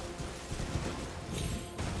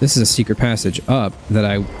 This is a secret passage up that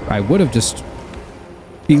I would have just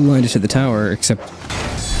beelined it to the tower, except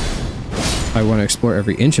I want to explore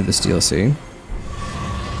every inch of this DLC.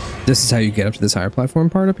 This is how you get up to this higher platform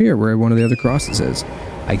part up here, where one of the other crosses is.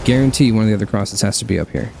 I guarantee one of the other crosses has to be up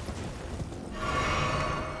here.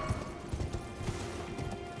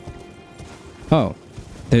 Oh.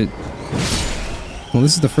 Well,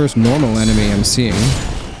 this is the first normal enemy I'm seeing.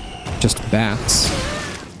 Just bats.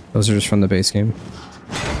 Those are just from the base game.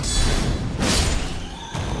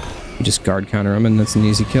 You just guard counter them and that's an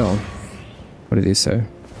easy kill. What do these say?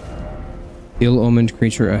 Ill-omened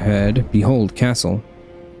creature ahead. Behold, castle.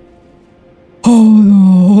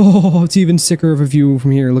 Oh, it's even sicker of a view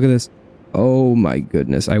from here. Look at this. Oh my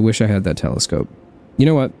goodness. I wish I had that telescope. You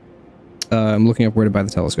know what? I'm looking up where to buy the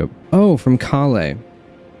telescope. Oh, from Kale.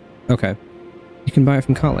 Okay. You can buy it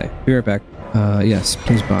from Kale. Be right back. Yes,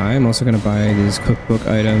 please buy. I'm also going to buy these cookbook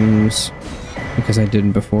items because I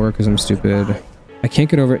didn't before because I'm stupid. I can't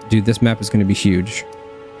get over it. Dude, this map is going to be huge.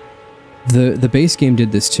 The base game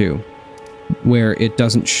did this too, where it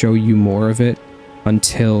doesn't show you more of it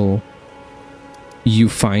until you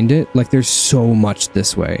find it. Like, there's so much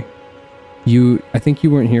this way. I think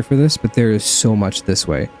you weren't here for this, but there is so much this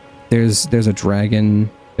way. There's a dragon.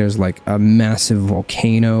 There's like a massive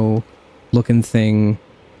volcano looking thing.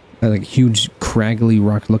 Like huge craggly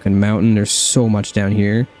rock looking mountain. There's so much down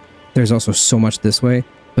here. There's also so much this way,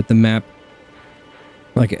 but the map,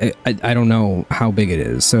 like, I don't know how big it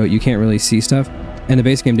is, so you can't really see stuff. And the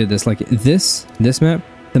base game did this. Like this map,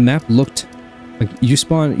 the map looked like you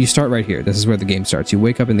start right here. This is where the game starts. You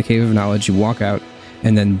wake up in the Cave of Knowledge, you walk out,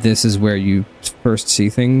 and then this is where you first see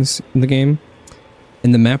things in the game.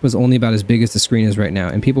 And the map was only about as big as the screen is right now.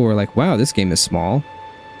 And people were like, wow, this game is small.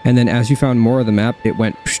 And then as you found more of the map, it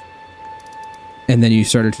went psh, and then you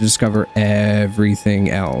started to discover everything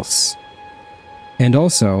else. And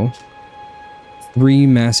also 3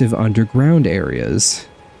 massive underground areas.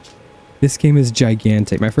 This game is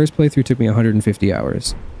gigantic. My first playthrough took me 150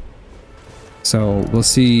 hours. So we'll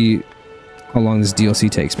see how long this DLC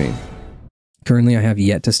takes me. Currently, I have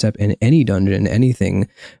yet to step in any dungeon, anything,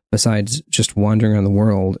 besides just wandering around the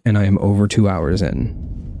world, and I am over 2 hours in.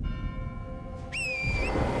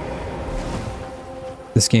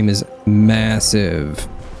 This game is massive.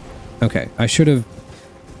 Okay, I should have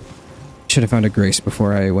found a grace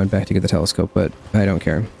before I went back to get the telescope, but I don't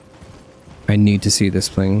care. I need to see this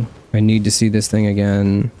thing. I need to see this thing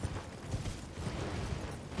again.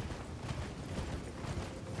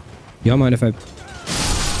 Y'all mind if I...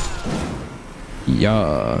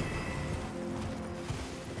 Yeah.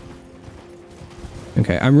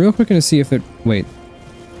 Okay, I'm real quick gonna see if they're... Wait.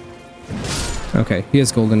 Okay, he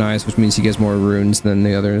has golden eyes, which means he gets more runes than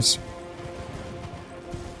the others.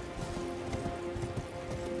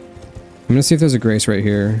 I'm gonna see if there's a grace right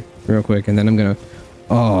here, real quick, and then I'm gonna...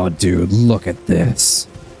 Oh, dude, look at this.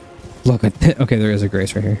 Look at this. Okay, there is a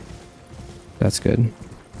grace right here. That's good.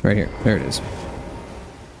 Right here. There it is.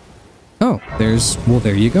 Oh, there's... Well,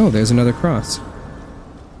 there you go. There's another cross.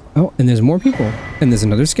 Oh, and there's more people. And there's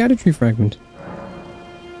another Shadowtree fragment.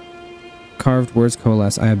 Carved words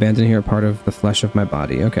coalesce. I abandon here a part of the flesh of my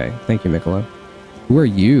body. Okay, thank you, Mikola. Who are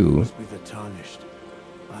you? With the tarnished.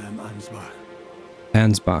 I am Ansbach.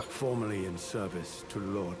 Ansbach. Formerly in service to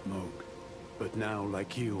Lord Moog, but now,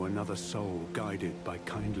 like you, another soul guided by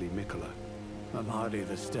kindly Mikola. I'm hardly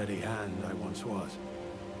the steady hand I once was.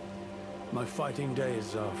 My fighting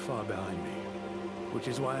days are far behind me, which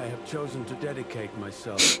is why I have chosen to dedicate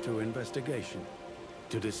myself to investigation,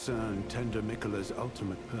 to discern tender Mikola's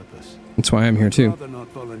ultimate purpose. That's why I'm here too. I'd rather not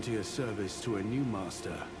volunteer service to a new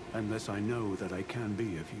master unless I know that I can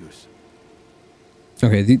be of use.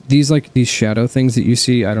 Okay, these shadow things that you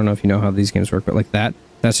see, I don't know if you know how these games work, but like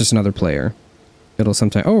that's just another player. It'll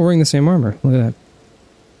sometimes... Oh, we're wearing the same armor. Look at that.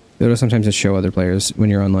 It'll sometimes just show other players when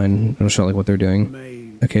you're online. It'll show like what they're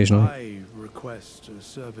doing occasionally. I request a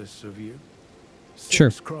service of you? Sure.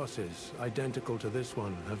 6 crosses identical to this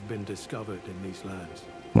one have been discovered in these lands.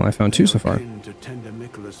 Well, I found 2 so far. To tender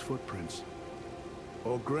Mikola's footprints,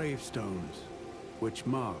 or gravestones, which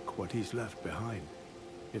mark what he's left behind.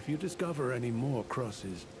 If you discover any more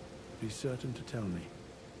crosses, be certain to tell me.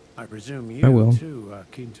 I presume I will. you too are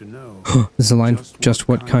keen to know. This is a line. Just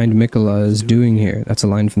what kind Mikola is doing here. That's a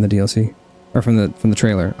line from the DLC, or from the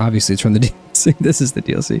trailer. Obviously, it's from the DLC. This is the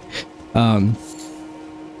DLC.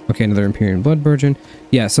 Okay, another Empyrean Blood Virgin.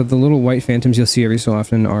 Yeah, so the little white phantoms you'll see every so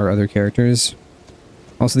often are other characters.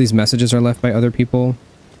 Also, these messages are left by other people.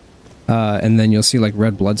 And then you'll see like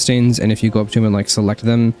red bloodstains, and if you go up to them and like select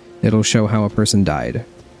them, it'll show how a person died.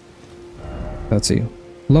 Let's see.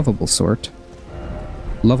 Lovable sort.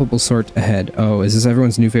 Lovable sort ahead. Oh, is this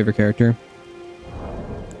everyone's new favorite character?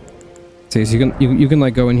 So you can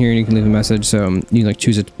like go in here and you can leave a message. So you like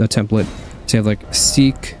choose a template. So you have like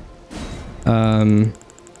seek.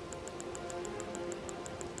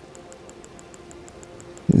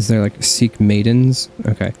 Is there like seek maidens?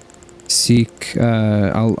 Okay. Seek.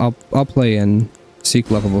 I'll play in seek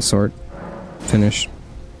lovable sort. Finish.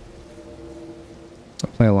 I'll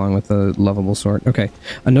play along with the lovable sort. Okay.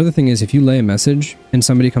 Another thing is if you lay a message and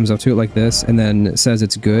somebody comes up to it like this and then says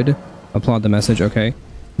it's good, applaud the message, okay,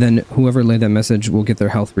 then whoever laid that message will get their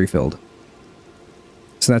health refilled.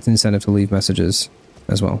 So that's an incentive to leave messages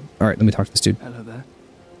as well. Alright, let me talk to this dude. Hello there.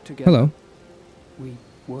 Together, hello. We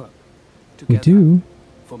work together. We do.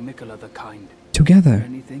 For Mikola the Kind. Together.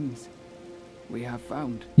 Many things we have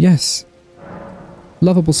found. Yes.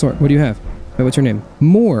 Lovable sort. What do you have? Wait, what's your name?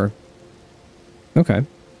 More. Okay.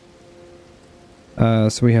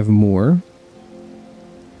 So we have more.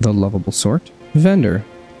 The lovable sort. Vendor.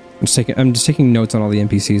 I'm just taking notes on all the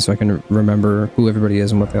NPCs so I can remember who everybody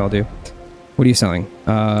is and what they all do. What are you selling?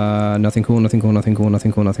 Nothing cool, nothing cool, nothing cool,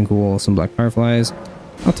 nothing cool, nothing cool. Some black fireflies.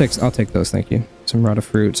 I'll take those, thank you. Some rot of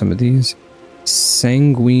fruit, some of these.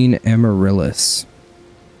 Sanguine amaryllis.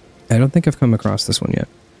 I don't think I've come across this one yet.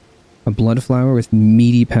 A blood flower with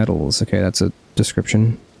meaty petals. Okay, that's a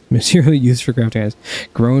description. Material used for crafting items.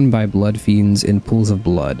 Grown by blood fiends in pools of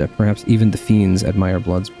blood. Perhaps even the fiends admire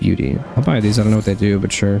blood's beauty. I'll buy these. I don't know what they do,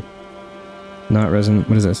 but sure. Not resin.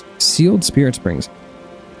 What is this? Sealed spirit springs.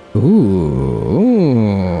 Ooh.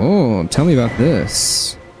 Tell me about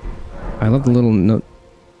this. I love the little note.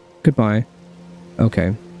 Goodbye.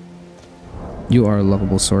 Okay. You are a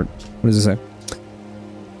lovable sort. What does it say?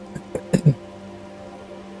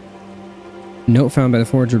 Note found by the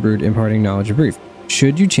Forager Brood imparting knowledge of brief.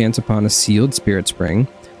 Should you chance upon a sealed spirit spring,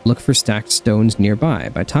 look for stacked stones nearby.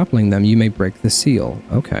 By toppling them, you may break the seal.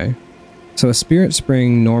 Okay. So a spirit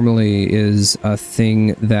spring normally is a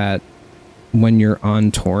thing that when you're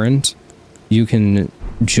on torrent, you can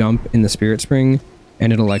jump in the spirit spring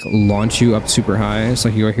and it'll like launch you up super high. So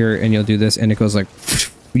like you're here and you'll do this and it goes like,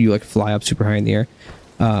 you like fly up super high in the air.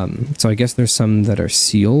 So I guess there's some that are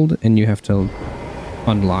sealed and you have to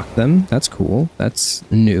unlock them. That's cool. That's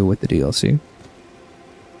new with the DLC.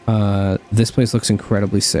 This place looks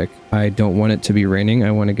incredibly sick. I don't want it to be raining.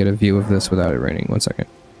 I want to get a view of this without it raining. 1 second.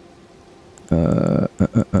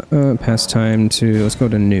 Past time to... Let's go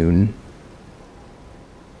to noon.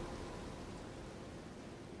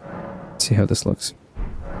 Let's see how this looks.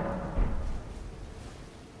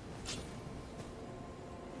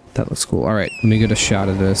 That looks cool. Alright, let me get a shot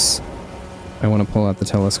of this. I want to pull out the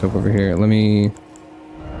telescope over here. Let me...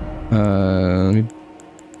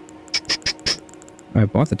 I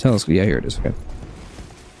bought the telescope. Yeah, here it is. Okay.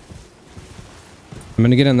 I'm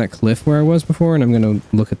gonna get on that cliff where I was before, and I'm gonna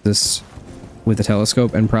look at this with the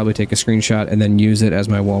telescope and probably take a screenshot and then use it as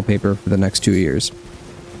my wallpaper for the next 2 years.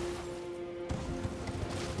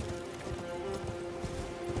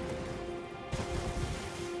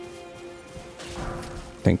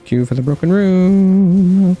 Thank you for the broken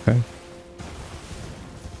room. Okay.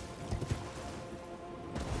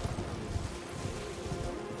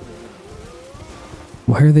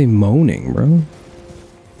 Why are they moaning, bro?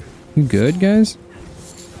 You good, guys?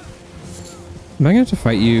 Am I gonna have to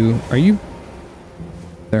fight you? Are you...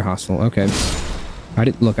 They're hostile. Okay.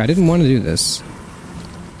 Look, I didn't want to do this.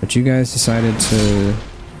 But you guys decided to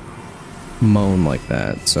moan like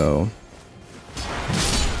that, so...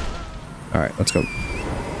 Alright, let's go.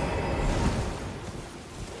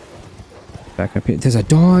 Back up here. There's a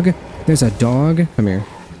dog! There's a dog! Come here.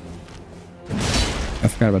 I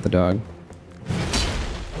forgot about the dog.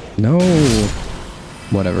 No!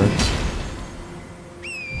 Whatever.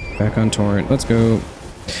 Back on Torrent. Let's go.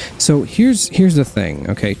 So here's the thing,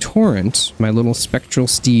 okay? Torrent, my little spectral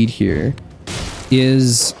steed here,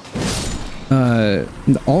 is...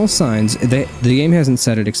 all signs... The game hasn't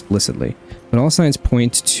said it explicitly, but all signs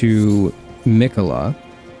point to Mikola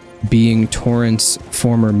being Torrent's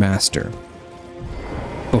former master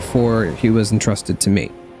before he was entrusted to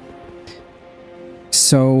me.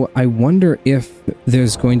 So I wonder if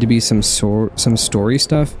there's going to be some story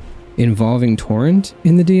stuff involving Torrent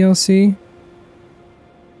in the DLC.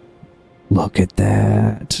 Look at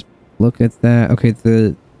that. Look at that. Okay,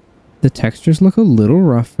 the textures look a little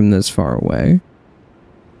rough from this far away.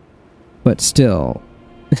 But still,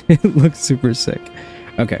 it looks super sick.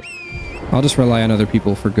 Okay, I'll just rely on other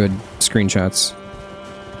people for good screenshots.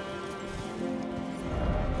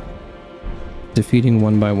 Defeating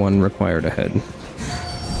one by one required ahead.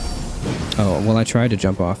 Oh, well, I tried to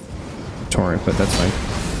jump off Torrent, but that's fine.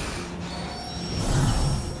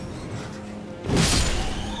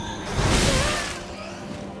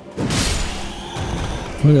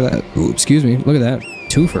 Look at that. Ooh, excuse me. Look at that.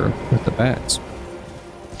 Twofer with the bats.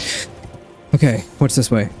 Okay, what's this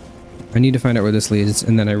way? I need to find out where this leads,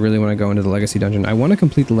 and then I really want to go into the Legacy Dungeon. I want to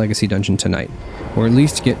complete the Legacy Dungeon tonight, or at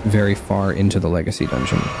least get very far into the Legacy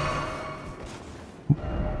Dungeon.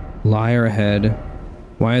 Liar ahead.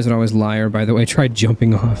 Why is it always liar? By the way, try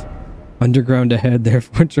jumping off. Underground ahead,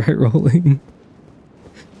 therefore try rolling.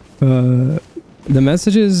 The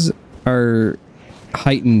messages are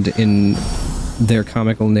heightened in their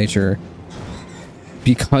comical nature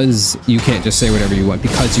because you can't just say whatever you want,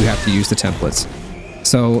 because you have to use the templates.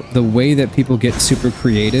 So the way that people get super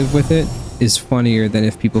creative with it is funnier than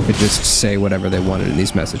if people could just say whatever they wanted in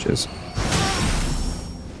these messages.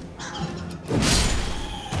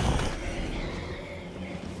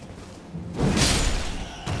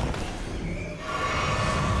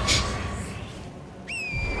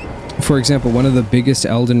 For example, one of the biggest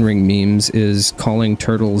Elden Ring memes is calling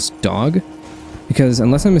turtles dog, because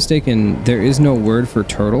unless I'm mistaken, there is no word for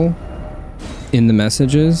turtle in the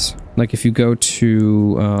messages. Like if you go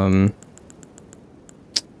to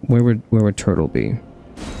where would turtle be?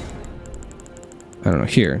 I don't know,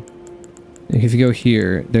 here. If you go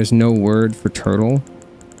here, there's no word for turtle.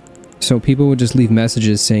 So people would just leave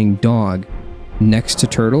messages saying dog next to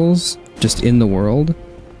turtles just in the world.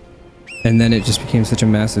 And then it just became such a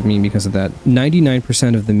massive meme because of that.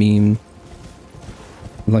 99% of the meme,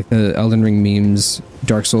 like the Elden Ring memes,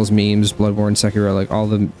 Dark Souls memes, Bloodborne, Sekiro, like all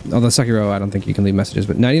the Sekiro, I don't think you can leave messages,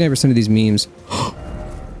 but 99% of these memes,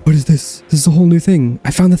 what is this? This is a whole new thing.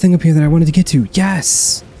 I found the thing up here that I wanted to get to.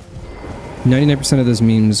 Yes! 99% of those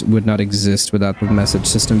memes would not exist without the message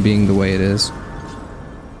system being the way it is.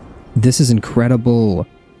 This is incredible.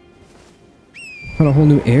 Found a whole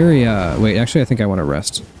new area. Wait, actually, I think I want to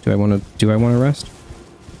rest. Do I want to rest?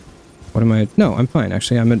 What am I? No, I'm fine.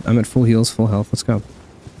 Actually, I'm at full heals, full health. Let's go.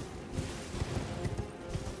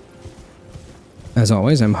 As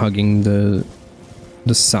always, I'm hugging the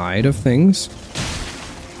side of things.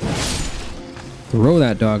 Throw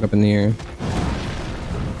that dog up in the air.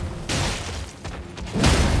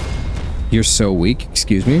 You're so weak.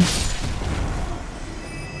 Excuse me.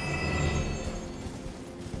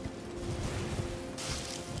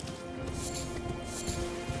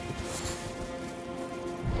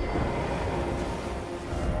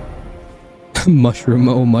 Mushroom,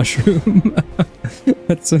 oh mushroom.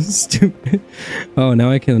 That's so stupid. Oh,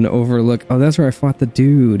 now I can overlook. Oh, that's where I fought the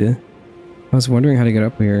dude. I was wondering how to get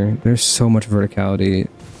up here. There's so much verticality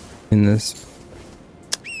in this.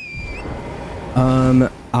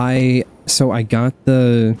 So I got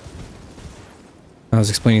the... I was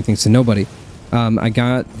explaining things to nobody. I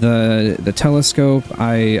got the telescope.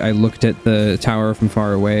 I looked at the tower from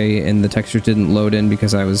far away, and the textures didn't load in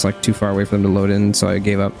because I was like too far away for them to load in, so I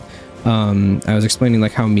gave up. I was explaining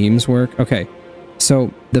like how memes work. Okay,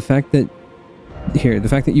 so the fact that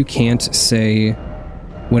you can't say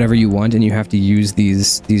whatever you want and you have to use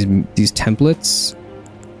these templates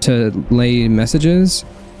to lay messages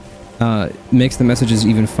makes the messages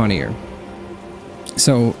even funnier.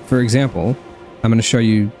 So, for example, I'm going to show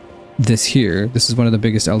you this here. This is one of the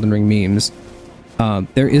biggest Elden Ring memes.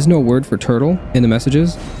 There is no word for turtle in the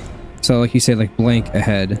messages. So, like you say, like blank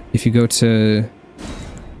ahead. If you go to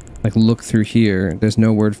like look through here, there's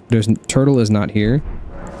no word. Turtle is not here.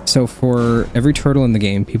 So for every turtle in the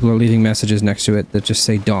game, people are leaving messages next to it that just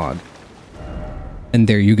say dog. And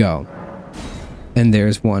there you go. And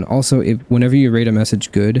there's one. Also, whenever you rate a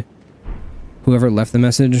message good, whoever left the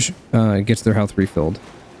message gets their health refilled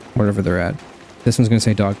wherever they're at. This one's gonna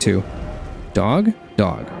say dog too. Dog?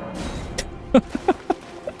 Dog.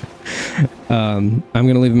 I'm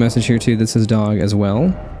gonna leave a message here too that says dog as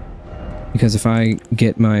well. Because if I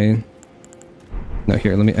get my... No,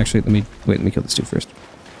 here, let me kill this dude first.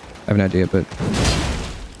 I have an idea, but...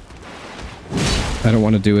 I don't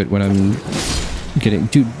want to do it when I'm getting...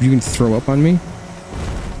 Dude, you can throw up on me?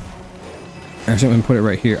 Actually, I'm gonna put it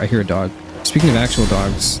right here. I hear a dog. Speaking of actual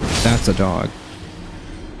dogs, that's a dog.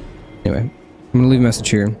 Anyway, I'm gonna leave a message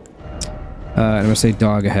here. And I'm gonna say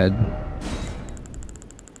dog ahead.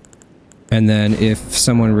 And then if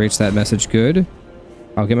someone rates that message good,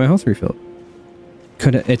 I'll get my health refilled.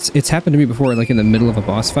 It's happened to me before, like in the middle of a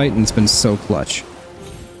boss fight, and it's been so clutch.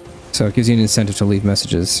 So it gives you an incentive to leave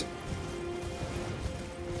messages.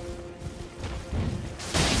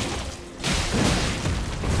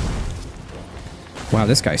 Wow,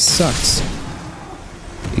 this guy sucks.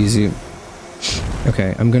 Easy.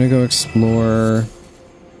 Okay, I'm gonna go explore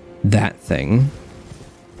that thing.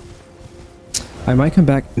 I might come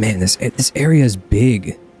back. Man, this area is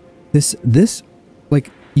big. This like,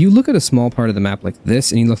 you look at a small part of the map like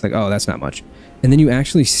this, and you look like, oh, that's not much. And then you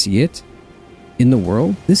actually see it in the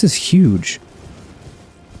world. This is huge.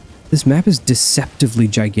 This map is deceptively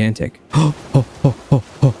gigantic.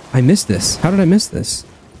 Oh, I missed this. How did I miss this?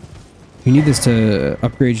 You need this to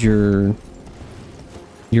upgrade your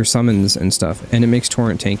summons and stuff, and it makes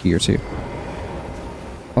Torrent tankier too.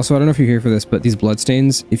 Also, I don't know if you're here for this, but these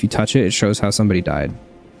bloodstains, if you touch it, it shows how somebody died.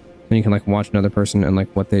 Then you can like watch another person and like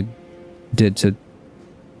what they did to...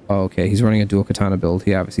 Oh, okay, he's running a dual katana build.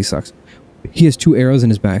 He obviously sucks. He has 2 arrows in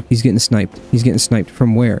his back. He's getting sniped. He's getting sniped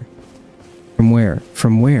from where? From where?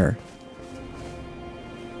 From where?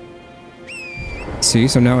 See,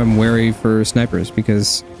 so now I'm wary for snipers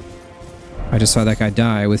because I just saw that guy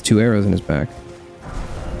die with 2 arrows in his back.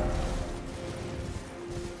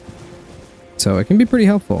 So it can be pretty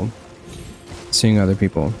helpful seeing other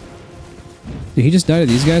people. Did he just die to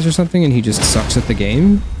these guys or something and he just sucks at the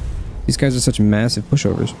game? These guys are such massive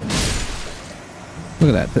pushovers.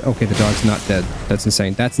 Look at that. Okay, the dog's not dead. That's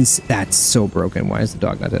insane. That's so broken. Why is the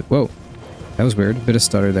dog not dead? Whoa. That was weird. Bit of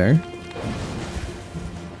stutter there.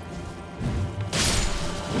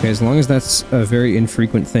 Okay, as long as that's a very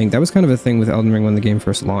infrequent thing. That was kind of a thing with Elden Ring when the game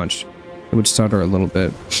first launched. It would stutter a little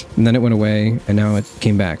bit. And then it went away, and now it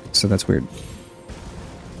came back. So that's weird.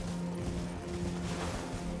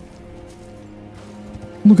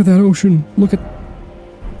 Look at that ocean. Look at...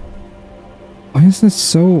 Why is there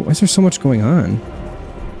so much going on?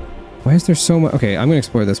 Why is there so much... Okay, I'm gonna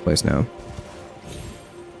explore this place now.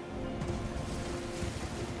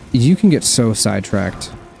 You can get so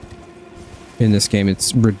sidetracked in this game.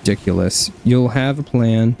 It's ridiculous. You'll have a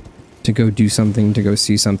plan to go do something, to go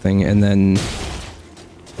see something, and then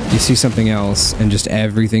you see something else, and just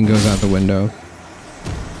everything goes out the window.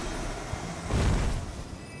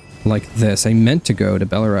 Like this. I meant to go to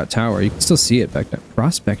Bellerat Tower. You can still see it back there.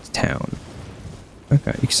 Prospect Town.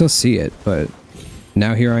 Okay, you can still see it, but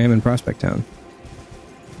now here I am in Prospect Town.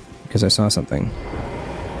 Because I saw something.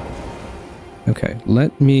 Okay,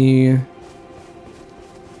 let me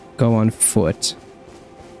go on foot.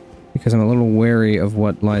 Because I'm a little wary of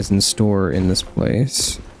what lies in store in this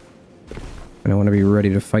place. And I want to be ready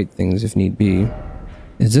to fight things if need be.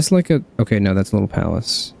 Is this like a... Okay, no, that's a little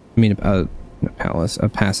palace. I mean, a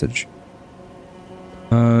passage.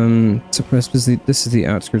 So this is the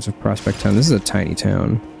outskirts of Prospect Town. This is a tiny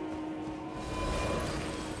town.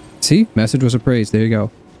 See? Message was appraised. There you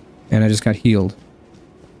go. And I just got healed.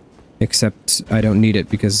 Except I don't need it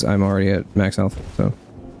because I'm already at max health, so...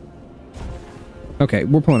 Okay,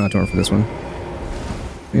 we're pulling out Torrent for this one.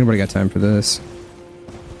 Anybody got time for this?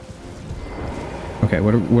 Okay,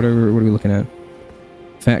 what are we looking at?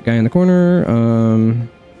 Fat guy in the corner,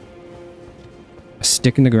 a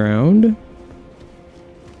stick in the ground.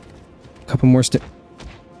 A couple more stick.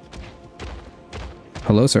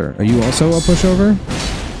 Hello, sir. Are you also a pushover?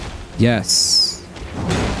 Yes.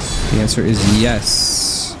 The answer is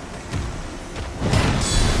yes.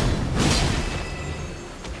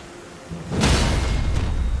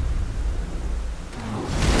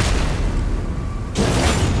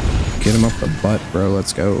 Get him up the butt, bro.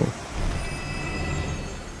 Let's go.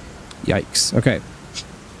 Yikes. Okay.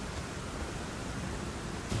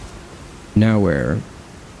 Now where?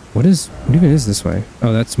 What even is this way?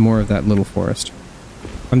 Oh, that's more of that little forest.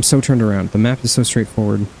 I'm so turned around. The map is so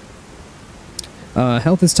straightforward.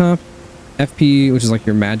 Health is top. FP, which is like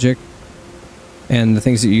your magic. And the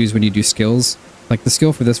things that you use when you do skills. Like the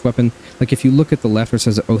skill for this weapon. Like if you look at the left where it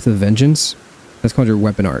says Oath of Vengeance. That's called your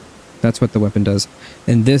weapon art. That's what the weapon does.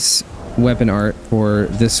 And this weapon art for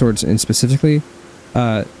this sword in specifically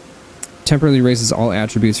temporarily raises all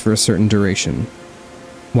attributes for a certain duration.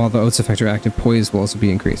 While the oath's effect are active, poise will also be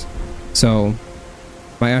increased. So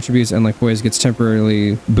my attributes and like poise gets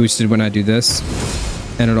temporarily boosted when I do this.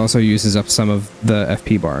 And it also uses up some of the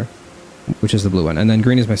FP bar, which is the blue one. And then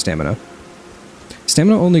green is my stamina.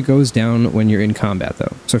 Stamina only goes down when you're in combat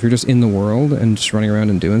though. So if you're just in the world and just running around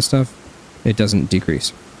and doing stuff, it doesn't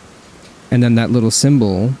decrease. And then that little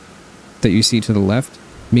symbol that you see to the left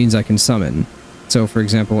means I can summon. So for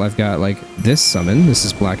example, I've got like this summon. This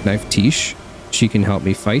is Black Knife Tish. She can help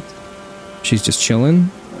me fight. She's just chilling.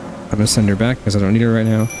 I'm gonna send her back because I don't need her right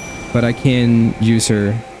now. But I can use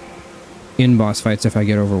her in boss fights if I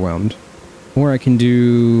get overwhelmed. Or I can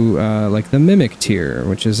do like the Mimic tier,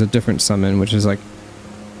 which is a different summon, which is like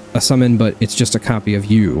a summon, but it's just a copy of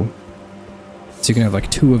you. So you can have like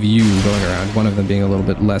two of you going around, one of them being a little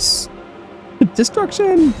bit less...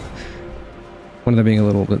 Destruction! One of them being a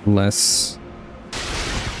little bit less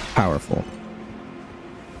powerful.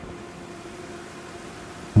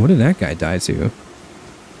 What did that guy die to?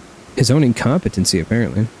 His own incompetency,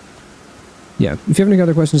 apparently. Yeah, if you have any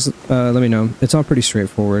other questions, let me know. It's all pretty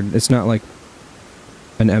straightforward. It's not like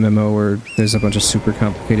an MMO where there's a bunch of super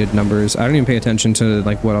complicated numbers. I don't even pay attention to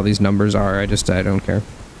like what all these numbers are. I don't care.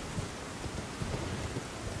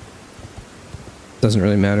 Doesn't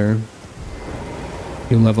really matter.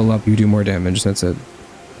 You level up, you do more damage, that's it.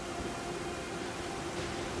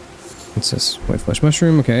 What's this? White flesh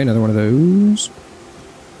mushroom. Okay, another one of those.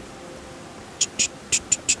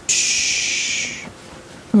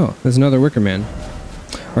 Oh, there's another wicker man.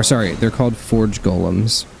 Or sorry, they're called forge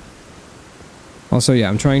golems. Also, yeah,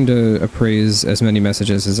 I'm trying to appraise as many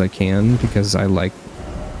messages as I can because I like...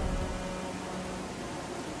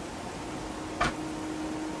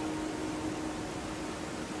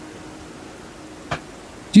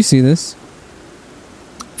 Do you see this?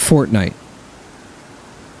 Fortnite.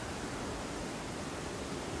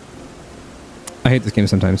 I hate this game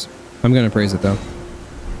sometimes. I'm gonna praise it though.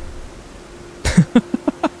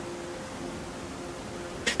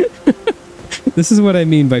 This is what I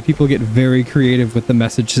mean by people get very creative with the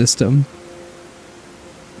message system.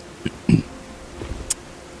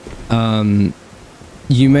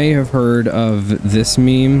 You may have heard of this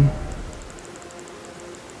meme.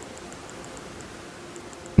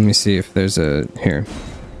 Let me see if there's a... Here.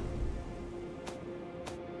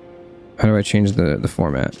 How do I change the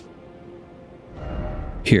format?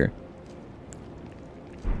 Here.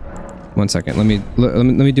 1 second. Let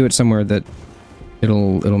me do it somewhere that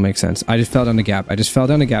it'll make sense. I just fell down a gap. I just fell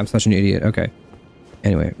down a gap. Such an idiot. Okay.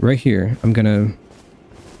 Anyway, right here, I'm gonna...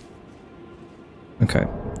 Okay.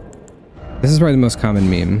 This is probably the most common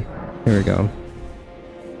meme. Here we go.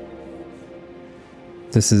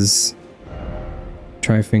 This is...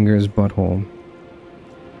 Try fingers butthole.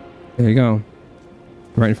 There you go.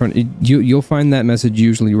 Right in front. You'll find that message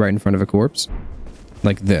usually right in front of a corpse.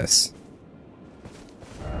 Like this.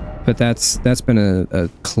 But that's been a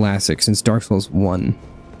classic since Dark Souls 1.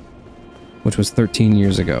 Which was 13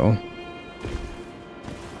 years ago.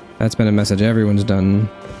 That's been a message everyone's done.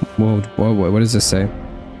 Whoa, whoa, whoa, what does this say?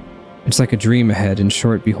 It's like a dream ahead. In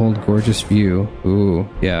short, behold gorgeous view. Ooh,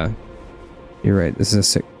 yeah. You're right. This is a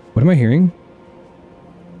sick... What am I hearing?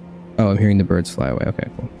 Oh, I'm hearing the birds fly away. Okay,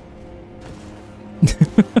 cool.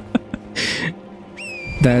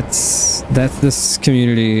 That's this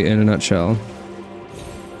community in a nutshell.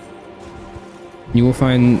 You will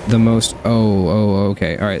find the most... Oh,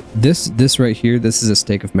 okay. All right. This right here, this is a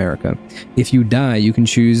stake of America. If you die, you can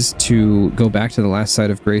choose to go back to the last site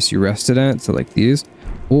of grace you rested at, so like these,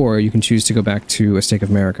 or you can choose to go back to a stake of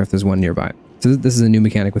America if there's one nearby. So this is a new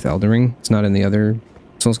mechanic with Elden Ring. It's not in the other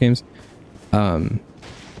Souls games.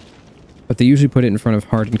 But they usually put it in front of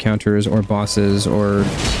hard encounters or bosses or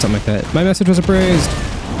something like that. My message was appraised!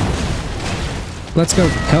 Let's go.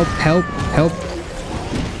 Help, help, help.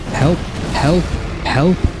 Help, help,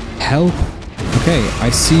 help, help. Okay, I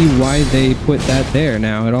see why they put that there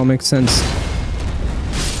now. It all makes sense.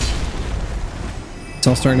 It's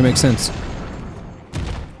all starting to make sense.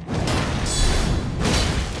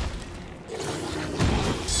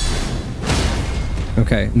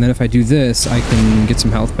 Okay, and then if I do this, I can get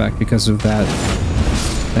some health back because of that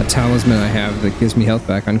talisman I have that gives me health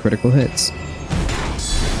back on critical hits.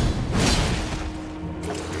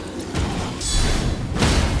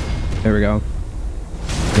 There we go.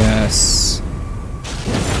 Yes.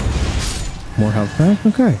 More health back?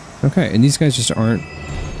 Okay. Okay, and these guys just aren't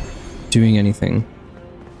doing anything.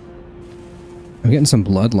 I'm getting some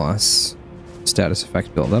blood loss status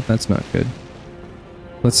effect build up. That's not good.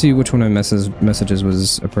 Let's see which one of my messages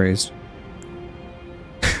was appraised.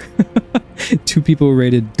 2 people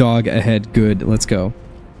rated dog ahead good. Let's go.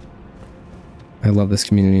 I love this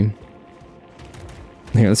community.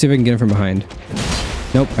 Here, let's see if I can get him from behind.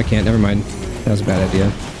 Nope, I can't. Never mind. That was a bad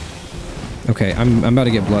idea. Okay, I'm about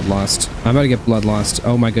to get blood lost. I'm about to get blood lost.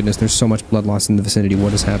 Oh my goodness, there's so much blood loss in the vicinity.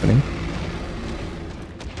 What is happening?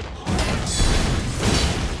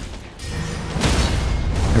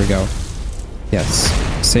 There we go. Yes.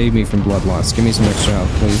 Save me from blood loss. Give me some extra health,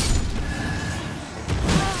 please.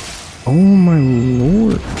 Oh my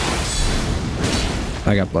lord.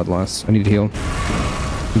 I got blood loss. I need to heal.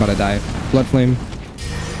 I'm about to die. Blood flame.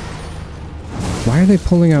 Why are they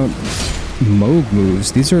pulling out Moog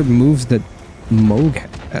moves? These are moves that Moog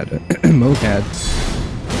had. Moog had.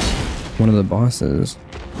 One of the bosses.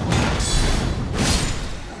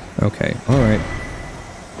 Okay, alright.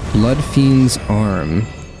 Blood Fiend's arm.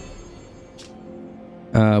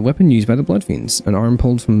 Weapon used by the Blood Fiends. An arm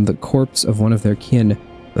pulled from the corpse of one of their kin.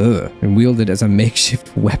 Ugh. And wielded as a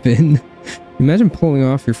makeshift weapon. Imagine pulling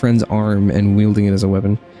off your friend's arm and wielding it as a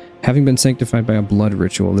weapon. Having been sanctified by a blood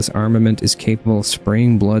ritual, this armament is capable of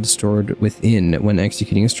spraying blood stored within when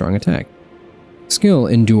executing a strong attack. Skill,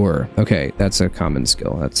 Endure. Okay, that's a common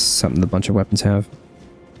skill. That's something a bunch of weapons have.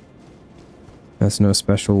 That's no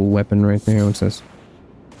special weapon right there. What's this?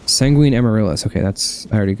 Sanguine Amaryllis. Okay, that's...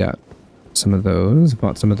 I already got some of those.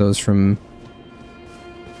 Bought some of those from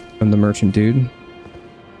the merchant dude.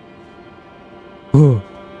 Ooh.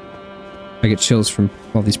 I get chills from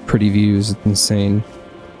all these pretty views. It's insane.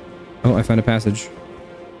 Oh, I found a passage.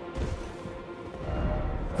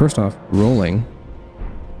 First off, rolling.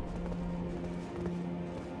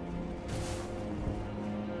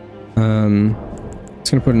 It's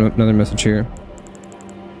gonna put another message here.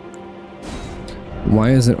 Why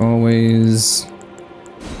is it always...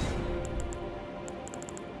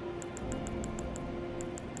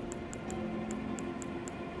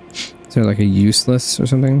 Is there like a useless or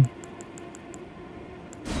something?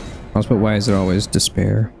 I'll just put why is it always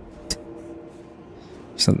despair?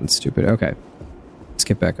 Something stupid. Okay. Let's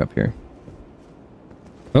get back up here.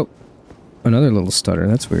 Oh. Another little stutter.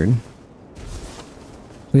 That's weird.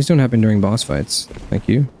 Please don't happen during boss fights. Thank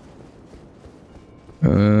you.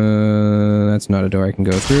 That's not a door I can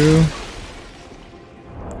go through.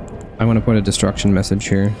 I want to put a destruction message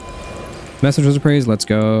here. Message was appraised. Let's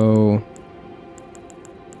go.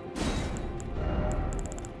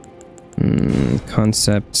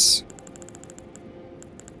 Concepts.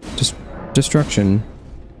 Just destruction.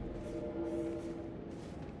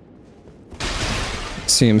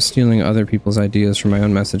 See, I'm stealing other people's ideas from my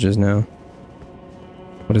own messages now.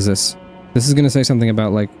 What is this? This is gonna say something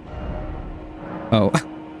about like... Oh.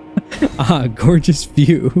 Ah, gorgeous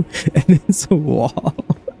view. And it's a wall.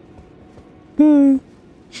 I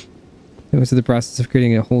went through the process of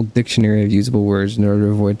creating a whole dictionary of usable words in order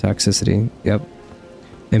to avoid toxicity. Yep.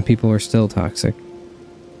 And people are still toxic.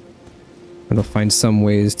 And they'll find some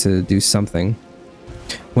ways to do something.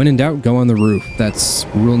 When in doubt, go on the roof. That's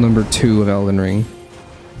rule number 2 of Elden Ring.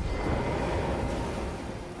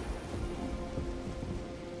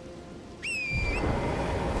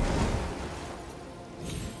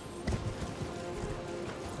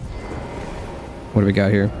 What do we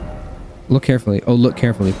got here? Look carefully. Oh, look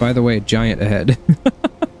carefully. By the way, giant ahead.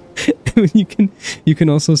 You can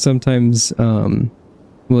also sometimes,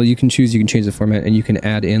 well, you can choose, you can change the format, and you can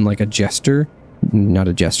add in like a gesture, not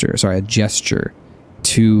a gesture, sorry, a gesture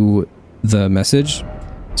to the message.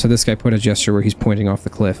 So this guy put a gesture where he's pointing off the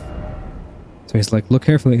cliff. So he's like, look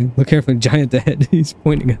carefully, giant ahead. He's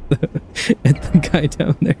pointing at the guy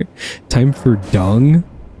down there. Time for dung.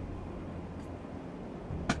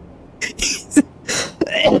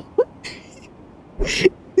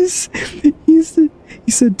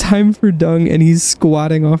 He said time for dung and he's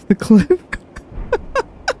squatting off the cliff.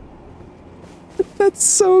 That's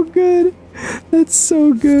so good. That's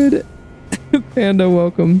so good. Panda,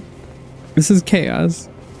 welcome. This is chaos.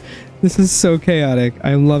 This is so chaotic.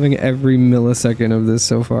 I'm loving every millisecond of this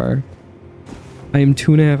so far. I am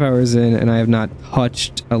 2.5 hours in and I have not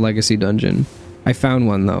touched a legacy dungeon. I found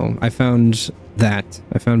one though. I found that.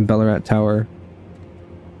 I found Bellarat Tower.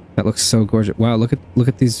 That looks so gorgeous. Wow, look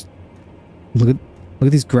at these look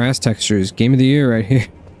at these grass textures. Game of the year right here.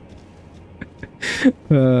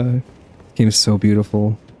 Game's so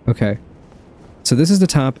beautiful. Okay. So this is the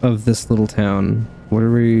top of this little town. What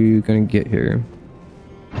are we gonna get here?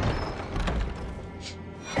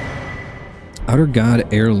 Outer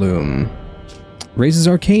God Heirloom. Raises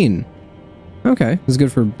Arcane. Okay, this is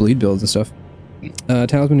good for bleed builds and stuff.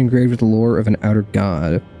 Talisman engraved with the lore of an outer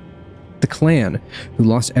god. The clan, who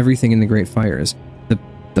lost everything in the Great Fires.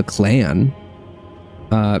 The clan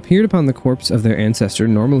appeared upon the corpse of their ancestor,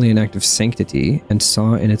 normally an act of sanctity, and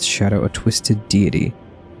saw in its shadow a twisted deity.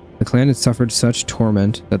 The clan had suffered such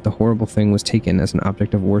torment that the horrible thing was taken as an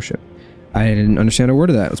object of worship. I didn't understand a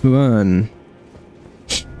word of that. Let's move on.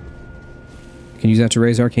 Can use that to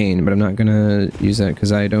raise Arcane, but I'm not gonna use that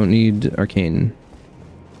because I don't need Arcane.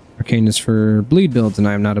 Arcane is for bleed builds, and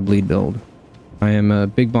I am not a bleed build. I am a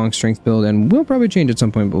big bonk strength build, and we'll probably change at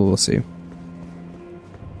some point, but we'll see.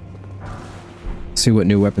 See what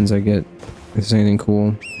new weapons I get. If there's anything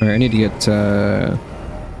cool. Alright, I need to get,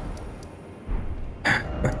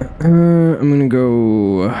 I'm gonna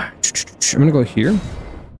go here. I'm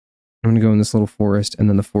gonna go in this little forest, and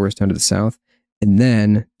then the forest down to the south, and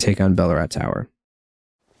then take on Bellarat Tower.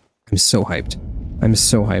 I'm so hyped. I'm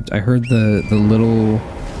so hyped. I heard I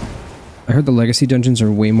heard the legacy dungeons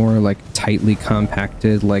are way more, like, tightly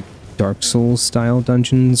compacted, like, Dark Souls style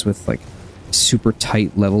dungeons with, like, super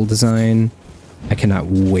tight level design. I cannot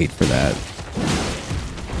wait for that.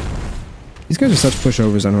 These guys are such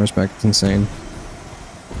pushovers on horseback, it's insane.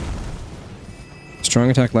 Strong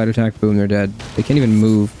attack, light attack, boom, they're dead. They can't even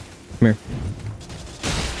move. Come here.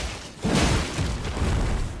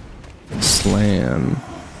 Slam.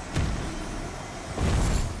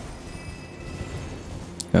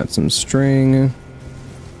 Got some string.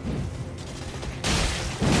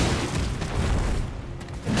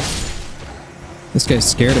 This guy's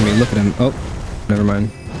scared of me. Look at him. Oh, never mind.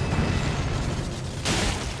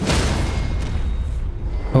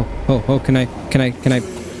 Oh, can I?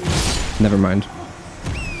 Never mind.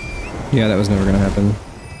 Yeah, that was never gonna happen.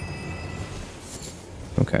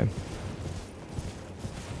 Okay.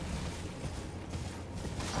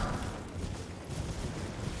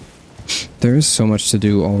 There is so much to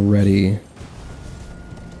do already.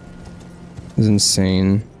 This is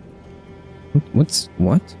insane. What's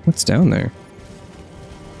down there?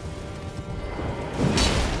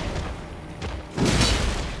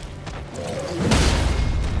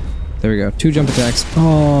 There we go. 2 jump attacks.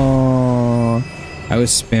 Oh, I was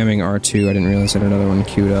spamming R2. I didn't realize I had another one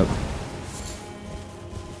queued up.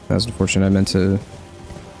 That was unfortunate. I meant to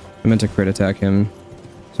crit attack him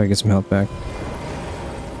so I get some health back.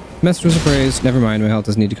 Message was appraised. Never mind, my health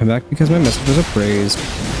doesn't need to come back because my message was appraised.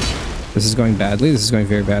 This is going badly. This is going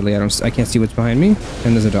very badly. I can't see what's behind me.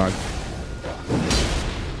 And there's a dog.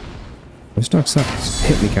 This dog sucks.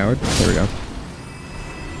 Hit me, coward. There we go.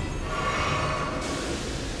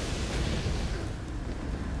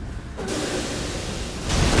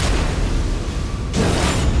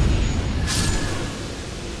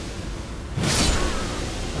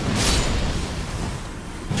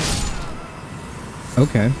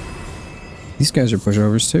 Okay. These guys are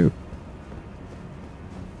pushovers too.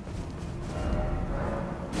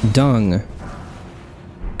 Dung.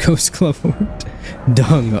 Ghost Club Award.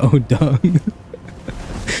 Dung. Oh, dung.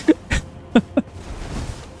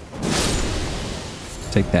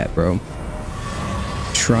 Take that, bro.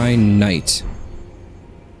 Try night.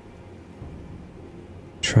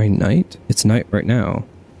 Try night? It's night right now.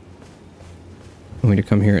 Want me to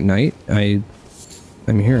come here at night? I'm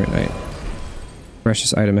here at night.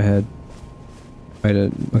 Precious item ahead.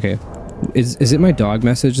 Okay. Is it my dog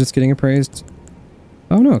message that's getting appraised?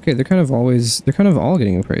 Oh no, okay, they're kind of all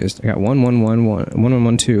getting appraised. I got 1, 1, 1, 1, 1, 1,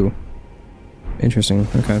 1, 2. Interesting,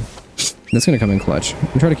 okay. That's gonna come in clutch.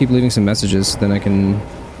 I'm trying to keep leaving some messages, then I can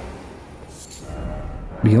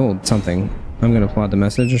behold something. I'm gonna plot the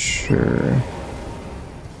message, sure.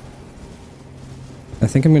 I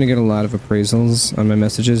think I'm gonna get a lot of appraisals on my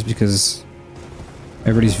messages because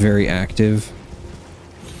everybody's very active.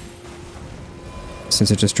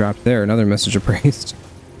 Since it just dropped there, another message appraised.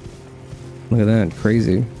 Look at that,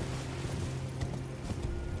 crazy.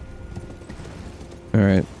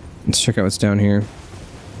 Alright, let's check out what's down here.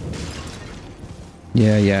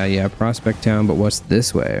 Yeah, Prospect Town, but what's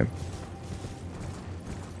this way?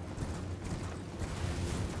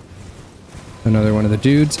 Another one of the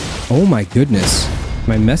dudes. Oh my goodness,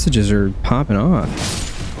 my messages are popping off.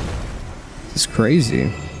 This is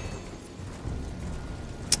crazy.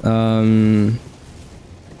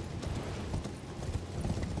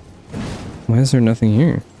 Why is there nothing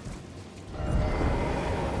here?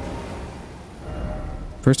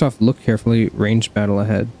 First off, look carefully. Ranged battle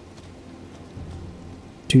ahead.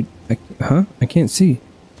 Dude, I can't see.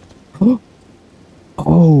 Oh!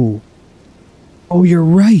 Oh, you're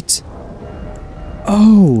right!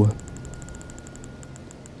 Oh!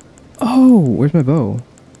 Oh! Where's my bow?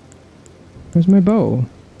 Where's my bow?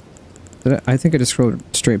 I think I just scrolled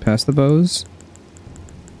straight past the bows.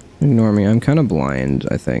 Ignore me. I'm kind of blind,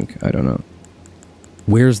 I think. I don't know.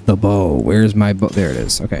 Where's the bow? Where's my bow? There it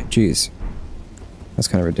is. Okay, jeez. That's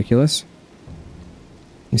kind of ridiculous.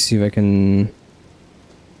 Let me see if I can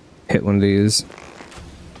hit one of these.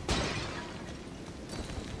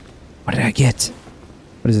 What did I get?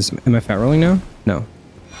 What is this? Am I fat rolling now? No.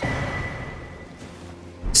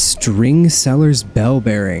 String Seller's Bell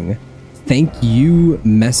Bearing. Thank you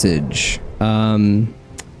message. I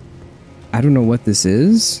don't know what this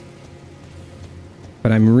is,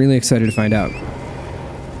 but I'm really excited to find out.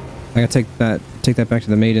 I gotta take that back to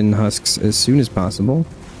the Maiden Husks as soon as possible.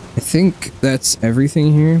 I think that's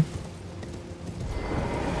everything here.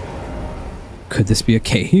 Could this be a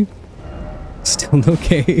cave? Still no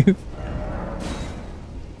cave.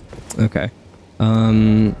 Okay.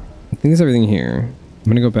 I think that's everything here. I'm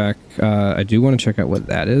gonna go back. I do want to check out what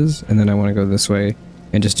that is, and then I want to go this way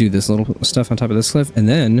and just do this little stuff on top of this cliff, and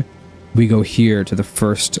then we go here to the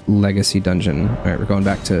first legacy dungeon. All right, we're going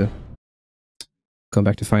back to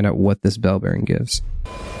find out what this bell bearing gives.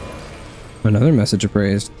 Another message of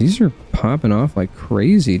praise. These are popping off like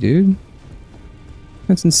crazy, dude.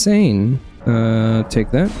 That's insane. Take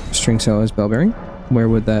that. String cell is bell bearing. Where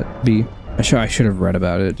would that be? I should have read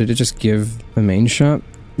about it. Did it just give a main shop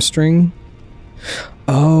string?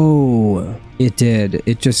 Oh, it did.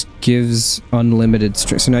 It just gives unlimited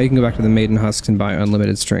string. So now you can go back to the maiden husks and buy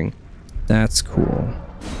unlimited string. That's cool.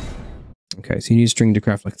 Okay, so you need string to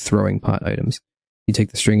craft like throwing pot items. You take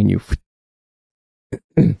the string and you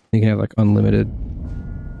can have like unlimited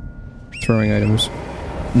throwing items.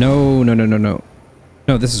 No.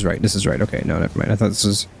 No, this is right. This is right. Okay, no, never mind. I thought this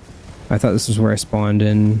was where I spawned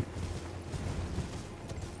in.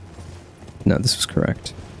 No, this was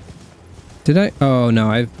correct. Did I? Oh no,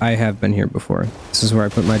 I have been here before. This is where I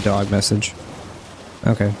put my dog message.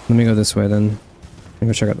 Okay, let me go this way then. Let me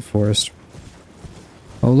go check out the forest.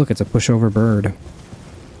 Oh look, it's a pushover bird.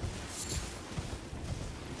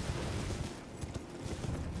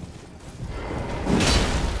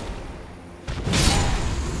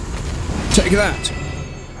 Take that!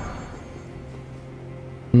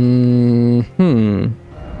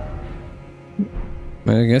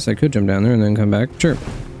 I guess I could jump down there and then come back. Sure.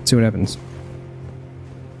 See what happens.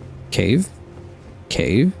 Cave?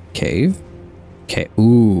 Cave? Cave? Cave?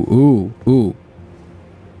 Ooh.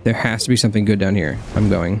 There has to be something good down here. I'm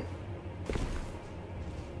going.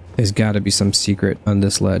 There's got to be some secret on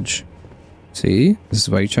this ledge. See? This is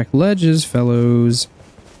why you check ledges, fellows.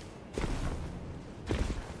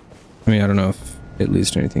 I mean, I don't know if it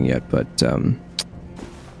leads to anything yet, but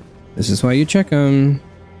this is why you check them.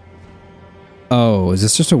 Oh, is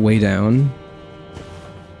this just a way down?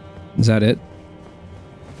 Is that it?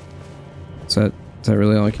 Is that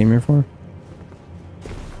really all I came here for?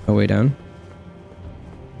 A way down?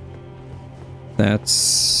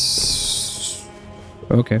 That's...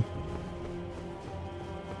 okay.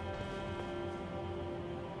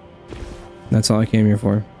 That's all I came here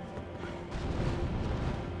for.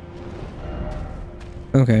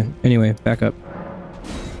 Okay, anyway, back up.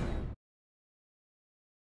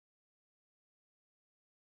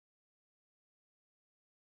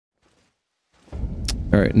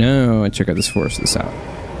 Alright, now I check out this forest to the south.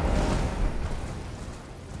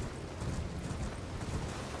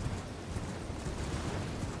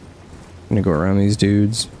 I'm gonna go around these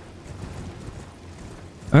dudes.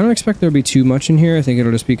 I don't expect there'll be too much in here. I think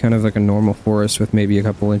it'll just be kind of like a normal forest with maybe a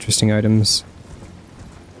couple interesting items.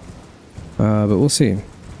 But we'll see.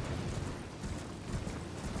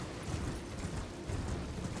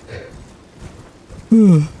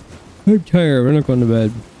 I'm tired. We're not going to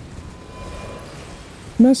bed.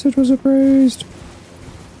 Message was appraised.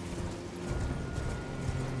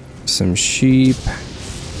 Some sheep.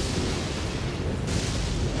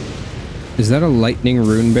 Is that a lightning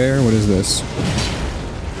rune bear? What is this?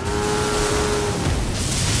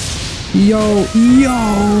 Yo!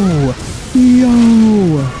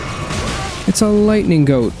 It's a lightning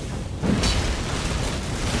goat.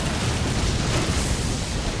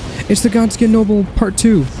 It's the Godskin Noble Part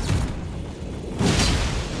 2.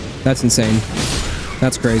 That's insane.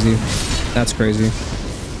 That's crazy. That's crazy.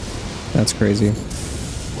 That's crazy.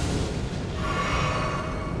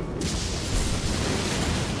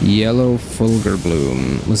 Yellow Fulgur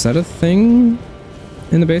Bloom. Was that a thing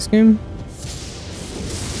in the base game?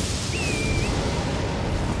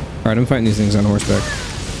 Alright, I'm fighting these things on horseback.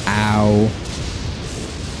 Ow.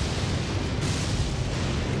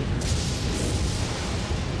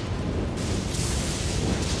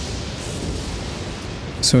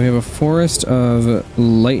 So we have a forest of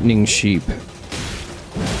lightning sheep.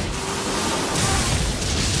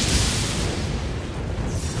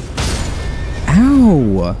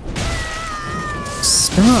 Ow!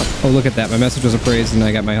 Stop! Oh, look at that. My message was appraised and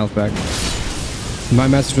I got my health back. My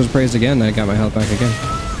message was appraised again and I got my health back again.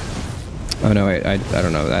 Oh no, wait, I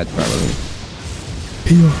don't know. That probably...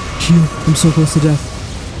 Heal! I'm so close to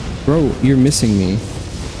death. Bro, you're missing me.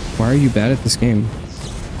 Why are you bad at this game?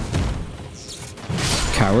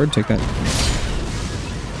 Coward, take that.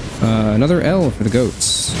 Another L for the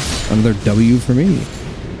goats. Another W for me.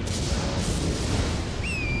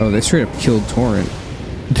 Oh, they straight up killed Torrent.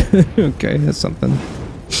 Okay, that's something.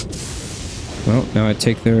 Well, now I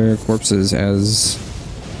take their corpses as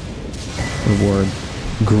reward.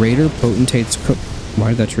 Greater Potentate's Cook. Why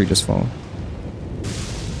did that tree just fall?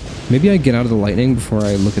 Maybe I get out of the lightning before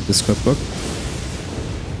I look at this cookbook.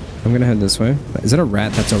 I'm gonna head this way. Is that a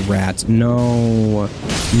rat? That's a rat. No.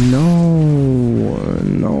 No.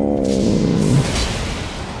 No.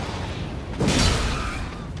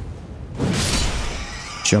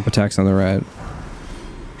 Jump attacks on the rat.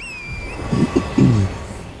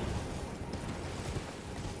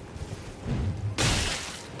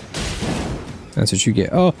 That's what you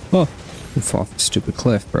get. Oh, oh. You fall off the stupid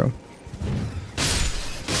cliff, bro.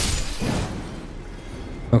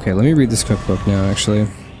 Okay, let me read this cookbook now, actually.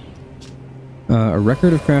 A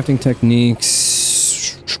record of crafting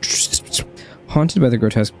techniques. Haunted by the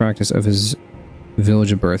grotesque practice of his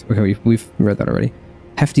village of birth. Okay, we've read that already.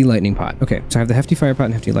 Hefty lightning pot. Okay, so I have the hefty fire pot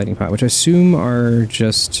and hefty lightning pot, which I assume are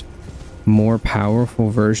just more powerful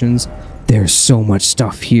versions. There's so much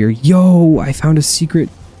stuff here. Yo, I found a secret.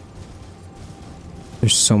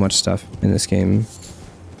 There's so much stuff in this game.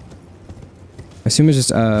 I assume it's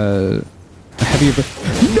just a heavier.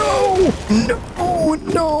 No! No!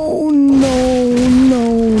 No! No!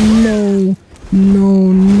 No! No!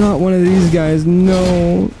 No! Not one of these guys.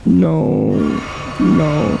 No! No!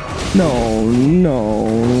 No! No!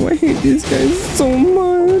 No! I hate these guys so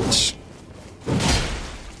much.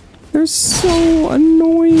 They're so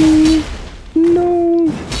annoying.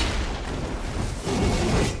 No!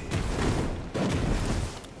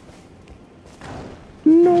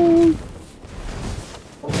 No!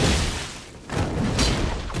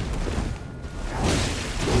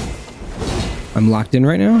 I'm locked in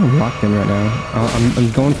right now? I'm locked in right now.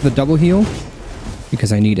 I'm going for the double heal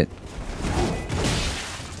because I need it.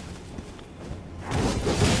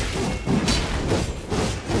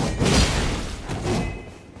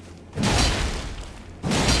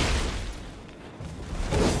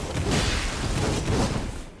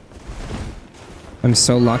 I'm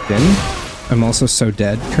so locked in. I'm also so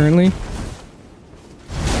dead currently. You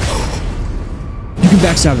can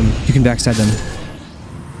backstab them. You can backstab them.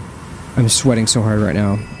 I'm sweating so hard right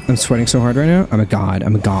now. I'm sweating so hard right now. I'm a god.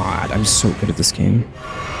 I'm a god. I'm so good at this game.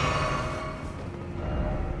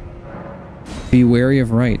 Be wary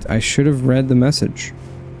of right. I should have read the message.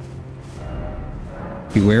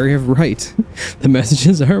 Be wary of right. The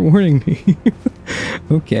messages are warning me.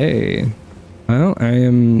 Okay. Well, I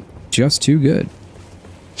am just too good.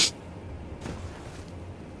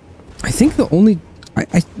 I think the only...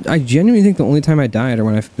 I genuinely think the only time I died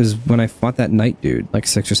was when I fought that knight dude like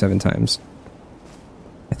 6 or 7 times.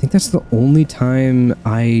 I think that's the only time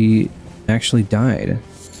I actually died.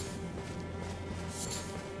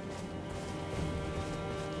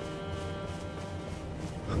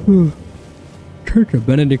 Church of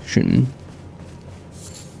Benediction.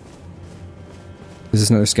 Is this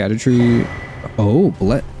another scatter tree? Oh,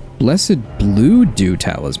 Blessed Blue Dew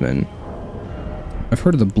Talisman. I've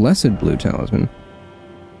heard of the Blessed Blue Talisman.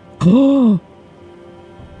 Oh!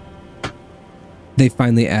 They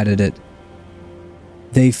finally added it.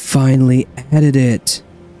 They finally added it.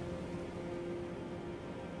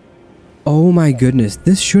 Oh my goodness.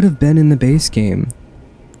 This should have been in the base game.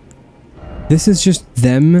 This is just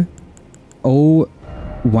them. Oh,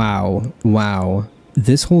 wow. Wow.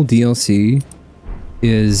 This whole DLC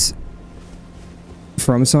is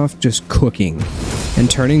FromSoft just cooking and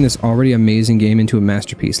turning this already amazing game into a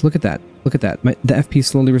masterpiece. Look at that. Look at that. The FP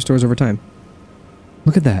slowly restores over time.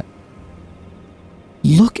 Look at that.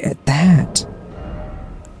 Look at that.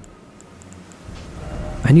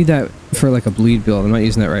 I need that for like a bleed build. I'm not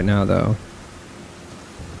using that right now though.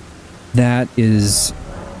 That is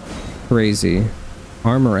crazy.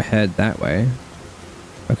 Armor ahead that way.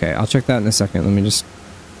 Okay, I'll check that in a second. Let me just...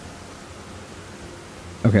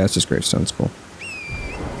 Okay, that's just gravestones. Cool.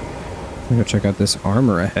 I'm gonna go check out this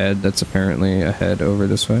armor ahead that's apparently ahead over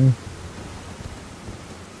this way.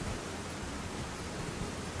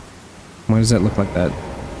 Why does that look like that?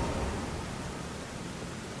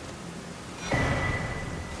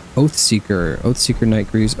 Oathseeker, Oathseeker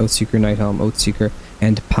Nightgreaves, Oathseeker Nighthelm, Oathseeker,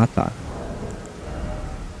 and Pata.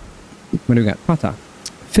 What do we got? Pata.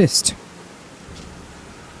 Fist.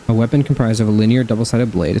 A weapon comprised of a linear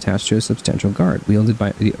double-sided blade attached to a substantial guard, wielded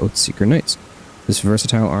by the Oathseeker Knights. This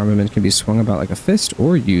versatile armament can be swung about like a fist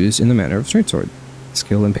or used in the manner of a straight sword.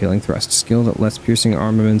 Skill impaling thrust. Skill that lets piercing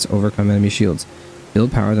armaments overcome enemy shields.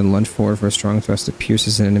 Build power, then lunge forward for a strong thrust that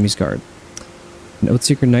pierces an enemy's guard. An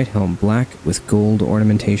Oathseeker Nighthelm, black with gold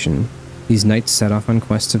ornamentation. These knights set off on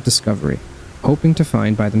quests of discovery, hoping to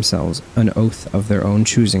find by themselves an oath of their own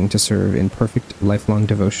choosing to serve in perfect lifelong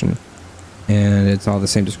devotion. And it's all the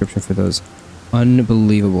same description for those.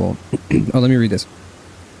 Unbelievable. Oh, let me read this.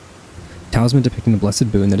 Talisman depicting the blessed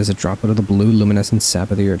boon that is a droplet of the blue luminescent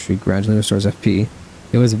sap of the Erdtree gradually restores FP.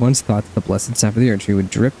 It was once thought that the blessed sap of the Erdtree would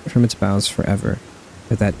drip from its boughs forever,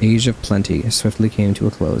 but that age of plenty swiftly came to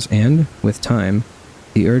a close, and, with time,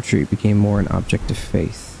 the Erdtree became more an object of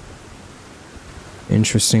faith.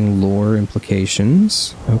 Interesting lore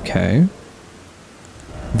implications. Okay.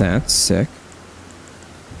 That's sick.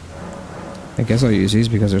 I guess I'll use these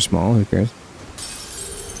because they're small, who cares?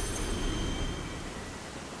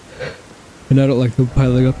 And I don't like them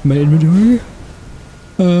piling up in my inventory.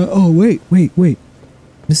 Oh, wait.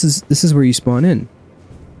 This is where you spawn in.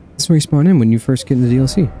 This is where you spawn in when you first get in the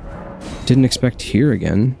DLC. Didn't expect here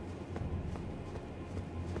again.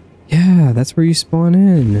 Yeah, that's where you spawn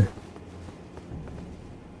in.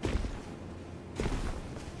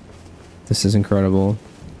 This is incredible.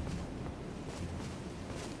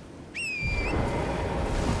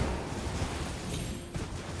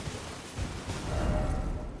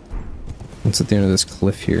 What's at the end of this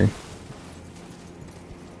cliff here?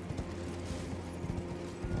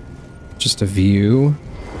 Just a view.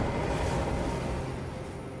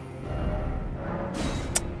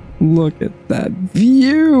 Look at that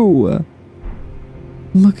view!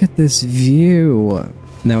 Look at this view!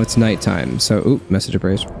 Now it's nighttime, so... Oop, message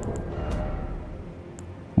appraised.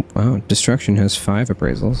 Wow, destruction has 5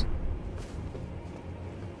 appraisals.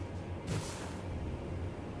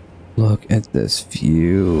 Look at this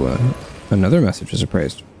view. Another message is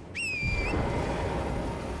appraised.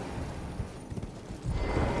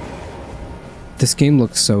 This game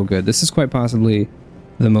looks so good. This is quite possibly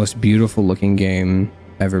the most beautiful looking game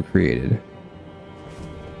ever created.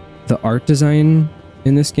 The art design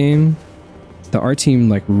in this game, the art team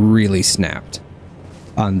like really snapped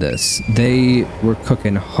on this. They were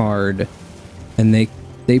cooking hard, and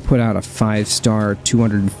they put out a 5-star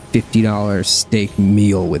 $250 steak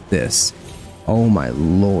meal with this. Oh my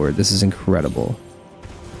lord, this is incredible.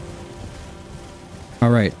 All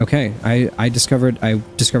right, okay. I discovered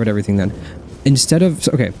everything then. Instead of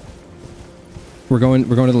okay, we're going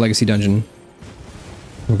to the legacy dungeon.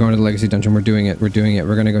 We're going to the legacy dungeon. We're doing it. We're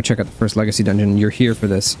gonna go check out the first legacy dungeon. You're here for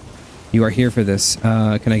this. You are here for this.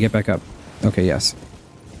 Can I get back up? Okay, yes.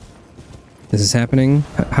 This is happening.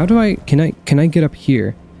 How do I? Can I get up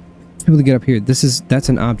here? Be able to get up here. That's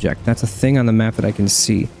an object. That's a thing on the map that I can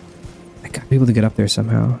see. I gotta be able to get up there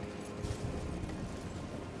somehow.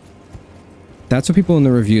 That's what people in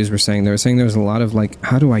the reviews were saying. They were saying there was a lot of like,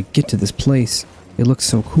 how do I get to this place? It looks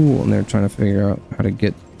so cool, and they're trying to figure out how to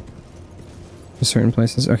get to certain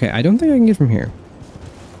places. Okay, I don't think I can get from here.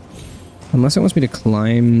 Unless it wants me to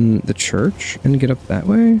climb the church and get up that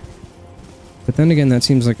way. But then again, that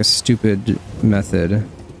seems like a stupid method.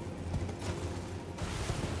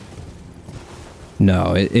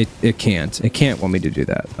 No, it can't. It can't want me to do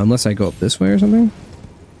that. Unless I go up this way or something?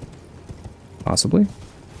 Possibly.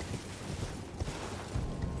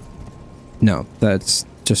 No, that's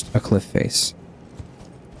just a cliff face.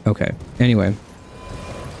 Okay, anyway.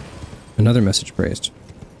 Another message praised.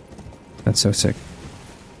 That's so sick.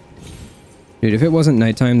 Dude, if it wasn't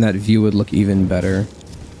nighttime, that view would look even better.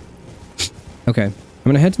 Okay, I'm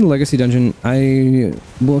gonna head to the legacy dungeon. I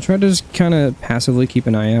will try to just kind of passively keep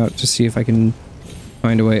an eye out to see if I can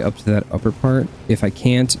find a way up to that upper part. If I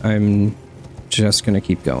can't, I'm just gonna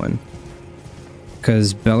keep going.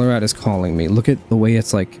 Because Ballarat is calling me. Look at the way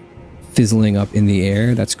it's like fizzling up in the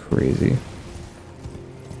air. That's crazy.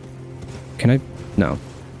 Can I? No.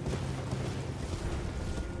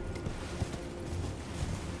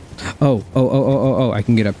 Oh, I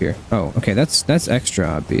can get up here. Oh, okay, that's extra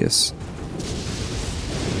obvious.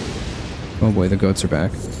 Oh boy, the goats are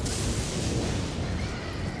back.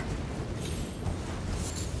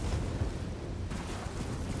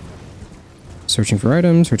 Searching for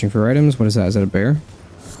items, searching for items. What is that? Is that a bear?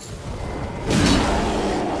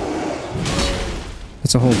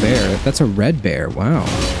 That's a whole bear. That's a red bear. Wow.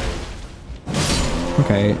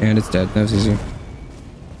 Okay, and it's dead. That was easy.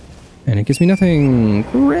 And it gives me nothing.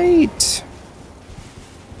 Great!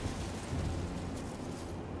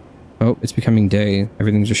 Oh, it's becoming day.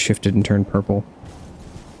 Everything just shifted and turned purple.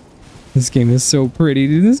 This game is so pretty,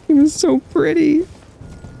 dude. This game is so pretty.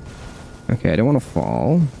 Okay, I don't want to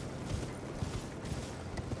fall.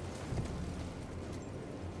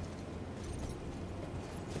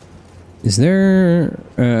 Is there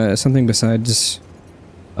something besides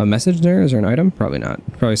a message there? Is there an item? Probably not.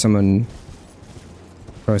 Probably someone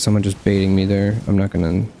just baiting me there. I'm not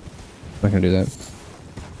gonna do that.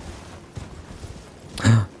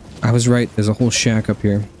 I was right. There's a whole shack up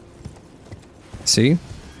here. See?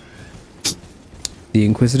 The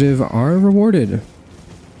inquisitive are rewarded.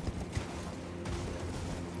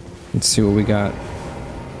 Let's see what we got.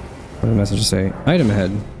 What did the message say? Item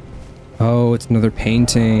ahead. Oh, it's another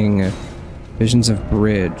painting. Visions of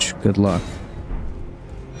bridge. Good luck.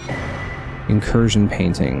 Incursion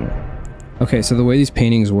painting. Okay, so the way these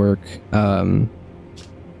paintings work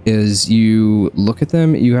is you look at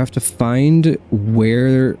them, you have to find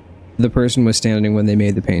where the person was standing when they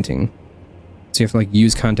made the painting. So you have to like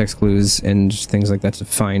use context clues and things like that to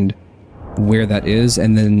find where that is,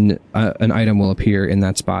 and then an item will appear in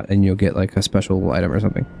that spot and you'll get like a special item or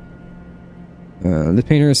something. The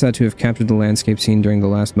painter is said to have captured the landscape scene during the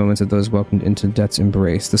last moments of those welcomed into death's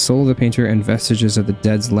embrace. The soul of the painter and vestiges of the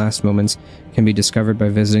dead's last moments can be discovered by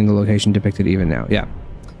visiting the location depicted even now. Yeah.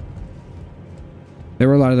 There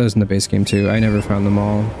were a lot of those in the base game too. I never found them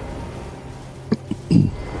all.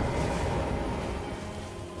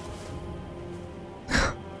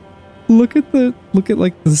 Look at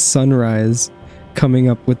like the sunrise coming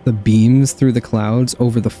up with the beams through the clouds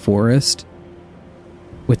over the forest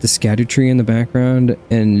with the Erdtree in the background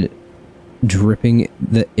and dripping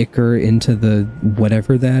the ichor into the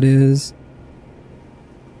whatever that is.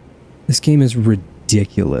 This game is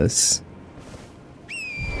ridiculous.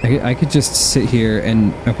 I could just sit here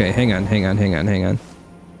and... Okay, hang on.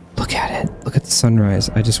 Look at it. Look at the sunrise.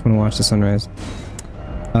 I just want to watch the sunrise.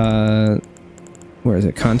 Where is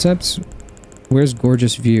it? Concepts? Where's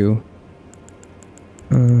gorgeous view?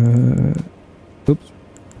 Oops.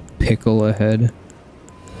 Pickle ahead.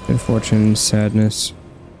 Good fortune, sadness.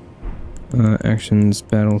 Actions,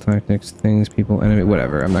 battle tactics, things, people, enemy,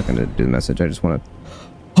 whatever. I'm not going to do the message. I just want to...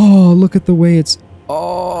 Oh, look at the way it's...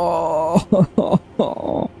 Oh!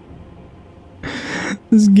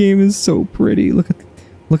 This game is so pretty. Look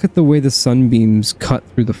at the way the sunbeams cut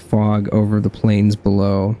through the fog over the plains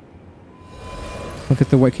below. Look at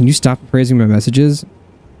the way... Can you stop praising my messages?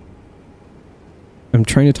 I'm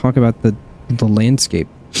trying to talk about the landscape.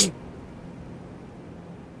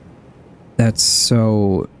 That's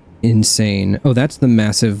so insane. Oh, that's the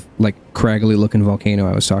massive, like, craggly looking volcano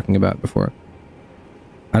I was talking about before.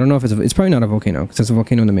 I don't know if it's probably not a volcano, because it's a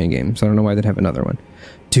volcano in the main game, so I don't know why they'd have another one.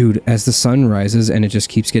 Dude, as the sun rises and it just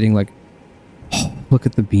keeps getting like... Oh, look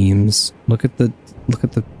at the beams. Look at the...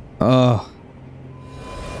 Oh.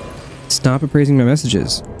 Stop appraising my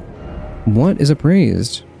messages. What is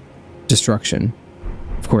appraised? Destruction.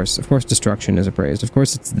 Of course destruction is appraised. Of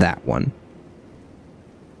course it's that one.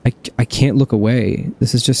 I can't look away.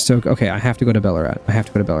 This is just so... Okay, I have to go to Ballarat. I have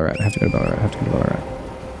to go to Ballarat.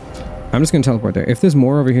 I'm just going to teleport there. If there's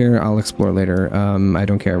more over here, I'll explore later. I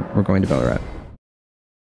don't care. We're going to Ballarat.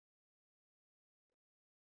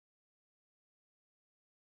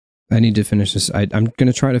 I need to finish this. I'm going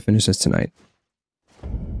to try to finish this tonight.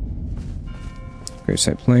 Great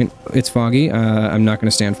sight plane. It's foggy. I'm not going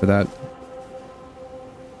to stand for that.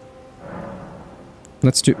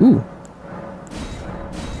 Let's do... Ooh.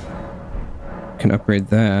 Can upgrade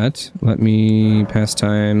that. Let me pass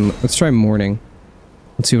time. Let's try morning.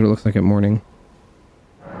 Let's see what it looks like at morning.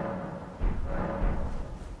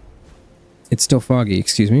 It's still foggy,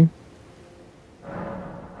 excuse me.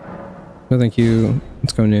 No, thank you.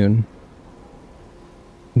 Let's go noon.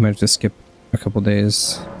 We might have to skip a couple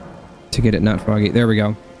days to get it not foggy. There we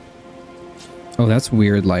go. Oh, that's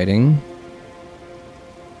weird lighting.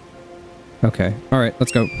 Okay. Alright,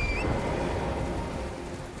 let's go.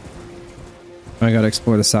 I gotta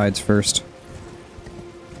explore the sides first.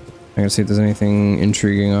 I gotta see if there's anything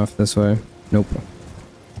intriguing off this way. Nope.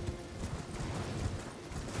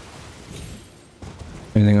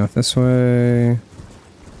 Anything off this way?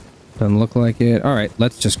 Doesn't look like it. Alright,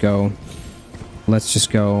 let's just go. Let's just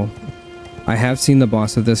go. I have seen the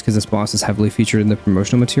boss of this because this boss is heavily featured in the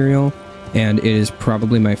promotional material, and it is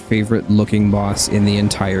probably my favorite looking boss in the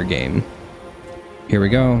entire game. Here we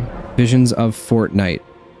go. Visions of Fortnite.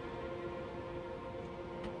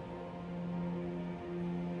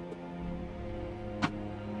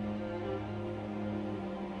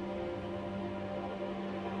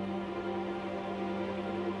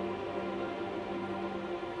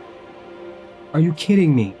 Are you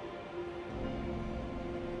kidding me?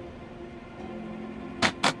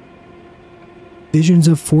 Visions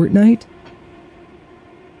of Fortnite?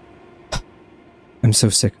 I'm so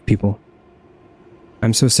sick of people.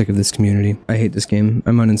 I'm so sick of this community. I hate this game.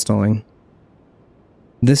 I'm uninstalling.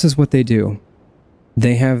 This is what they do.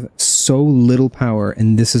 They have so little power,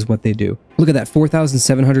 and this is what they do. Look at that.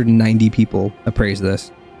 4,790 people appraise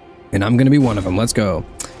this. And I'm gonna be one of them. Let's go.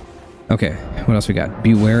 Okay, what else we got?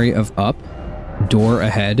 Be wary of up. Door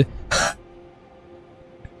ahead.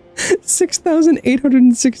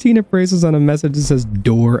 6,816 appraisals on a message that says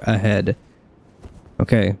door ahead.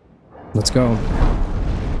 Okay, let's go.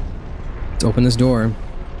 Let's open this door.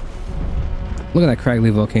 Look at that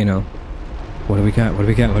craggly volcano. What do we got? What do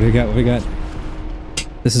we got? What do we got? What do we got?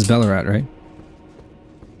 This is Ballarat, right?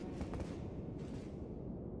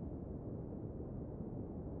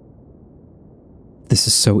 This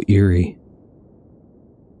is so eerie.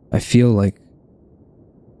 I feel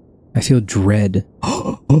dread.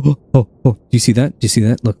 Oh, do you see that? Do you see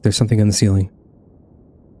that? Look, there's something on the ceiling.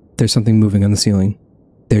 There's something moving on the ceiling.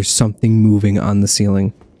 There's something moving on the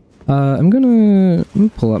ceiling. I'm gonna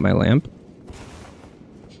pull out my lamp.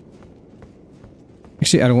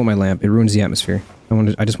 Actually, I don't want my lamp. It ruins the atmosphere.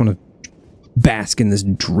 I just want to bask in this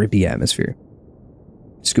drippy atmosphere.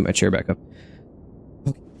 Scoot my chair back up.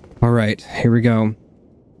 All right, here we go.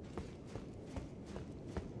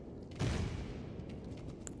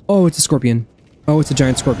 Oh, it's a scorpion. Oh, it's a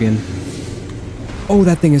giant scorpion. Oh,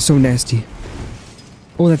 that thing is so nasty.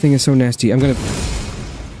 Oh, that thing is so nasty. I'm gonna...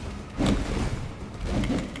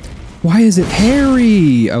 Why is it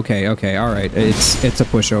hairy? Okay, okay, alright. It's a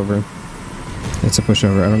pushover. It's a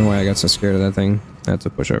pushover. I don't know why I got so scared of that thing. That's a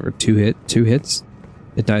pushover. Two hits.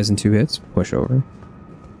 It dies in 2 hits. Pushover.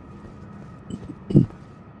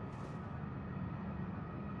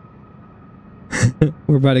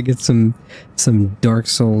 We're about to get some Dark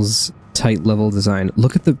Souls tight level design.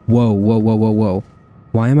 Look at the... Whoa, whoa, whoa, whoa, whoa.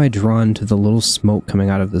 Why am I drawn to the little smoke coming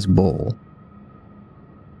out of this bowl?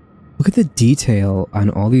 Look at the detail on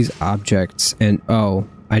all these objects, and oh,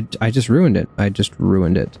 I just ruined it. I just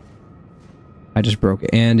ruined it. I just broke it,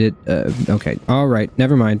 and it, okay. Alright,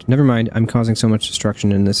 never mind, never mind. I'm causing so much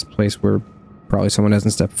destruction in this place where probably someone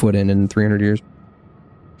hasn't stepped foot in 300 years.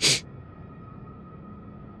 This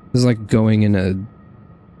is like going in an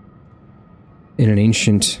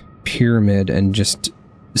ancient pyramid and just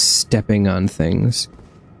stepping on things.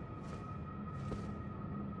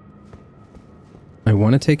 I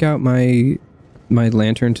want to take out my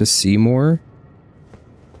lantern to see more,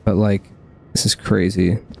 but like, this is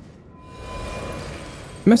crazy.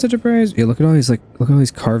 Message of praise. Yeah, look at all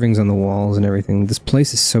these carvings on the walls and everything. This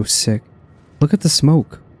place is so sick. Look at the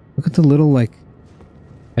smoke. Look at the little, like,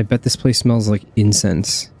 I bet this place smells like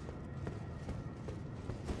incense.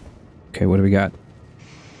 Okay, what do we got?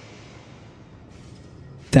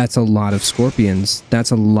 That's a lot of scorpions.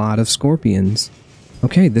 That's a lot of scorpions.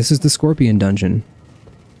 Okay, this is the scorpion dungeon.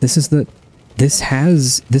 This is the... This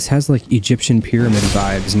has like Egyptian pyramid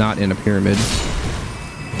vibes, not in a pyramid.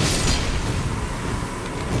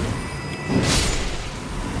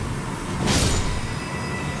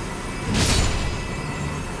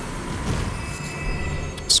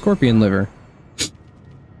 Scorpion liver.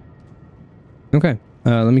 Okay,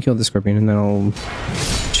 let me kill the scorpion and then I'll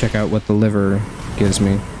check out what the liver gives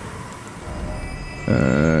me.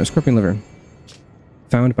 Scorpion liver.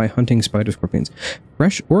 Found by hunting spider scorpions.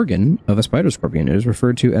 Fresh organ of a spider scorpion. It is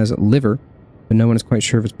referred to as liver, but no one is quite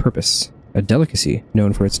sure of its purpose. A delicacy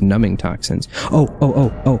known for its numbing toxins.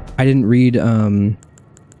 Oh! I didn't read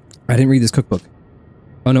this cookbook.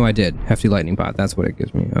 Oh no, I did. Hefty lightning pot. That's what it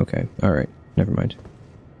gives me. Okay, all right. Never mind.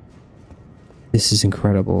 This is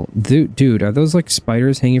incredible. Dude, are those like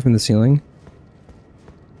spiders hanging from the ceiling?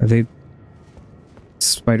 Are they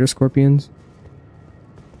spider scorpions?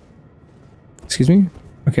 Excuse me?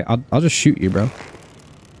 Okay, I'll just shoot you, bro.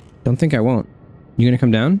 Don't think I won't. You gonna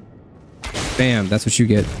come down? Bam, that's what you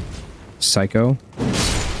get. Psycho.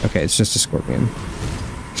 Okay, it's just a scorpion.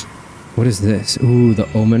 What is this? Ooh, the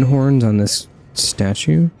omen horns on this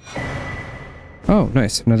statue. Oh,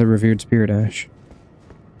 nice. Another revered spirit ash.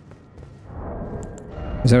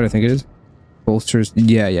 Is that what I think it is? Bolsters?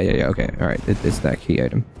 Yeah. Okay, alright. It's that key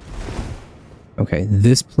item. Okay,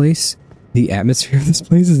 this place, the atmosphere of this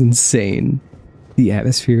place is insane. The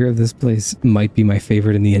atmosphere of this place might be my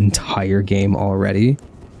favorite in the entire game already.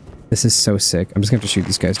 This is so sick. I'm just gonna have to shoot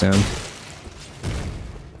these guys down.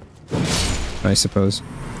 I suppose.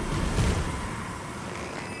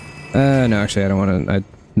 No, actually, I don't want to...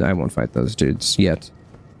 I won't fight those dudes yet.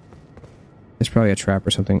 There's probably a trap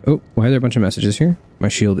or something. Oh, why are there a bunch of messages here? My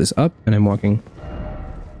shield is up, and I'm walking.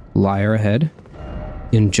 Liar ahead.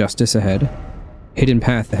 Injustice ahead. Hidden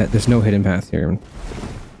path ahead. There's no hidden path here.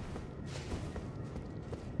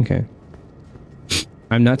 Okay.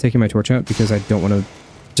 I'm not taking my torch out because I don't want to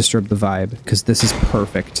disturb the vibe, because this is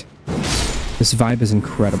perfect. This vibe is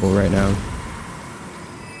incredible right now.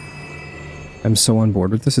 I'm so on board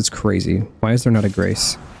with this, it's crazy. Why is there not a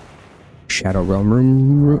grace? Shadow Realm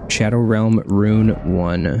Rune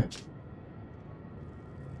 1.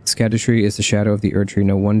 Shadowtree is the shadow of the Erdtree,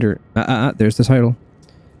 no wonder... there's the title.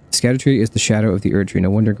 Shadowtree is the shadow of the Erdtree, no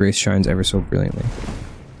wonder grace shines ever so brilliantly.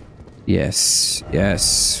 Yes,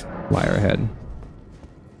 yes. Liar ahead.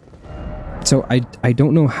 So I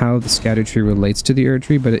don't know how the Shadowtree relates to the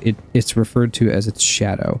Erdtree, but it's referred to as its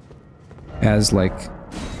shadow. As like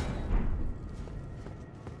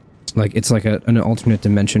it's like an alternate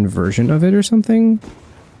dimension version of it or something.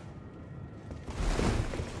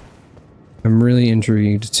 I'm really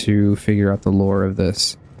intrigued to figure out the lore of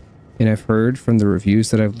this. And I've heard from the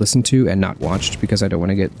reviews that I've listened to and not watched because I don't want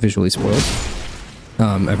to get visually spoiled.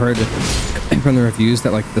 I've heard from the reviews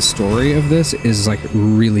that like the story of this is like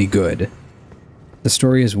really good. The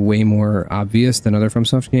story is way more obvious than other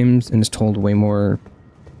FromSoft games and is told way more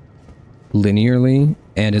linearly,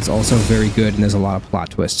 and it's also very good and there's a lot of plot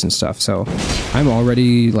twists and stuff. So I'm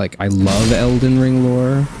already like, I love Elden Ring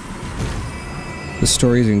lore. The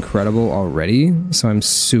story is incredible already, so I'm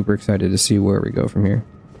super excited to see where we go from here.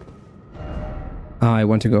 I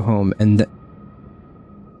want to go home and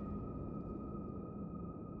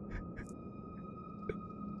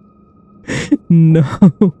no.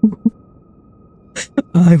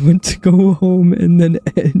 I want to go home and then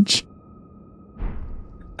edge.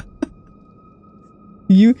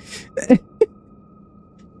 You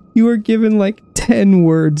are given like 10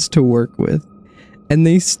 words to work with, and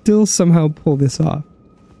they still somehow pull this off.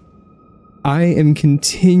 I am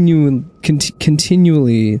continually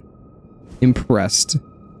impressed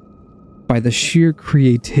by the sheer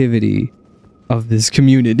creativity of this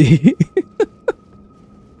community.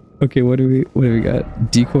 Okay, what do we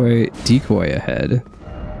got? Decoy ahead.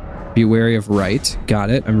 Be wary of right. Got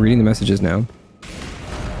it. I'm reading the messages now.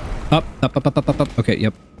 Up. Okay,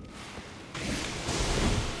 yep.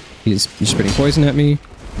 He's spitting poison at me.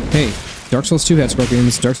 Hey, Dark Souls 2 had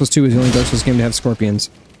scorpions. Dark Souls 2 is the only Dark Souls game to have scorpions.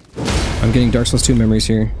 I'm getting Dark Souls 2 memories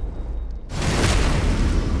here.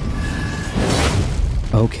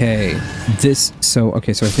 Okay. So I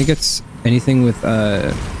think it's anything with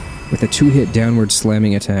a 2-hit downward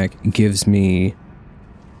slamming attack gives me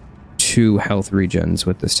 2 health regens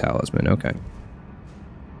with this talisman. Okay.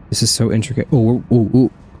 This is so intricate. Oh.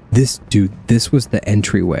 This was the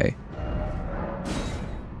entryway.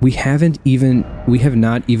 We haven't even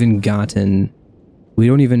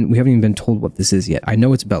been told what this is yet. I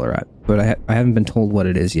know it's Bellerat, but I haven't been told what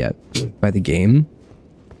it is yet by the game.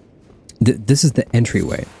 This is the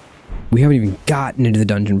entryway. We haven't even gotten into the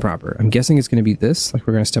dungeon proper. I'm guessing it's going to be this, like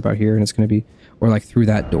we're going to step out here and it's going to be, or like through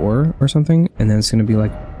that door or something, and then it's going to be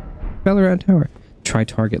like Bellerat Tower. Try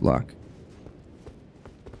target lock.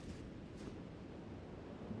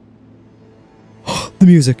 The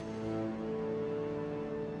music.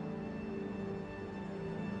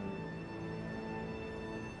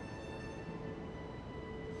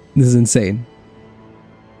 This is insane.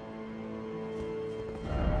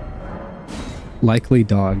 Likely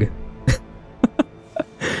dog.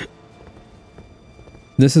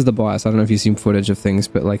 This is the boss. I don't know if you've seen footage of things,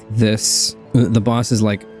 but like this, the boss is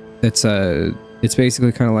like, it's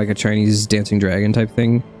basically kind of like a Chinese dancing dragon type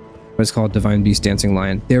thing, but it's called Divine Beast Dancing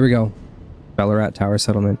Lion. There we go. Bellerat Tower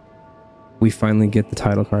Settlement. We finally get the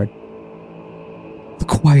title card. The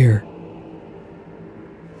choir.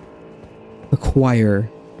 The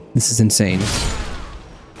choir. This is insane.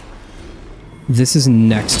 This is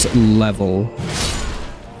next level.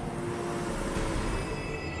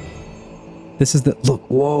 This is the look.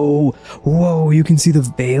 Whoa, you can see the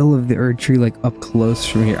veil of the Erdtree like up close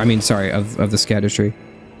from here. I mean, sorry, of the Scattertree.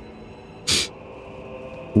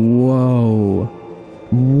 Whoa,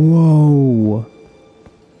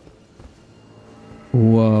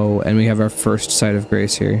 and we have our first sight of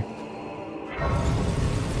grace here.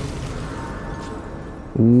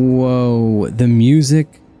 Whoa, the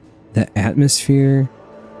music, the atmosphere.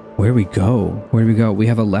 Where do we go? We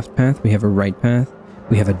have a left path, we have a right path.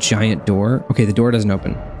 We have a giant door. Okay, the door doesn't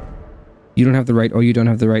open. You don't have the right. Oh, you don't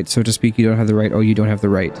have the right. So to speak, you don't have the right. Oh, you don't have the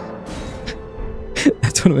right.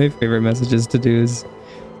 That's one of my favorite messages to do is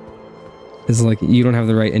like, you don't have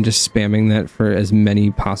the right, and just spamming that for as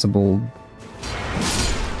many possible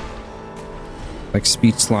like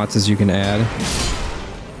speech slots as you can add.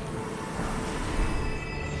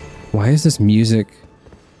 Why is this music?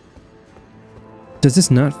 Does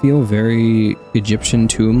this not feel very Egyptian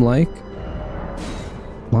tomb-like?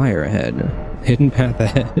 Liar ahead. Hidden path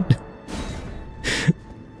ahead.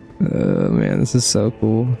 Oh man, this is so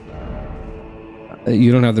cool.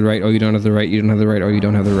 You don't have the right. Oh, you don't have the right. You don't have the right. Oh, you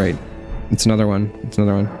don't have the right. It's another one.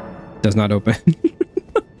 Does not open.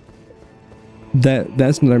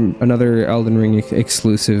 That's another Elden Ring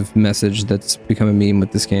exclusive message that's become a meme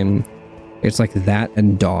with this game. It's like that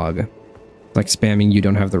and dog. Like spamming you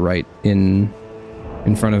don't have the right in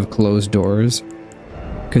front of closed doors.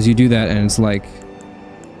 Because you do that and it's like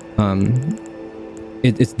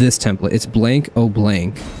it's this template. It's blank, oh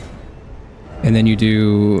blank. And then you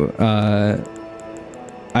do I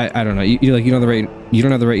don't know. You like, you don't have the right, you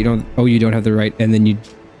don't have the right, you don't, oh you don't have the right, and then you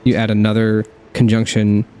add another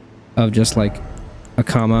conjunction of just like a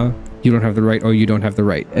comma. You don't have the right, oh you don't have the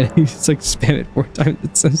right. And you just like spam it 4 times.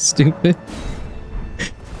 It's so stupid.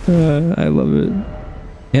 I love it.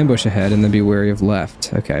 Ambush ahead and then be wary of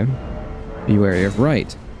left. Okay. Be wary of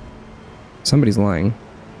right. Somebody's lying.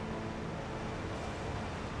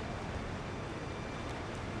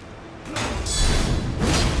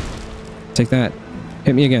 Take that.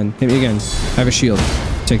 Hit me again. Hit me again. I have a shield.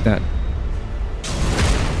 Take that.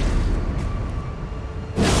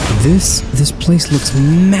 This place looks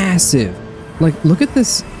massive. Like, look at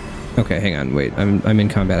this. Okay, hang on. Wait, I'm in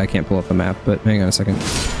combat. I can't pull up the map, but hang on a second.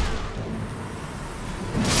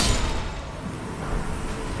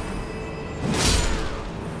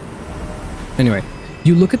 Anyway,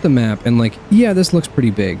 you look at the map and like, yeah, this looks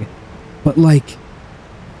pretty big, but like,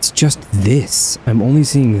 it's just this. I'm only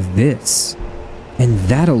seeing this, and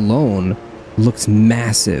that alone looks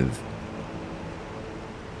massive.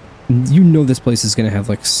 You know this place is gonna have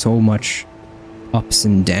like so much ups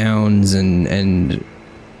and downs and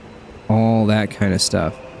all that kind of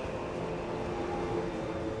stuff.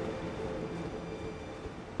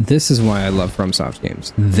 This is why I love FromSoft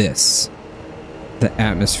games. This. The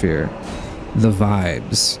atmosphere. The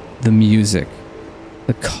vibes. The music.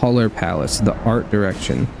 The color palettes. The art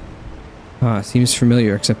direction. Ah, seems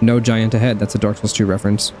familiar, except no giant ahead. That's a Dark Souls 2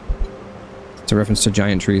 reference. It's a reference to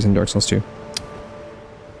giant trees in Dark Souls 2.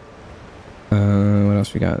 What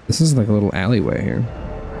else we got? This is like a little alleyway here.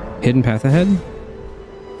 Hidden path ahead?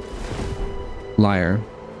 Liar.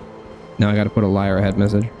 Now I gotta put a liar ahead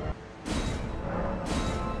message.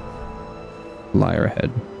 Liar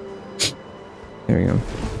ahead. There we go.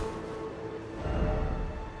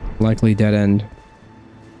 Likely dead end.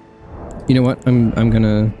 You know what? I'm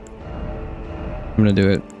gonna do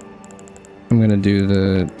it. I'm gonna do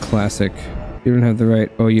the classic. You don't have the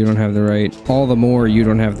right. Oh, you don't have the right. All the more you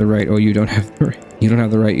don't have the right. Oh, you don't have the right. You don't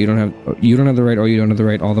have the right. You don't have. Oh, you don't have the right. Oh, you don't have the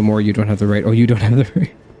right. All the more you don't have the right. Oh, you don't have the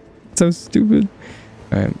right. So stupid.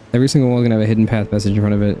 All right. Every single one's gonna have a hidden path message in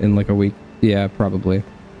front of it in like a week. Yeah, probably.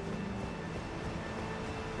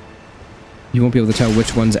 You won't be able to tell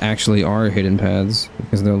which ones actually are hidden paths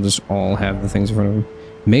because they'll just all have the things in front of them.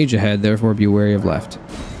 Mage ahead, therefore be wary of left.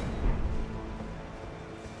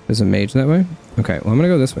 There's a mage that way? Okay, well I'm gonna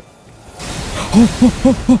go this way.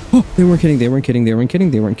 They weren't kidding, they weren't kidding, they weren't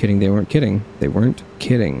kidding, they weren't kidding, they weren't kidding. They weren't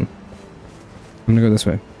kidding. I'm gonna go this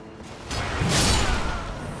way.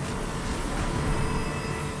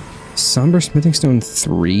 Somber Smithing Stone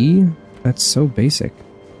 3? That's so basic.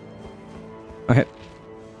 Okay.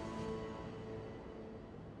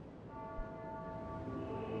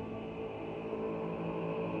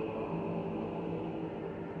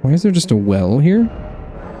 Why is there just a well here?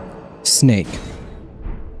 Snake.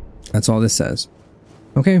 That's all this says.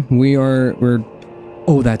 Okay, we're...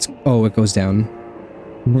 Oh, it goes down.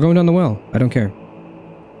 We're going down the well. I don't care.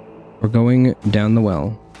 We're going down the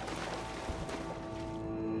well.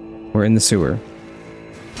 We're in the sewer.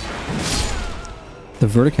 The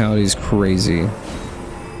verticality is crazy.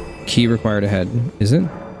 Key required ahead. Is it?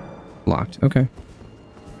 Locked. Okay.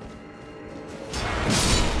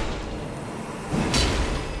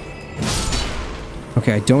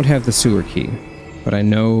 Okay, I don't have the sewer key, but I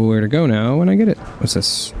know where to go now when I get it. What's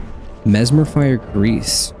this? Mesmer Fire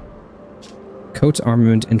Grease. Coats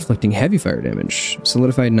armament inflicting heavy fire damage.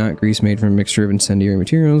 Solidified knot grease made from a mixture of incendiary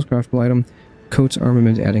materials. Craftable item. Coats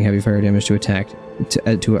armament adding heavy fire damage to attack.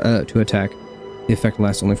 To attack. The effect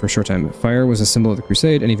lasts only for a short time. Fire was a symbol of the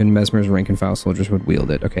crusade, and even Mesmer's rank and file soldiers would wield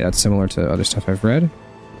it. Okay, that's similar to other stuff I've read.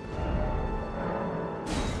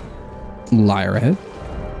 Liar ahead.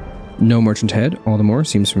 No merchant head, all the more,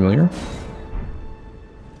 seems familiar.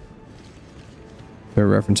 They're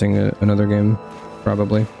referencing another game,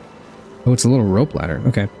 probably. Oh, it's a little rope ladder.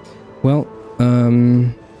 Okay. Well,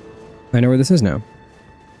 I know where this is now.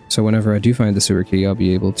 So whenever I do find the sewer key, I'll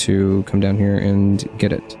be able to come down here and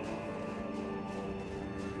get it.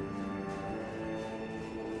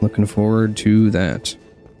 Looking forward to that.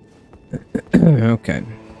 Okay.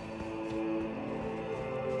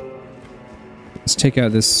 Let's take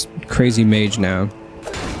out this crazy mage now.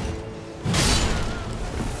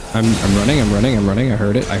 I'm running. I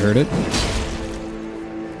heard it.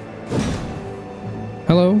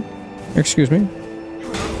 Hello? Excuse me?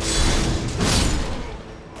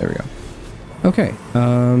 There we go. Okay.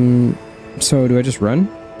 So do I just run?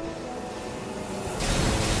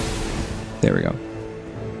 There we go.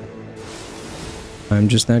 I'm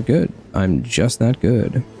just that good.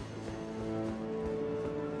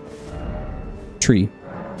 Tree.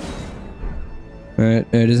 It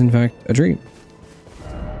is in fact a tree.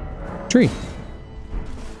 Tree.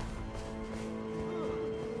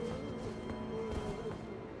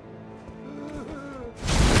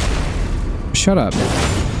 Shut up.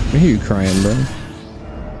 I hear you crying, bro.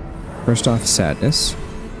 First off, sadness.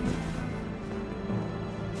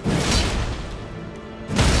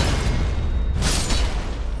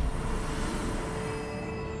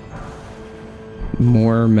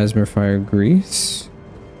 More mesmer fire grease.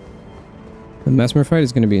 The mesmer fight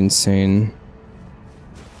is going to be insane.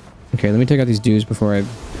 Okay, let me take out these dudes before I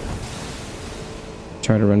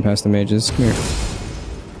try to run past the mages. Come here.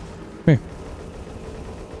 Come here.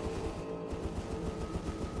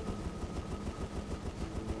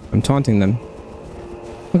 I'm taunting them.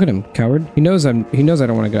 Look at him, coward. He knows I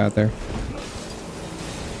don't want to get out there.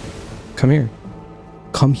 Come here.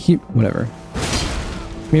 Come here. Whatever.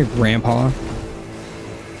 Come here, grandpa.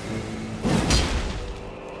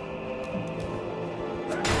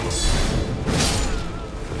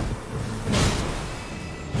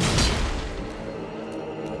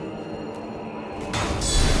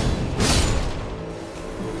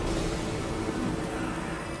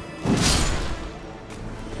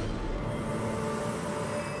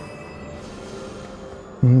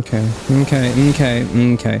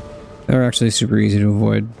 Okay. They're actually super easy to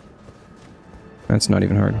avoid. That's not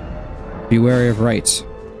even hard. Be wary of rights.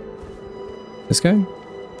 This guy? No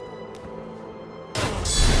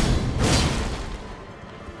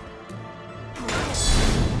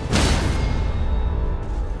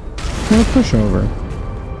pushover.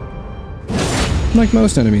 Like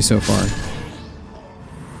most enemies so far.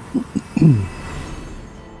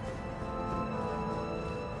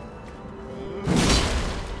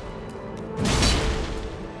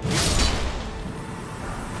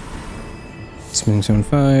 Swing Zone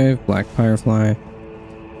 5, Black Firefly.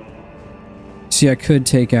 See, I could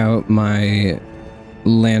take out my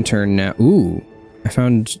lantern now. Ooh, I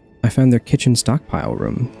found their kitchen stockpile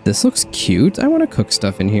room. This looks cute. I want to cook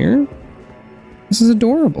stuff in here. This is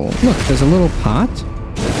adorable. Look, there's a little pot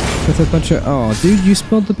with a bunch of... Oh, dude, you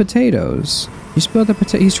spilled the potatoes. You spilled the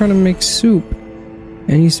potato. He's trying to make soup,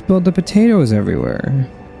 and you spilled the potatoes everywhere.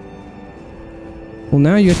 Well,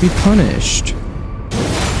 now you have to be punished.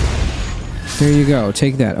 There you go.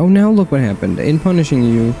 Take that. Oh, now look what happened. In punishing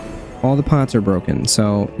you, all the pots are broken.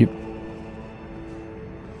 So you...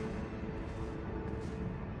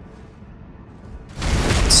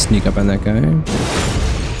 Sneak up on that guy.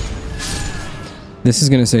 This is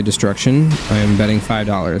going to say destruction. I am betting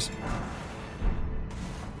 $5.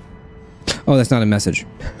 Oh, that's not a message.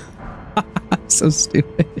 So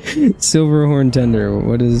stupid. Silverhorn Tender.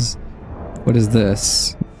 What is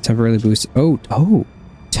this? Temporarily boost. Oh.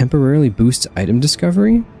 Temporarily boosts item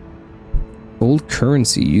discovery? Old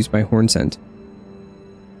currency used by Hornsent.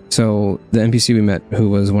 So the NPC we met, who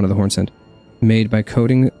was one of the Hornsent, made by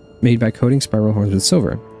coating spiral horns with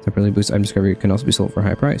silver. Temporarily boosts item discovery can also be sold for a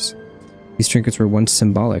high price. These trinkets were once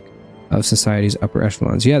symbolic of society's upper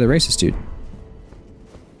echelons. Yeah, they're racist, dude.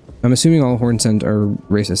 I'm assuming all Hornsent are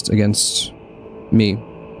racist against me,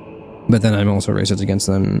 but then I'm also racist against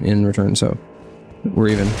them in return, so we're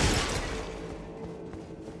even.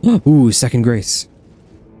 Ooh, second grace.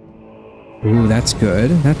 Ooh, that's good.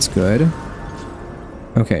 That's good.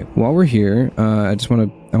 Okay, while we're here, I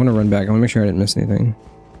want to run back. I want to make sure I didn't miss anything.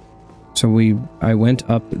 So I went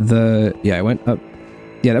up the... Yeah, I went up...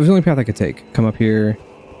 Yeah, that was the only path I could take. Come up here.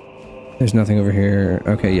 There's nothing over here.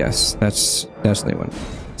 Okay, yes, that's the only one.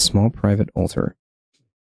 Small private altar.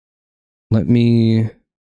 Let me...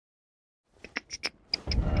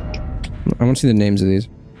 I want to see the names of these.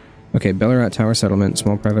 Okay, Bellarat Tower Settlement,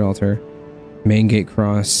 Small Private Altar, Main Gate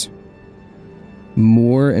Cross,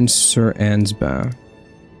 Moore and Sir Ansbach.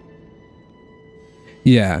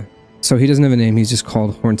 Yeah, so he doesn't have a name, he's just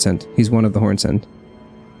called Hornsent. He's one of the Hornsent.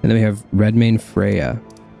 And then we have Redmane Freya.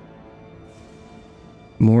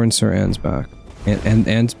 Moore and Sir Ansbach. And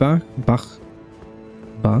Ansbach?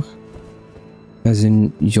 Bach? As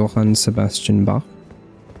in Johann Sebastian Bach?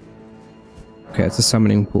 Okay, it's a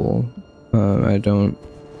summoning pool. I don't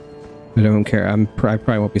care. I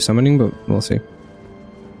probably won't be summoning, but we'll see.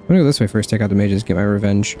 I'm gonna go this way first, take out the mages, get my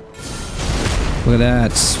revenge. Look at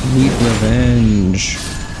that. Sweet revenge.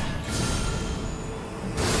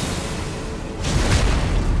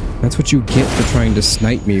 That's what you get for trying to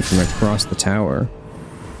snipe me from across the tower.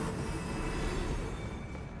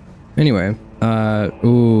 Anyway,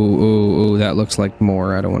 ooh, that looks like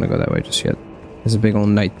more. I don't want to go that way just yet. There's a big old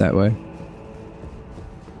knight that way.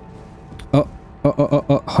 Oh,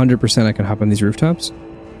 100% I can hop on these rooftops.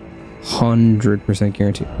 100%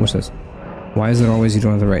 guarantee. What's this? Why is it always you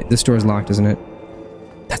don't have the right? This door is locked, isn't it?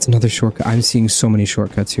 That's another shortcut. I'm seeing so many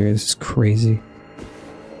shortcuts here. This is crazy.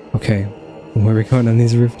 Okay, where are we going on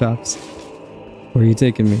these rooftops? Where are you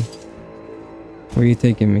taking me? Where are you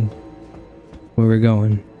taking me? Where are we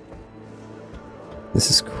going? This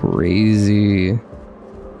is crazy.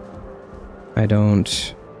 I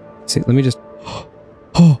don't... See, let me just...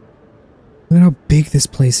 Oh! Look at how big this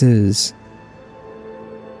place is.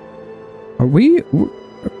 Are we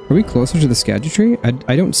Are we closer to the Erdtree?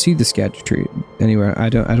 I don't see the Erdtree anywhere. I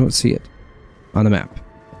don't see it on the map.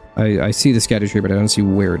 I see the Erdtree, but I don't see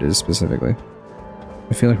where it is specifically.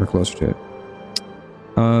 I feel like we're closer to it.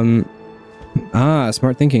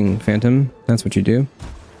 Smart thinking, Phantom. That's what you do.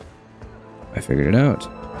 I figured it out.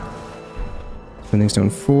 Spending stone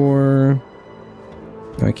 4.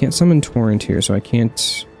 No, I can't summon Torrent here, so I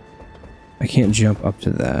can't jump up to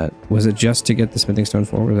that. Was it just to get the smithing stone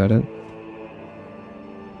 4? Was that it?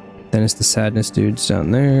 Then it's the sadness dudes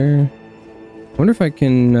down there. I wonder if I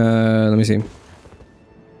can, let me see.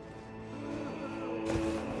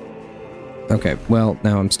 Okay, well,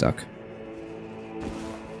 now I'm stuck.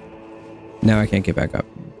 Now I can't get back up.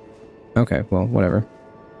 Okay, well, whatever.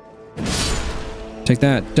 Take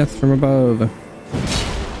that, death from above.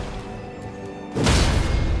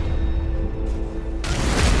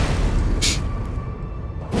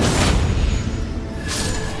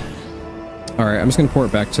 Alright, I'm just gonna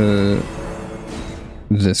port back to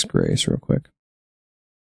this grace real quick.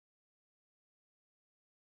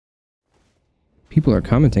 People are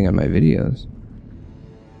commenting on my videos.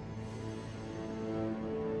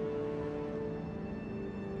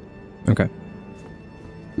 Okay.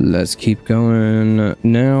 Let's keep going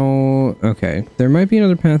now. Okay, there might be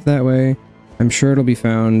another path that way. I'm sure it'll be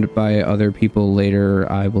found by other people later.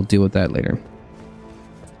 I will deal with that later.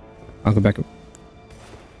 I'll go back.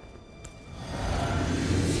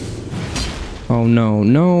 Oh no,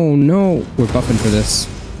 no, no! We're buffing for this.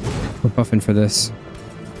 We're buffing for this.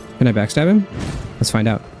 Can I backstab him? Let's find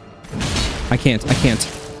out. I can't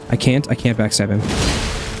backstab him.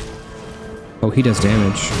 Oh, he does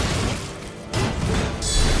damage.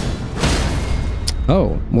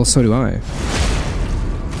 Oh, well, so do I.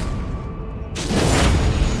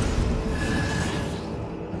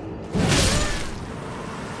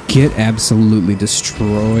 Get absolutely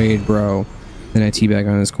destroyed, bro. Then I teabag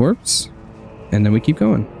on his corpse. And then we keep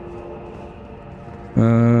going.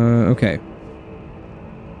 Okay.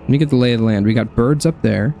 Let me get the lay of the land. We got birds up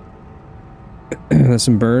there. There's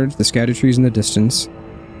some birds. The Erdtree's in the distance.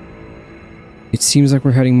 It seems like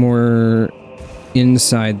we're heading more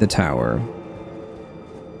inside the tower.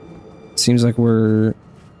 Seems like we're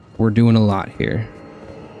doing a lot here.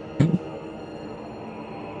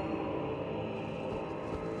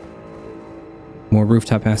 More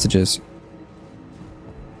rooftop passages.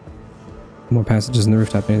 More passages in the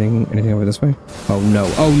rooftop. Anything over this way? Oh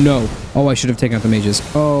no. Oh no. Oh, I should have taken out the mages.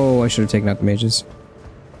 Oh, I should have taken out the mages.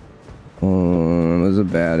 Oh, that was a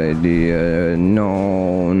bad idea.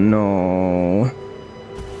 No, no.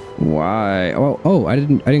 Why? Oh, I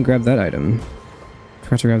didn't grab that item.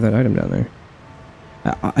 Forgot to grab that item down there.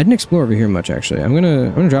 I didn't explore over here much actually. I'm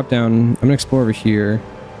gonna drop down. I'm gonna explore over here,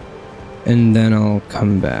 and then I'll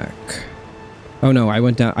come back. Oh no, I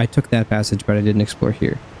went down. I took that passage, but I didn't explore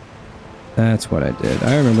here. That's what I did.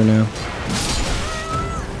 I remember now.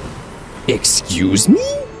 Excuse me?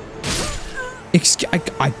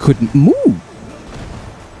 I couldn't move.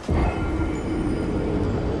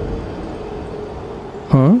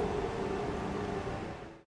 Huh?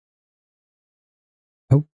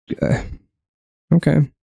 Oh, okay.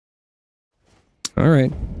 All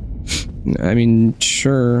right. I mean,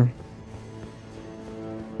 sure.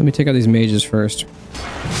 Let me take out these mages first.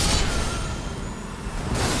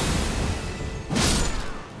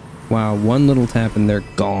 Wow, one little tap and they're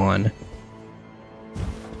gone.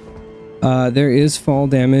 There is fall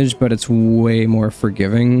damage, but it's way more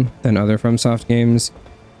forgiving than other FromSoft games,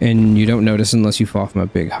 and you don't notice unless you fall from a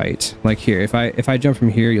big height. Like here, if I jump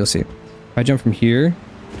from here, you'll see. If I jump from here,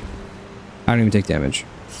 I don't even take damage.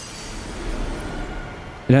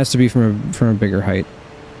 It has to be from a bigger height.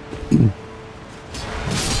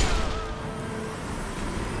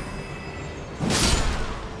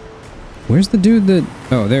 Where's the dude that...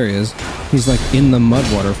 Oh, there he is. He's like in the mud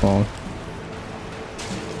waterfall.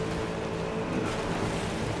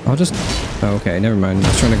 I'll just... Oh, okay, never mind. I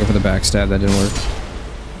was trying to go for the backstab. That didn't work.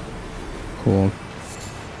 Cool.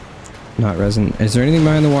 Not resin. Is there anything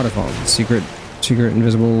behind the waterfall? Secret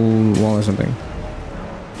invisible wall or something?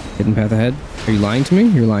 Hidden path ahead? Are you lying to me?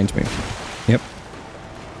 You're lying to me. Yep.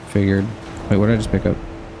 Figured. Wait, what did I just pick up?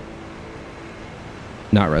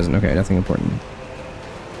 Not resin. Okay, nothing important.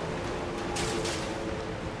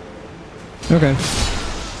 Okay.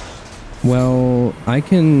 Well, I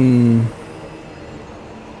can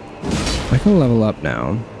level up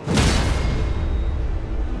now.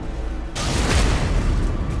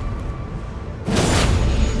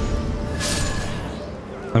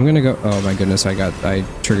 I'm gonna go... Oh my goodness, I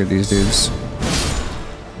triggered these dudes.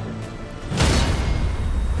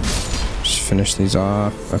 Just finish these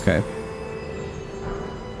off. Okay.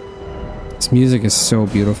 This music is so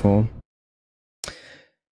beautiful.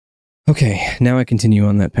 Okay, now I continue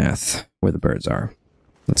on that path where the birds are.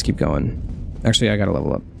 Let's keep going. Actually, I gotta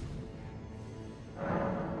level up.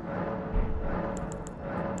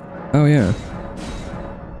 Oh yeah.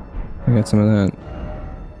 I got some of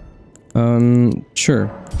that.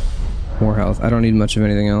 Sure. More health. I don't need much of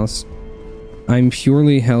anything else. I'm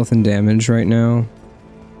purely health and damage right now.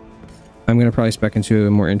 I'm gonna probably spec into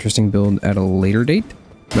a more interesting build at a later date,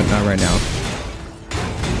 but not right now.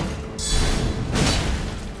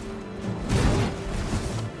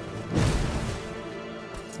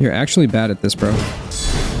 You're actually bad at this, bro.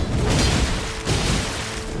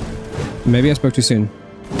 Maybe I spoke too soon.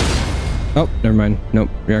 Oh, never mind. Nope,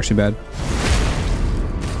 you're actually bad.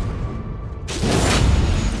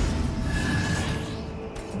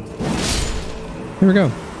 Here we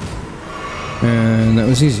go. And that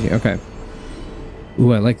was easy. Okay.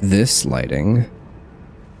 Ooh, I like this lighting.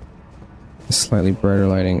 Slightly brighter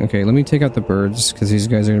lighting. Okay, let me take out the birds, because these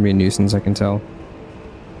guys are going to be a nuisance, I can tell.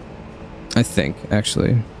 I think,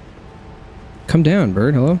 actually. Come down,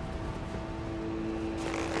 bird. Hello?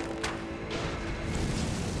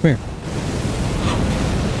 Come here.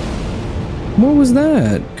 What was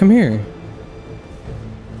that? Come here.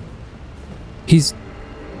 He's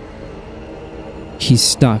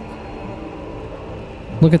stuck.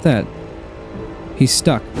 Look at that. He's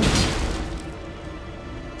stuck.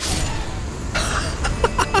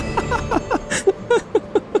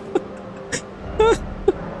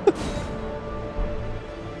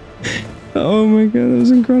 Oh my god, that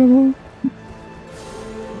was incredible.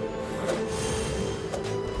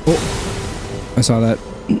 Oh, I saw that.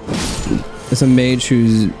 It's a mage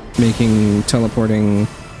who's making teleporting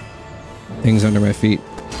things under my feet.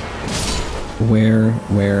 Where?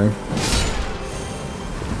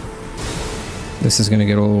 This is gonna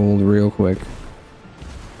get old real quick.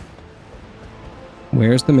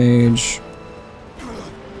 Where's the mage?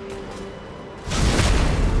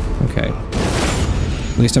 Okay.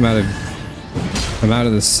 At least I'm out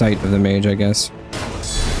of the sight of the mage, I guess.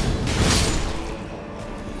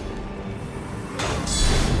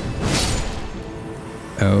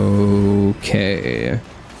 Okay.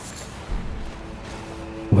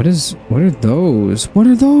 What are those? What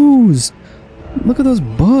are those? Look at those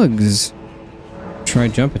bugs. Try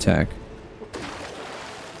jump attack.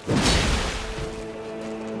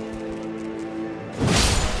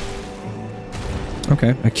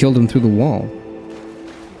 Okay, I killed him through the wall.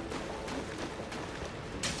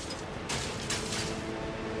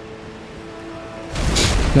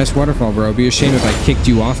 Nice waterfall, bro. Be a shame if I kicked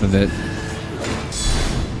you off of it.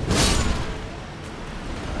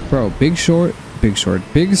 Bro, big sword, big sword,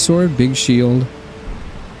 big shield.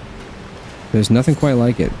 There's nothing quite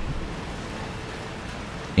like it.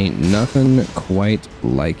 Ain't nothing quite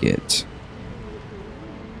like it.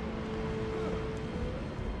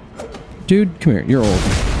 Dude, come here. You're old.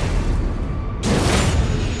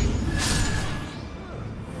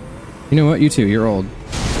 You know what? You too. You're old.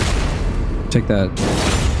 Take that.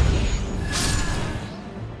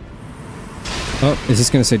 Oh, is this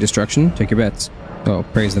going to say destruction? Take your bets. Oh,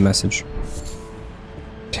 praise the message.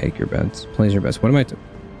 Take your bets. Place your bets. What am I doing?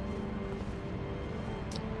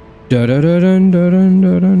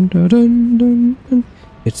 Dun-dun-dun-dun-dun-dun-dun-dun.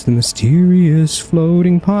 It's the mysterious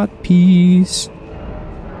floating pot piece.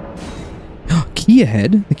 Key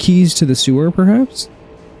ahead. The keys to the sewer, perhaps?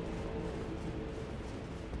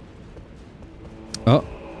 Oh.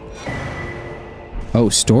 Oh,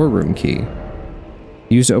 storeroom key.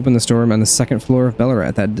 Used to open the storeroom on the second floor of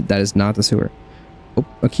Ballarat. That is not the sewer. Oh,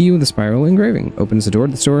 a key with a spiral engraving. Opens the door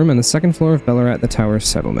to the storeroom on the second floor of Ballarat, the Tower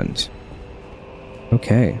Settlement.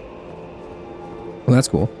 Okay. Well, that's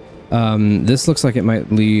cool. This looks like it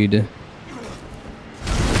might lead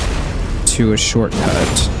to a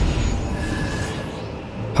shortcut.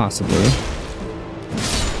 Possibly.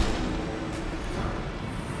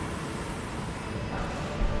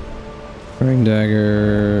 Throwing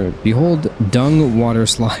dagger. Behold, dung water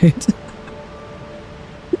slide.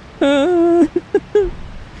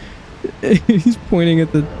 He's pointing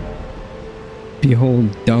at the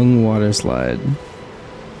behold dung water slide.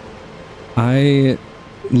 I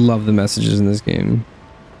love the messages in this game.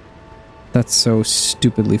 That's so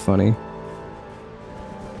stupidly funny.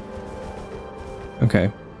 Okay,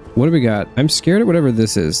 what do we got? I'm scared of whatever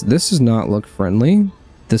this is. This does not look friendly.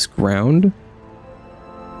 This ground.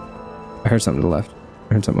 I heard something to the left.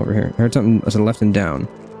 I heard something over here. I heard something to the left and down.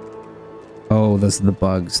 Oh, those are the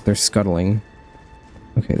bugs. They're scuttling.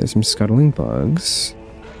 Okay, there's some scuttling bugs.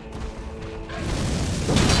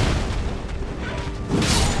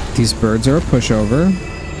 These birds are a pushover.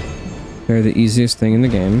 They're the easiest thing in the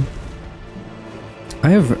game. I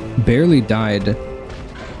have barely died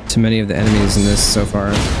to many of the enemies in this so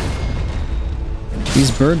far.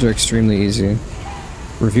 These birds are extremely easy.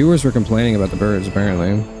 Reviewers were complaining about the birds,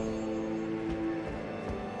 apparently.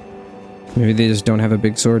 Maybe they just don't have a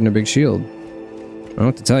big sword and a big shield. I don't know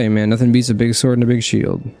what to tell you, man. Nothing beats a big sword and a big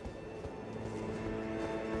shield.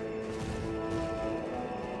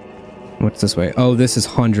 What's this way? Oh, this is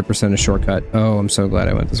 100% a shortcut. Oh, I'm so glad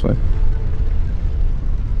I went this way.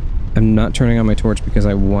 I'm not turning on my torch because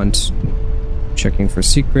I want... Checking for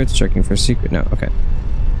secrets, checking for secret... No, okay.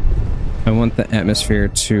 I want the atmosphere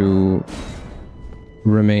to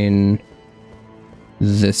remain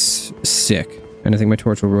this sick. And I think my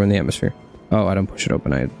torch will ruin the atmosphere. Oh, I don't push it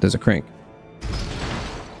open. There's a crank.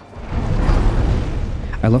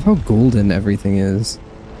 I love how golden everything is.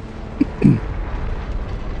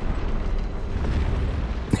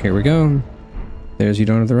 Here we go. There's you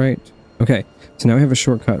don't have the right. Okay, so now we have a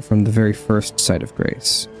shortcut from the very first site of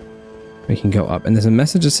grace. We can go up, and there's a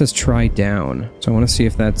message that says try down. So I want to see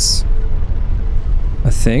if that's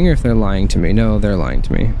a thing or if they're lying to me. No, they're lying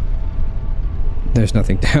to me. There's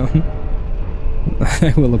nothing down.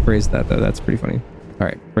 I will appraise that though. That's pretty funny. All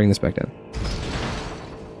right, bring this back down.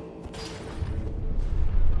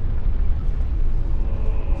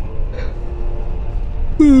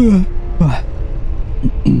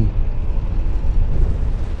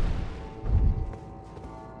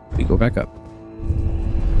 We go back up.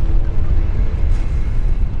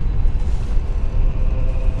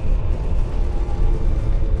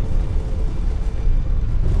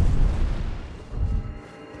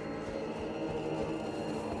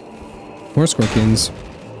 More scorpions.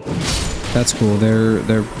 That's cool.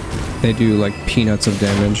 They do like peanuts of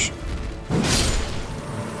damage.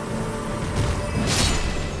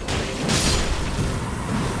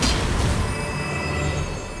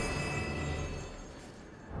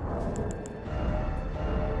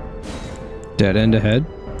 Dead end ahead.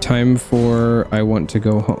 Time for I want to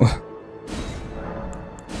go home.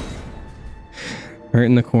 Right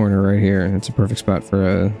in the corner right here. It's a perfect spot for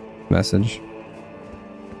a message.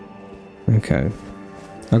 Okay.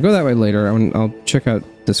 I'll go that way later. I'll check out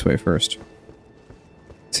this way first.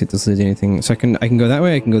 See if this leads to anything. So I can go that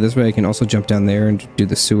way, I can go this way, I can also jump down there and do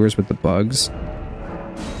the sewers with the bugs.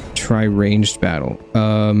 Try ranged battle.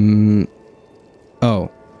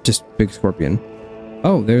 Oh, just big scorpion.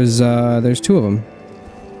 Oh, there's two of them.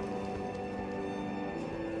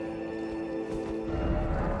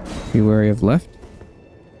 Be wary of left.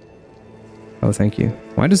 Oh, thank you.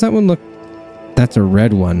 Why does that one look... That's a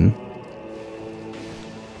red one.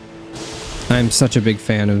 I'm such a big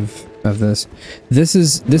fan of this. This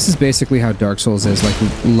is basically how Dark Souls is. Like,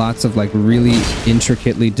 lots of, like, really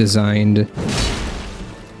intricately designed...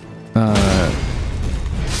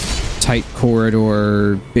 tight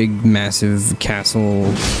corridor, big massive castle,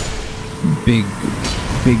 big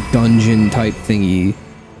dungeon type thingy.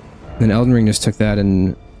 Then Elden Ring just took that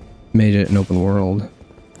and made it an open world.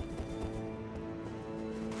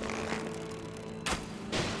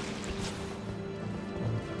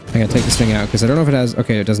 I gotta take this thing out because I don't know if it has...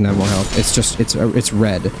 Okay, it doesn't have more health. It's just... It's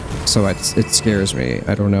red, so it scares me.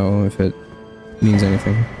 I don't know if it means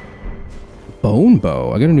anything. Bone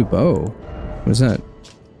bow. I got a new bow. What is that?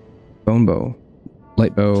 Bone bow.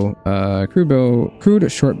 Light bow.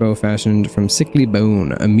 Crude short bow fashioned from sickly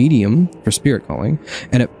bone. A medium for spirit calling.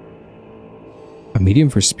 And a medium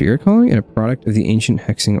for spirit calling? And a product of the ancient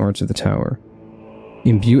hexing arts of the tower.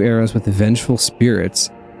 Imbue arrows with vengeful spirits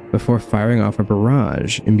before firing off a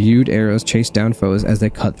barrage. Imbued arrows chase down foes as they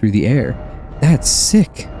cut through the air. That's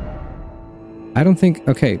sick. I don't think...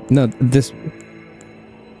 Okay, no, this...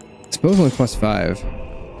 This bow's only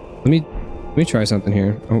 +5. Let me try something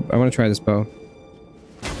here. Oh, I want to try this bow.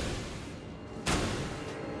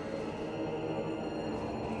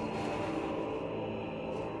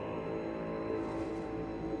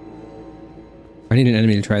 I need an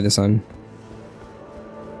enemy to try this on.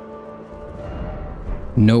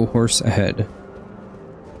 No horse ahead.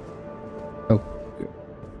 Oh.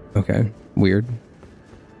 Okay. Weird.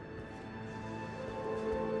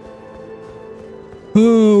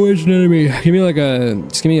 Oh, where's an enemy? Give me like a...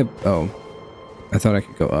 Just give me a... Oh. I thought I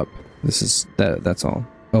could go up. This is... That's all.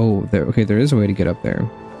 Oh, there... Okay, there is a way to get up there.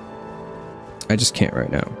 I just can't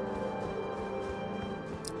right now.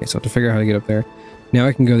 Okay, so I have to figure out how to get up there. Now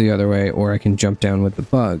I can go the other way, or I can jump down with the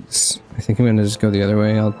bugs. I think I'm gonna just go the other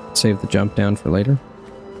way. I'll save the jump down for later.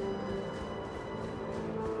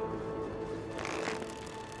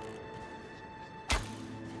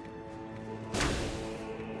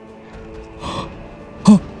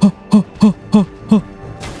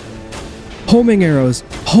 Homing arrows!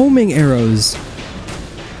 Homing arrows!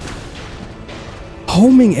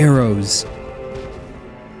 homing arrows.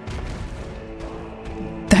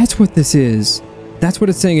 That's what this is. That's what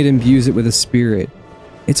it's saying. It imbues it with a spirit.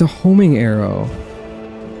 It's a homing arrow.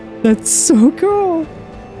 That's so cool.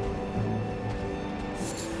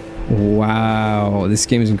 Wow, this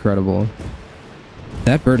game is incredible.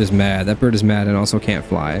 That bird is mad. That bird is mad and also can't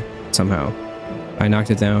fly somehow. I knocked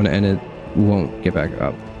it down and it won't get back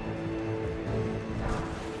up.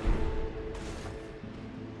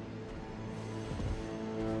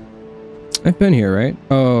 I've been here, right?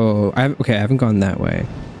 Oh, okay, I haven't gone that way.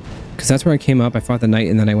 Because that's where I came up. I fought the knight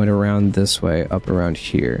and then I went around this way, up around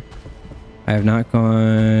here. I have not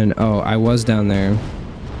gone... Oh, I was down there.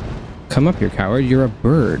 Come up here, coward. You're a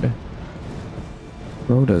bird.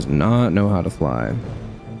 Bro does not know how to fly.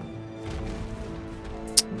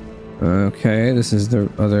 Okay, this is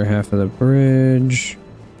the other half of the bridge.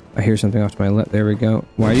 I hear something off to my left. There we go.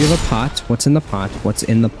 Why do you have a pot? What's in the pot? What's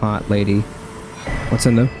in the pot, lady? What's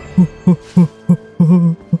in the...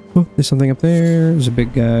 There's something up there. There's a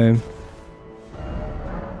big guy.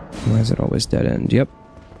 Why is it always dead end? Yep.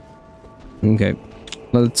 Okay.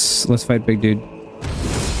 Let's fight big dude.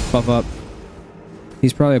 Buff up.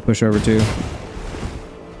 He's probably a pushover too.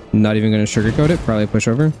 Not even gonna sugarcoat it. Probably a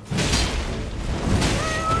pushover.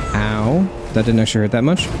 Ow. That didn't actually hurt that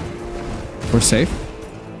much. We're safe.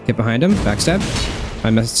 Get behind him. Backstab. I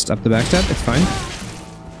messed up the backstab. It's fine.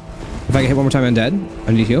 If I get hit one more time, I'm dead.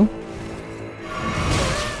 I need heal.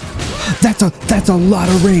 That's a lot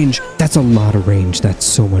of range. That's a lot of range. That's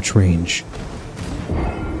so much range.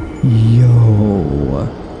 Yo.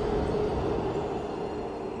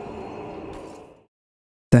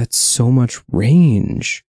 That's so much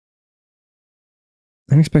range.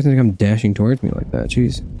 I'm expecting to come dashing towards me like that.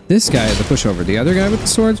 Jeez. This guy is a pushover. The other guy with the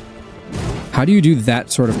swords? How do you do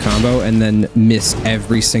that sort of combo and then miss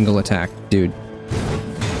every single attack, dude?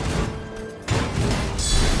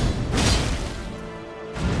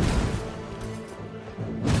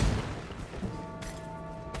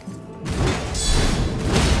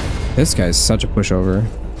 This guy's such a pushover.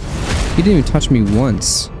 He didn't even touch me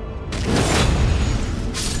once.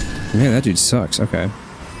 Man, that dude sucks. Okay.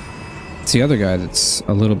 It's the other guy that's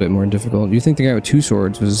a little bit more difficult. You think the guy with 2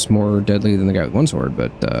 swords was more deadly than the guy with 1 sword,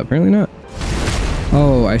 but apparently not.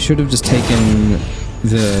 Oh, I should have just taken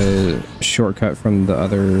the shortcut from the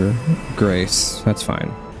other grace. That's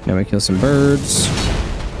fine. Now I kill some birds.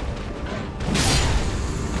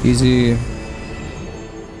 Easy.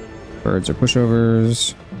 Birds are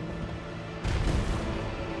pushovers.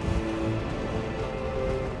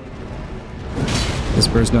 This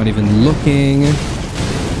bird's not even looking.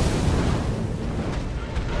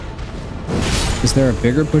 Is there a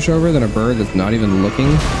bigger pushover than a bird that's not even looking?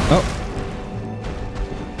 Oh.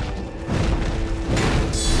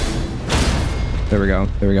 There we go.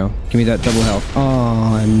 There we go. Give me that double health.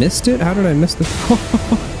 Oh, I missed it? How did I miss this?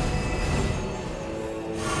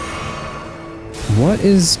 What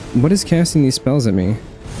is casting these spells at me?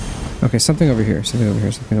 Okay, something over here. Something over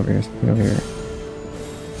here. Something over here. Something over here.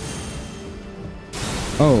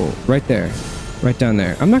 Oh, right there. Right down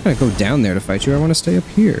there. I'm not going to go down there to fight you. I want to stay up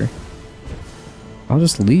here. I'll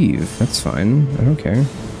just leave. That's fine. I don't care.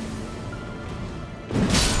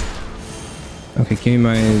 Okay, give me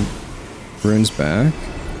my runes back.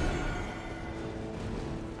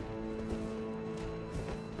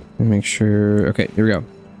 Let me make sure... Okay, here we go.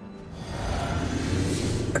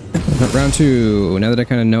 Round 2. Now that I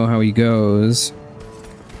kind of know how he goes,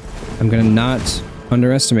 I'm going to not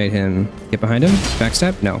underestimate him. Get behind him.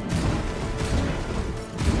 Backstab? No.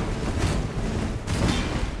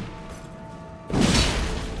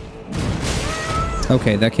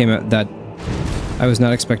 Okay, that came out... That... I was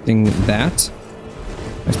not expecting that.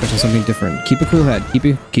 I was expecting something different. Keep a cool head. Keep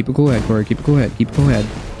a cool head, Corey. Keep a cool head. Keep a cool head.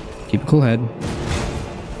 Keep a cool head.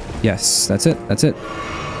 Yes, that's it. That's it.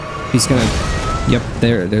 He's gonna... Yep,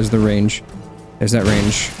 there's the range. There's that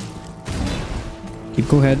range. Keep a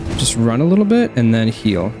cool head. Just run a little bit and then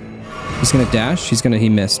heal. He's gonna dash. He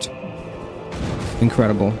missed.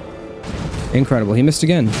 Incredible. Incredible. He missed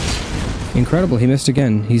again. Incredible. He missed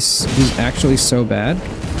again. He's actually so bad.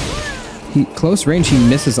 Close range, he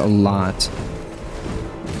misses a lot.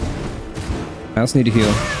 I also need to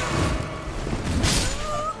heal.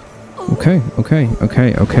 Okay.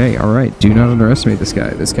 Alright. Do not underestimate this guy.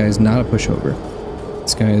 This guy is not a pushover.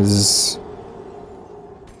 This guy is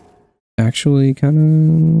actually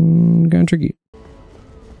kind of tricky.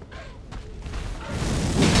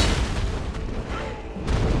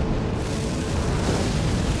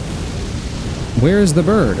 Where is the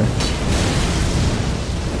bird?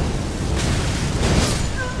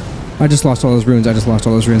 I just lost all those runes. I just lost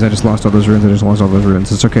all those runes. I just lost all those runes. I just lost all those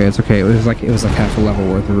runes. It's okay. It's okay. It was like half a level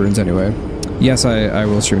worth of runes anyway. Yes, I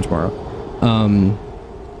will stream tomorrow. I'm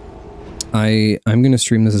gonna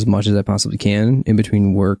stream this as much as I possibly can in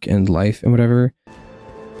between work and life and whatever.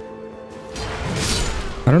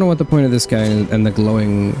 I don't know what the point of this guy and the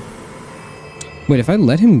glowing... Wait, if I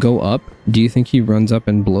let him go up, do you think he runs up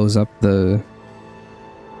and blows up the...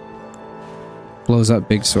 Blows up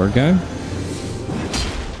big sword guy?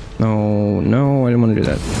 No, no, I didn't want to do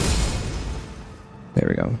that. There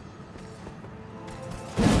we go.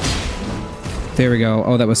 There we go.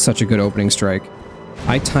 Oh, that was such a good opening strike.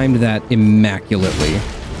 I timed that immaculately.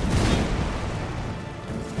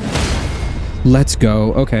 Let's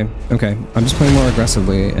go. Okay, okay. I'm just playing more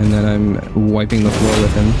aggressively, and then I'm wiping the floor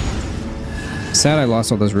with him. Sad I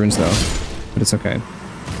lost all those runes, though. But it's okay.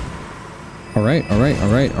 Alright, alright,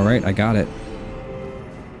 alright, alright. I got it.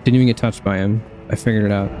 Didn't even get touched by him. I figured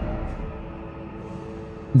it out.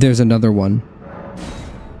 There's another one.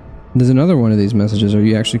 There's another one of these messages. Are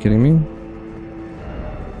you actually kidding me?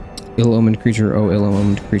 Ill-omened creature. Oh,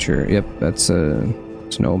 ill-omened creature. Yep, it's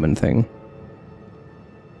an omen thing.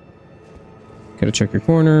 Gotta check your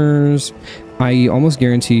corners. I almost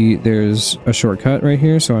guarantee there's a shortcut right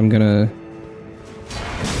here, so I'm gonna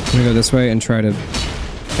go this way and try to...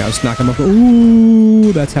 Yeah, I'll just knock him up.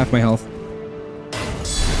 Ooh, that's half my health.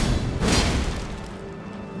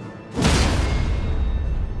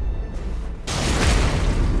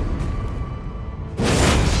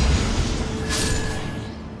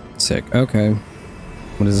 Sick. Okay.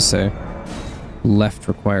 What does it say? Left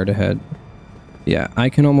required ahead. Yeah, I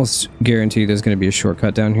can almost guarantee there's going to be a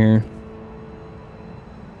shortcut down here.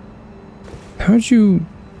 How'd you...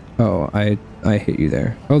 Oh, I hit you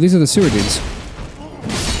there. Oh, these are the sewer dudes.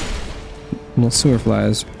 Little sewer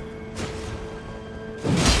flies.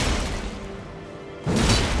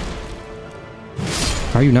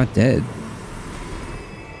 How are you not dead?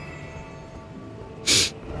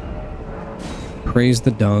 Praise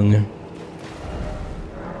the dung.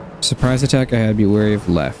 Surprise attack ahead, be wary of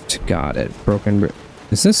left. Got it. Broken...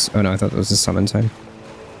 Is this... Oh no, I thought that was a summon time.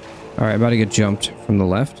 Alright, about to get jumped from the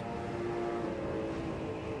left.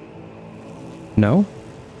 No?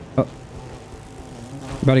 Oh.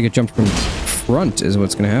 About to get jumped from front is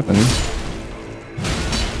what's gonna happen.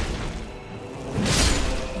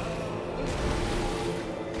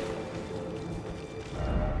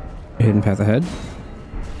 Hidden path ahead.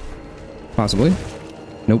 Possibly.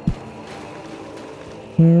 Nope.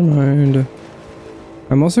 Never mind.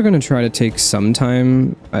 I'm also going to try to take some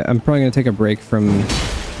time. I'm probably going to take a break from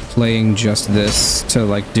playing just this to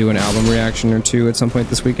like do an album reaction or two at some point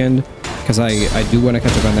this weekend. Because I do want to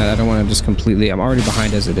catch up on that. I don't want to just completely... I'm already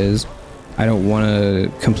behind as it is. I don't want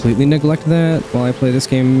to completely neglect that while I play this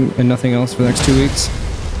game and nothing else for the next 2 weeks.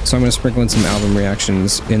 So I'm going to sprinkle in some album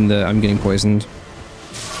reactions in the... I'm getting poisoned.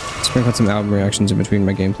 Sprinkle in some album reactions in between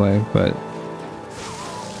my gameplay, but...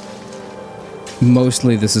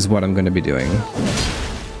 Mostly this is what I'm going to be doing.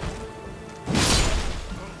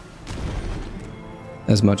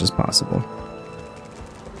 As much as possible.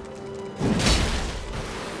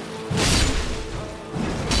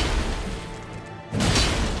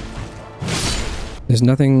 There's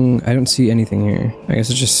nothing... I don't see anything here. I guess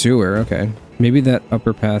it's just sewer, okay. Maybe that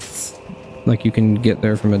upper path, like you can get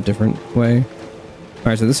there from a different way.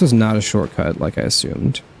 Alright, so this was not a shortcut like I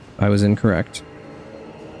assumed. I was incorrect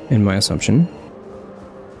in my assumption.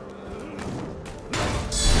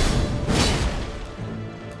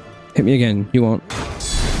 Hit me again. You won't.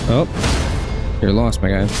 Oh. You're lost, my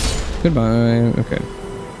guy. Goodbye. Okay.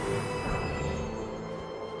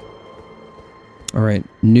 Alright,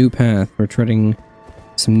 new path. We're treading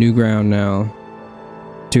some new ground now.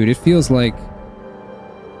 Dude, it feels like...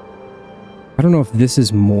 I don't know if this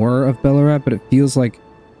is more of Ballarat, but it feels like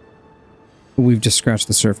we've just scratched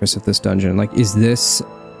the surface of this dungeon. Like, is this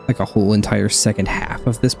like a whole entire second half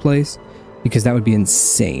of this place? Because that would be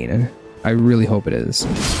insane. I really hope it is.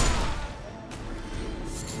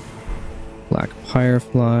 Black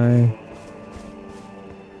Firefly.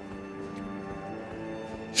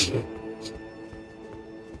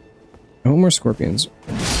 I want more scorpions.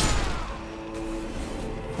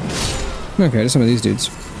 Okay, just some of these dudes.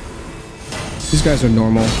 These guys are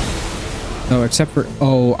normal. Oh, except for...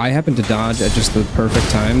 Oh, I happened to dodge at just the perfect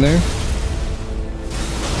time there.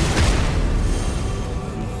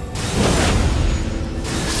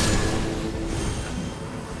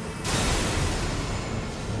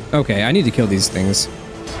 Okay, I need to kill these things.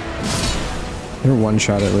 They're one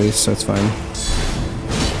shot at least, so it's fine.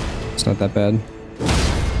 It's not that bad.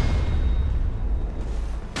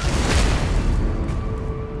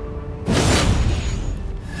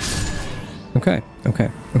 Okay,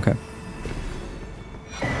 okay, okay.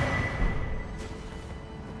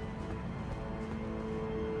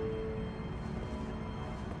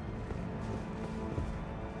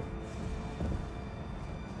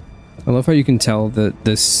 I love how you can tell that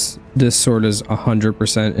this sword is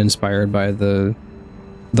 100% inspired by the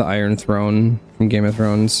Iron Throne from Game of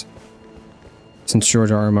Thrones, since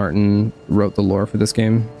George R.R. Martin wrote the lore for this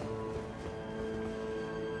game.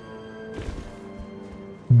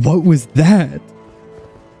 What was that?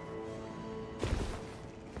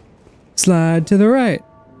 Slide to the right.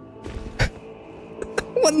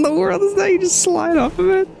 What in the world is that? You just slide off of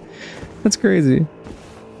it? That's crazy.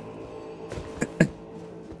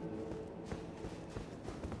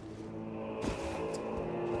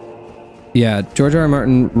 Yeah, George R.R.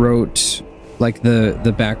 Martin wrote like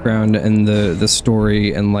the background and the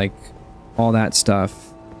story and like all that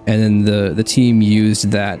stuff, and then the team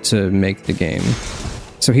used that to make the game.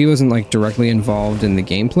 So he wasn't like directly involved in the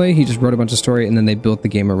gameplay, he just wrote a bunch of story and then they built the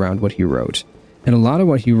game around what he wrote. And a lot of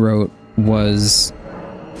what he wrote was,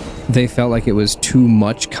 they felt like it was too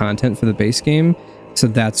much content for the base game, so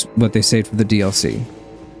that's what they saved for the DLC.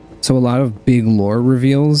 So a lot of big lore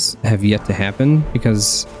reveals have yet to happen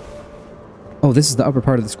because... Oh, this is the upper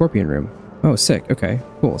part of the Scorpion Room. Oh, sick. Okay,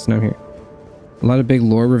 cool. So now I'm here. A lot of big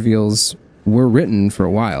lore reveals were written for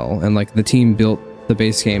a while, and like the team built the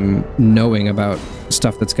base game knowing about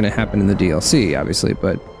stuff that's going to happen in the DLC, obviously,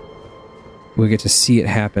 but we get to see it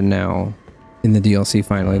happen now in the DLC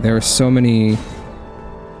finally. There are so many...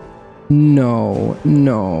 No.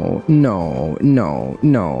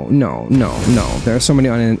 There are so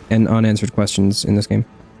many unanswered questions in this game.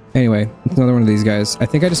 Anyway, it's another one of these guys. I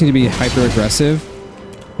think I just need to be hyper aggressive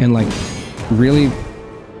and like really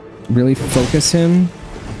focus him,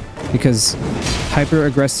 because hyper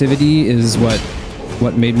aggressivity is what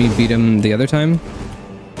made me beat him the other time.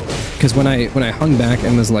 Because when I hung back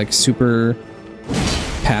and was like super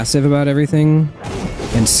passive about everything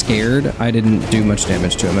and scared, I didn't do much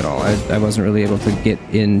damage to him at all. I wasn't really able to get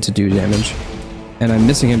in to do damage. And I'm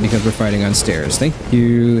missing him because we're fighting on stairs. Thank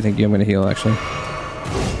you. I'm gonna heal actually.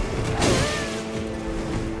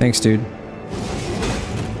 Thanks, dude.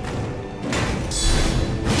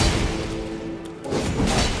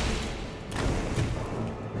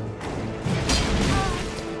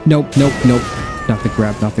 Nope. Not the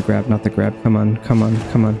grab. Come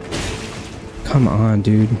on,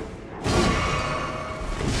 dude.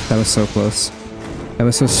 That was so close. That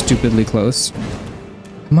was so stupidly close.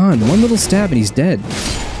 Come on, one little stab and he's dead.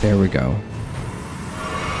 There we go.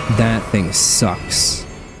 That thing sucks.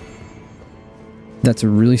 That's a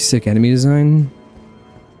really sick enemy design,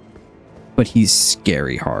 but he's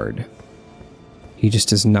scary hard. He just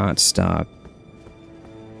does not stop.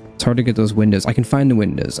 It's hard to get those windows. I can find the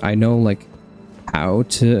windows. I know like how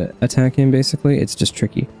to attack him basically. It's just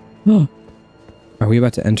tricky. Are we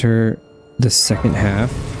about to enter the second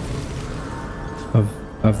half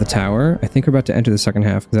of the tower? I think we're about to enter the second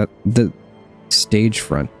half, because that the stage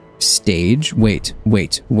front. Stage? Wait.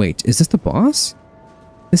 Is this the boss?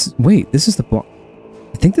 This is the boss.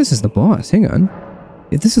 I think this is the boss. Hang on.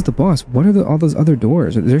 If this is the boss, what are all those other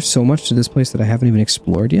doors? There's so much to this place that I haven't even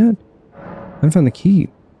explored yet. I haven't found the key.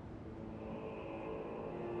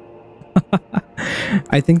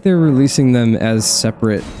 I think they're releasing them as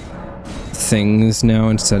separate things now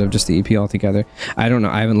instead of just the EP altogether. I don't know.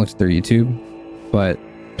 I haven't looked at their YouTube, but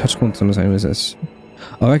touch cold summon sign. What is this?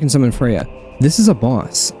 Oh, I can summon Freya. This is a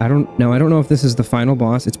boss. I don't know if this is the final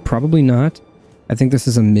boss. It's probably not. I think this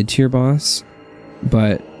is a mid-tier boss,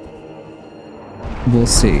 but we'll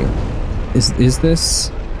see. Is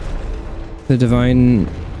this the divine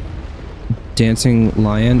dancing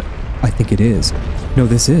lion? I think it is. No,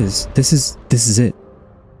 this is it.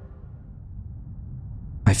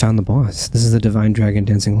 I found the boss. This is the divine dragon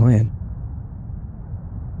dancing lion.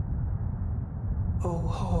 O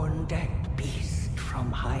horn-decked beast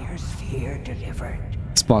from higher sphere delivered.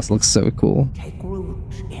 This boss looks so cool. Take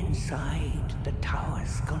root inside the tower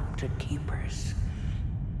sculpted keepers,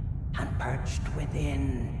 and perched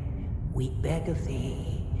within, we beg of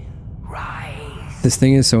thee, rise. This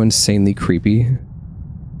thing is so insanely creepy.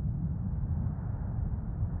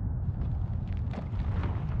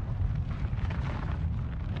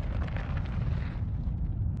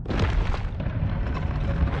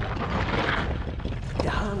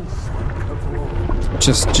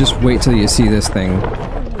 Just wait till you see this thing.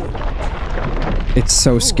 It's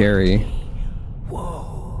so scary.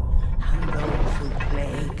 Woe, and those who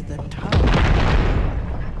plague the tower.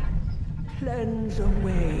 Cleanse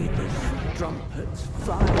away this strumpet's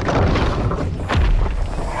fire.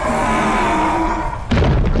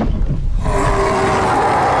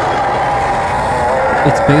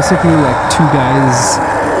 It's basically like two guys...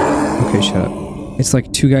 Okay, shut up. It's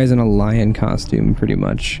like two guys in a lion costume, pretty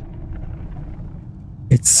much.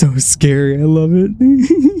 It's so scary. I love it.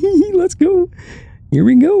 Let's go. Here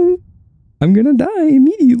we go. I'm gonna die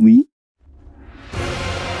immediately.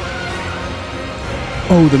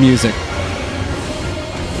 Oh, the music.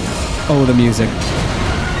 Oh, the music.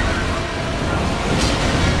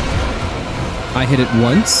 I hit it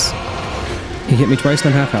once. He hit me twice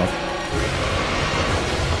and I'm half health.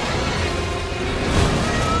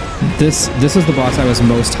 This is the boss I was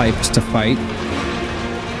most hyped to fight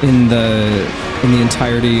in the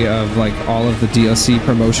entirety of like all of the DLC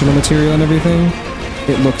promotional material and everything.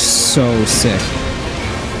 It looks so sick.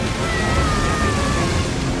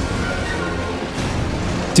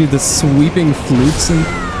 Dude, the sweeping flutes and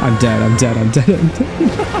I'm dead, I'm dead, I'm dead, I'm dead.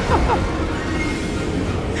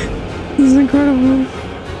 This is incredible.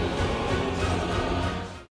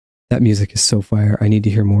 That music is so fire. I need to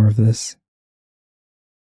hear more of this.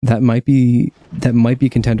 That might be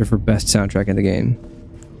contender for best soundtrack in the game.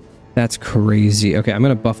 That's crazy. Okay, I'm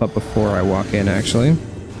gonna buff up before I walk in, actually.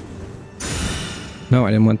 No, I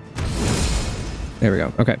didn't want... There we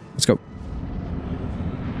go. Okay, let's go.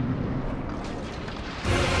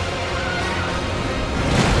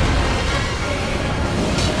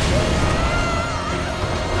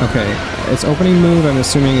 Okay, its opening move, I'm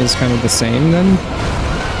assuming, is kind of the same, then?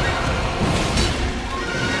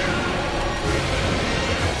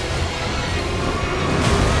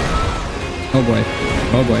 Oh boy.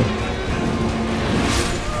 Oh boy.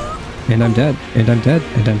 And I'm dead. And I'm dead.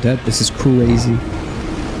 And I'm dead. This is crazy.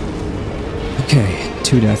 Okay.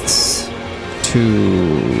 2 deaths.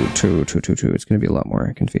 Two. It's gonna be a lot more,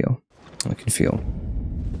 I can feel. I can feel.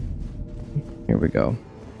 Here we go.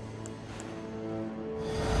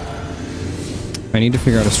 I need to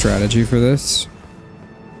figure out a strategy for this.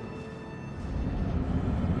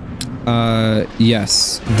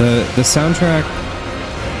 Yes. The soundtrack,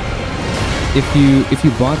 if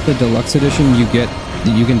you bought the deluxe edition, you can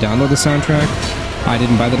download the soundtrack. I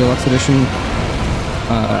didn't buy the deluxe edition.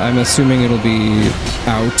 I'm assuming it'll be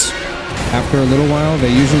out after a little while.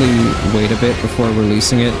 They usually wait a bit before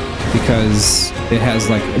releasing it because it has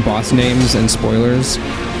like boss names and spoilers.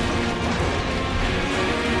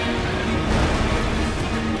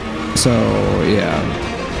 So yeah.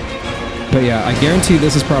 But yeah, I guarantee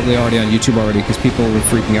this is probably already on YouTube already because people were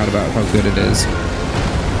freaking out about how good it is.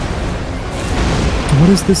 What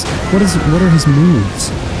is this? What are his moves?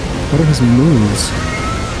 What are his moves?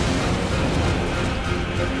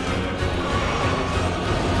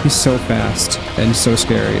 He's so fast and so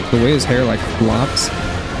scary. The way his hair like flops,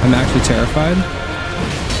 I'm actually terrified.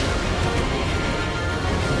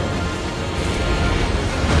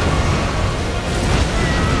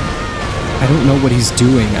 I don't know what he's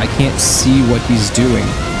doing. I can't see what he's doing.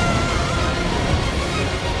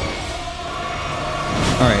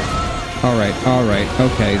 Alright.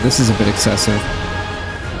 Okay, this is a bit excessive.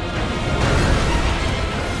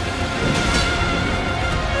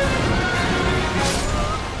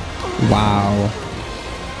 Wow.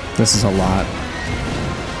 This is a lot.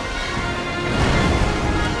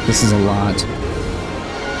 This is a lot.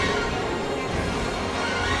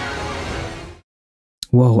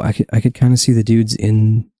 Whoa, I could kind of see the dudes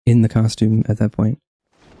in the costume at that point.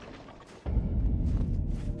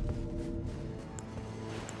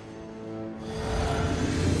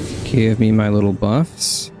 Give me my little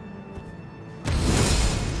buffs.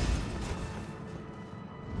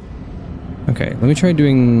 Okay, let me try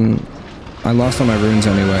doing... I lost all my runes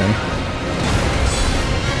anyway.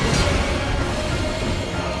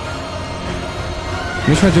 Let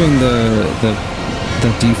me try doing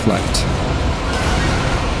the deflect.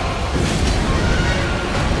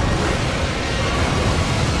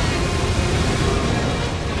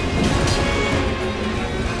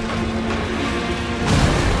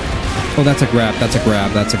 Oh, that's a grab, that's a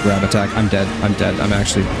grab, that's a grab attack. I'm dead, I'm dead. I'm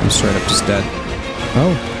straight up just dead.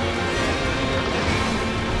 Oh.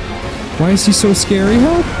 Why is he so scary?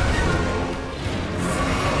 Help!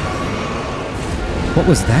 What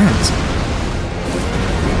was that?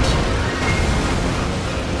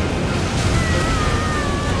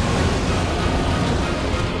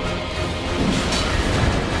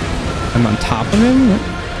 I'm on top of him?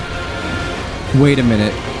 What? Wait a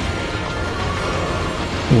minute.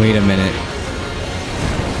 Wait a minute.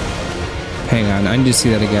 Hang on, I need to see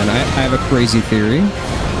that again. I have a crazy theory.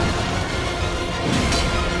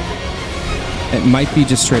 It might be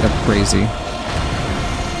just straight up crazy.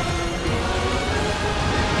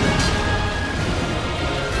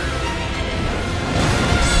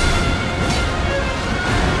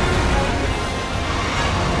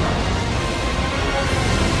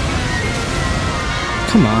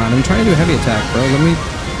 Come on, I'm trying to do a heavy attack, bro. Let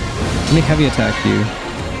me heavy attack you.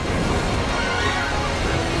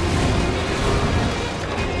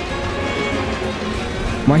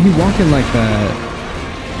 Why are you walking like that?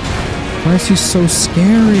 Why is he so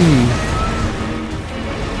scary?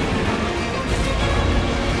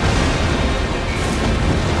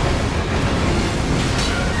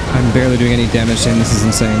 I'm barely doing any damage to him. This is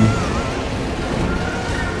insane.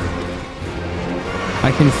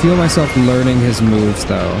 I can feel myself learning his moves,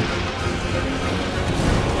 though.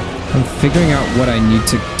 I'm figuring out what I need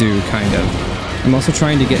to do, kind of. I'm also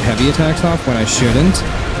trying to get heavy attacks off when I shouldn't.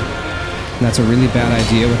 And that's a really bad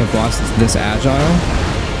idea with a boss that's this agile.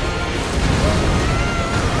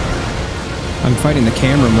 I'm fighting the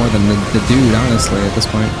camera more than the dude, honestly, at this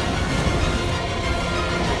point.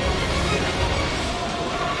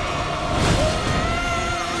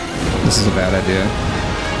 This is a bad idea.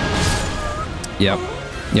 Yep.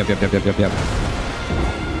 Yep.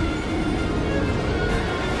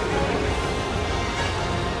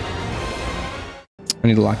 I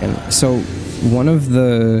need to lock in. So, one of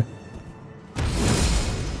the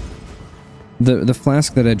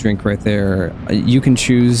flask that I drink right there, you can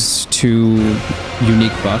choose 2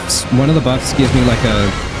 unique buffs. One of the buffs gives me like a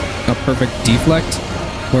perfect deflect,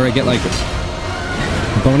 where I get like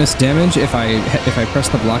bonus damage if I press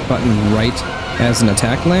the block button right as an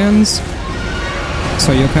attack lands.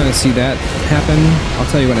 So you'll kind of see that happen. I'll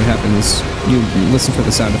tell you when it happens. You listen for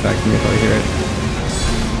the sound effect and you'll probably hear it.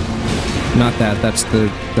 Not that. That's the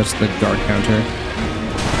guard counter.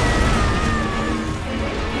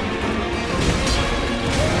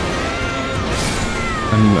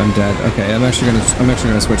 I'm dead. Okay, I'm actually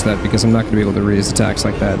gonna switch that because I'm not gonna be able to read his attacks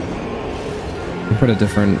like that. I'm gonna put a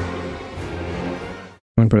different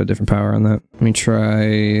power on that. Let me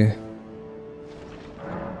try.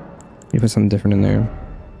 You put something different in there.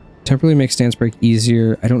 Temporarily makes stance break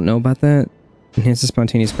easier. I don't know about that. Enhances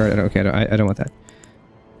spontaneous guard. Okay, I don't want that.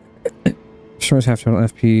 Restores half total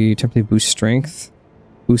FP. Temporarily boosts strength.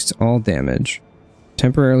 Boosts all damage.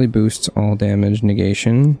 Temporarily boosts all damage.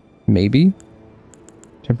 Negation. Maybe.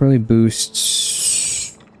 Temporarily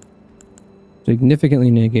boosts.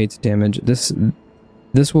 Significantly negates damage. This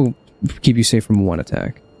will keep you safe from 1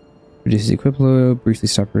 attack. Reduces equip load. Briefly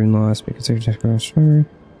stop rune loss. Make consecutive attacks stronger.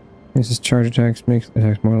 This is charge attacks. Makes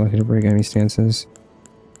attacks more likely to break enemy stances.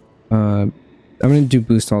 I'm gonna do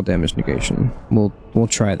boost all damage negation. We'll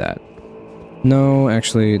try that. No,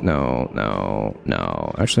 actually, no.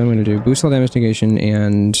 Actually, I'm gonna do boost all damage negation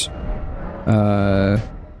and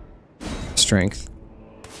strength.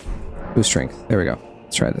 Boost strength. There we go.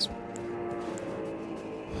 Let's try this.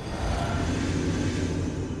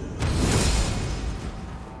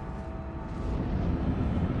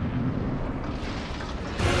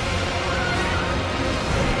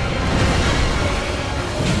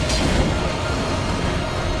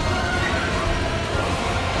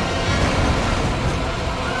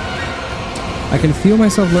 I can feel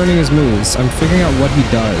myself learning his moves. I'm figuring out what he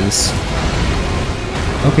does.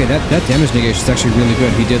 Okay, that damage negation is actually really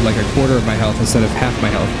good. He did like a quarter of my health instead of half my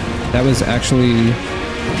health. That was actually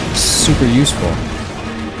super useful.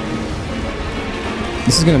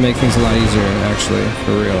 This is gonna make things a lot easier, actually,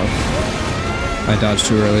 for real. I dodged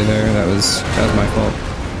too early there. That was my fault.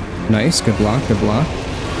 Nice, good block, good block.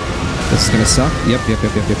 This is gonna suck. Yep.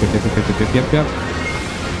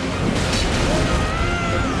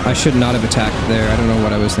 I should not have attacked there. I don't know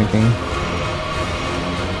what I was thinking.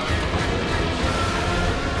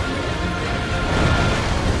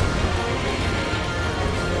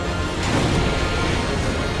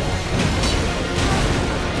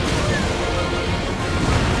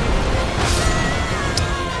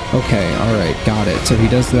 Okay, alright, got it. So he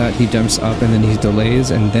does that, he jumps up, and then he delays,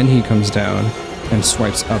 and then he comes down and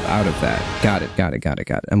swipes up out of that. Got it.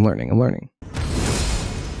 I'm learning.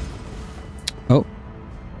 Oh.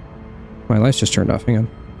 My lights just turned off. Hang on.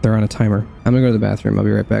 They're on a timer. I'm gonna go to the bathroom. I'll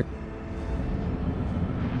be right back.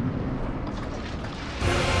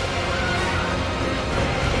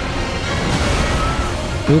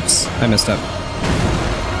 Oops, I messed up.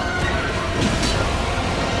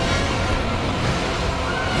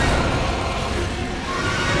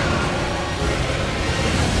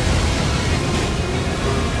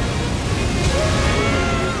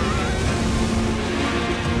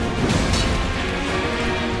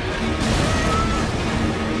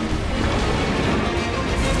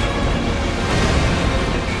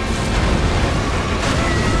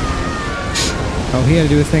 Oh, he had to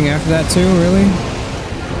do a thing after that too? Really?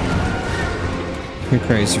 You're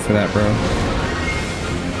crazy for that, bro.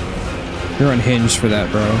 You're unhinged for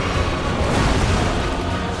that, bro.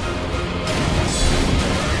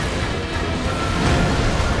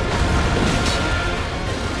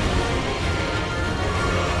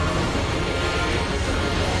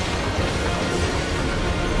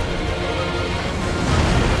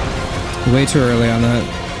 Way too early on that.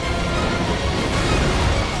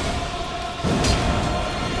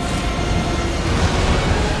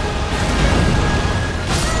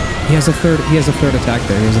 He has a third attack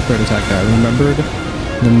there. He has a third attack there. I remembered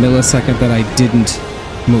the millisecond that I didn't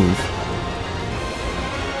move.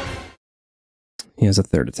 He has a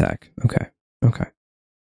third attack. Okay. Okay.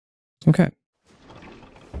 Okay.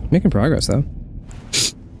 Making progress though.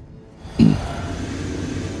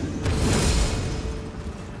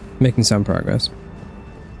 Making some progress.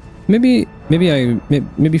 Maybe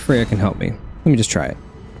Freya can help me. Let me just try it.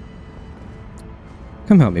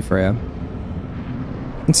 Come help me, Freya.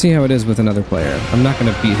 Let's see how it is with another player. I'm not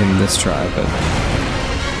going to beat him this try, but...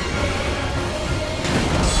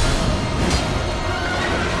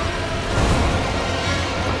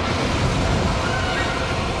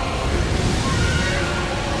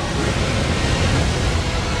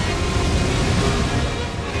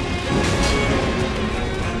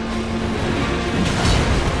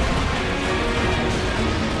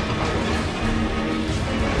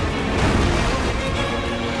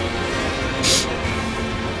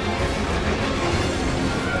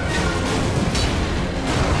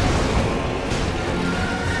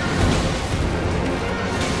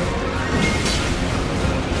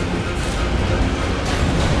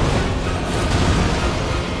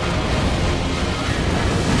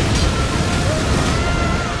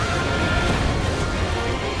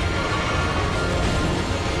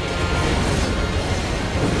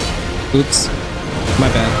 Oops. My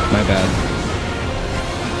bad. My bad.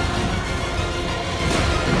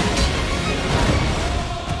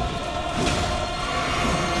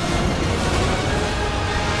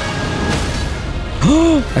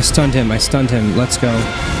 I stunned him. I stunned him. Let's go.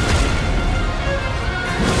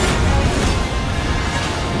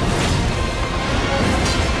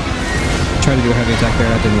 Tried to do a heavy attack there.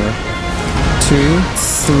 That didn't work.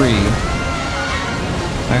 2, 3.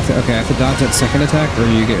 I have to dodge that second attack, or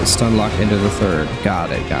you get stun locked into the third.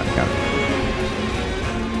 Got it, got it, got it.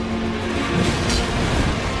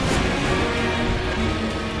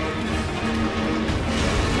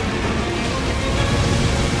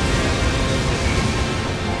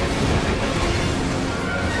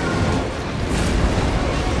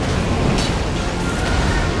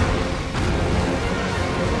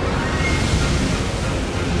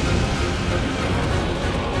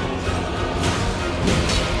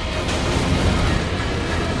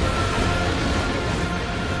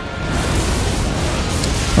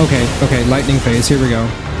 Okay, okay, lightning phase. Here we go.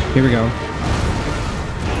 Here we go.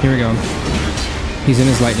 Here we go. He's in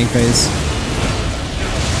his lightning phase.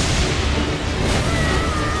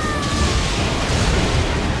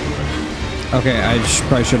 Okay, I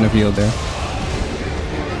probably shouldn't have healed there.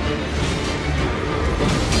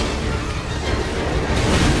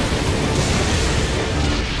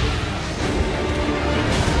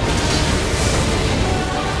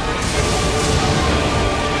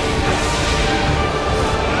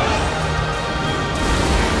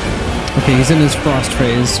 Okay, he's in his frost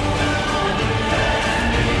phase.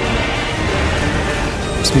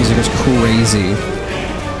 This music is crazy.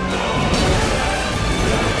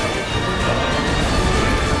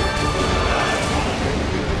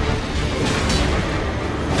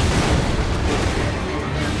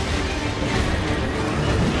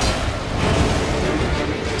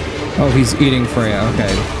 Oh, he's eating Freya.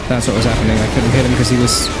 Okay, that's what was happening. I couldn't hit him because he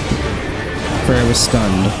was... Freya was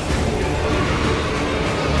stunned.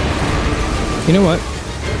 You know what?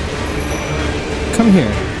 Come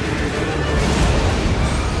here.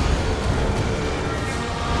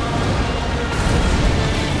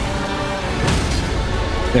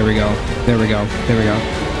 There we go. There we go. There we go.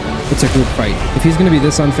 It's a group fight. If he's going to be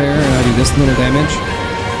this unfair and I do this little damage,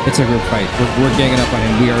 it's a group fight. We're ganging up on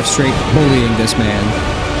him. We are straight bullying this man.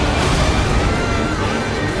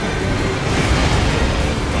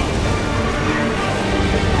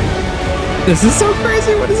 This is so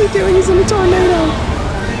crazy. What is he doing? He's in a tornado.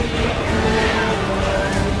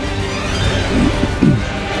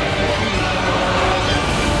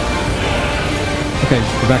 Okay,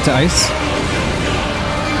 we're back to ice.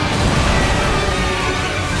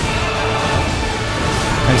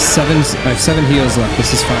 I have seven heals left.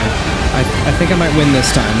 This is fine. I think I might win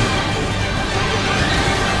this time.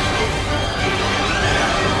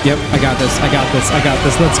 Yep, I got this. I got this. I got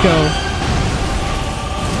this. Let's go.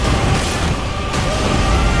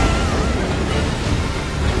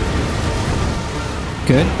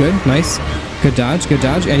 Good, good, nice. Good dodge,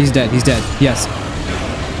 and he's dead, yes.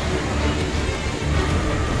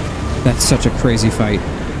 That's such a crazy fight.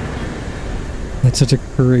 That's such a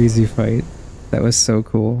crazy fight. That was so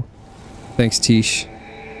cool. Thanks, Tish.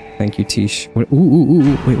 Thank you, Tish. What,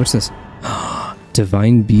 ooh, wait, what's this?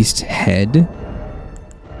 Divine Beast head?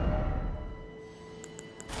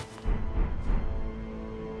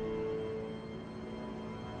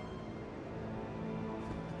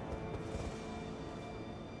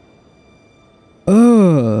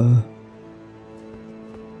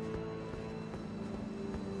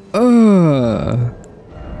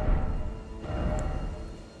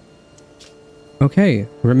 Okay,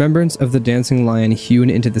 remembrance of the dancing lion hewn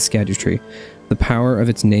into the Erdtree. The power of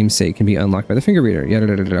its namesake can be unlocked by the finger reader.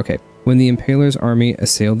 Okay. When the Impaler's army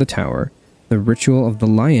assailed the tower, the ritual of the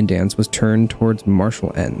lion dance was turned towards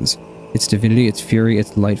martial ends. Its divinity, its fury,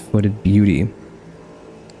 its light-footed beauty.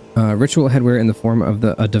 Ritual headwear in the form of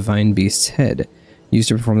a divine beast's head, used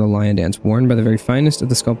to perform the lion dance, worn by the very finest of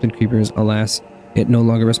the sculpted creepers. Alas, it no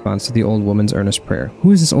longer responds to the old woman's earnest prayer.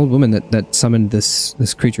 Who is this old woman that summoned this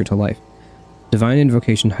creature to life? Divine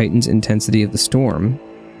invocation heightens intensity of the storm,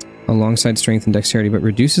 alongside strength and dexterity, but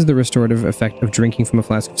reduces the restorative effect of drinking from a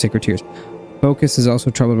flask of sacred tears. Focus is also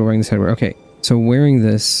troubled by wearing this headwear. Okay, so wearing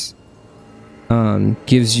this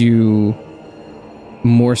gives you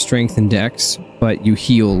more strength and dex, but you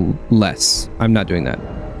heal less. I'm not doing that.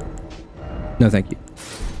 No, thank you.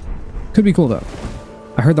 Could be cool, though.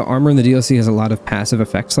 I heard the armor in the DLC has a lot of passive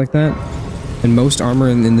effects like that, and most armor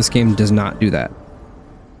in this game does not do that.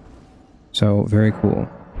 So, very cool.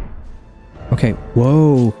 Okay,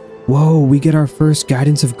 whoa, we get our first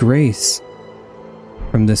guidance of grace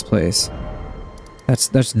from this place. That's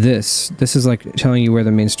this. This is like telling you where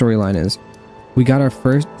the main storyline is. We got our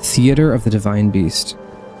first Theater of the Divine Beast.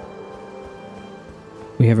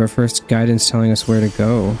 We have our first guidance telling us where to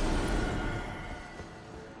go.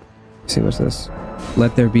 Let's see, what's this?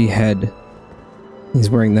 Let there be head. He's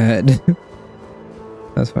wearing the head.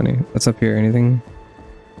 That's funny. What's up here? Anything?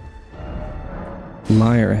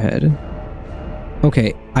 Liar head.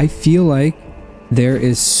 Okay, I feel like there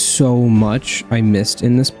is so much I missed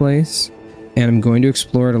in this place, and I'm going to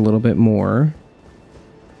explore it a little bit more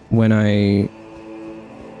when I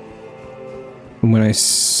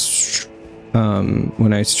stream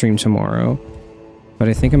tomorrow. But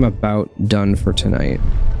I think I'm about done for tonight.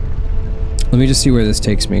 Let me just see where this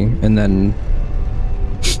takes me, and then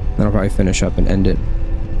I'll probably finish up and end it.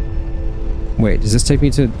 Wait, does this take me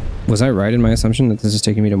to... Was I right in my assumption that this is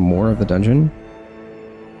taking me to more of the dungeon?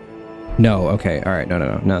 No, okay, alright,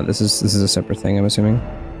 no, this is a separate thing, I'm assuming.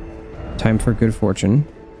 Time for good fortune.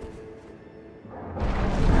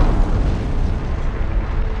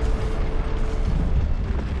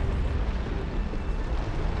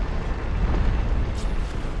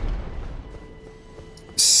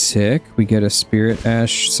 Sick, we get a Spirit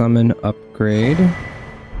Ash summon upgrade.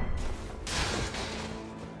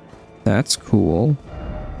 That's cool.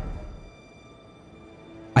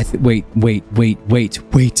 Wait.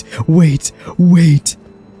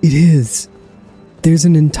 It is. There's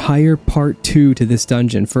an entire part 2 to this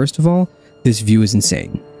dungeon. First of all, this view is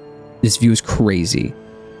insane. This view is crazy.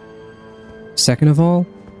 Second of all,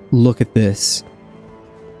 look at this.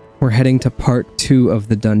 We're heading to part 2 of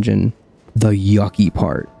the dungeon. The yucky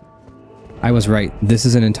part. I was right. This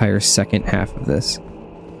is an entire second half of this.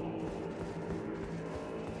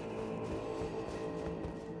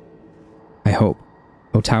 I hope.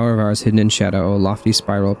 O tower of ours hidden in shadow, O lofty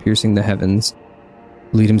spiral piercing the heavens,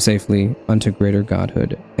 lead him safely unto greater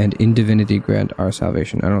godhood, and in divinity grant our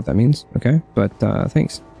salvation. I don't know what that means, okay? But,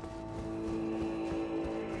 thanks.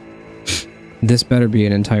 This better be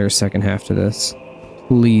an entire second half to this.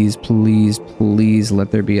 Please, please, please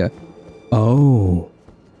let there be a... Oh.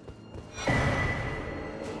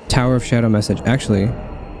 Tower of Shadow message. Actually,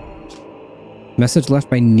 message left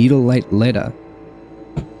by Needlelight Leda.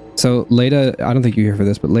 So Leda, I don't think you're here for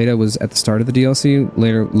this, but Leda was at the start of the DLC.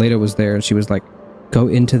 Leda was there, and she was like, go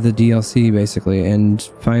into the DLC, basically, and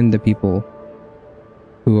find the people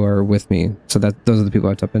who are with me. So those are the people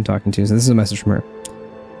I've been talking to. So this is a message from her.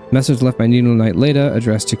 Message left by Needlelight Leda,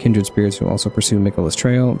 addressed to kindred spirits who also pursue Miquella's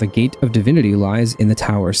trail. The gate of divinity lies in the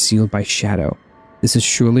tower, sealed by shadow. This is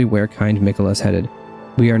surely where kind Miquella is headed.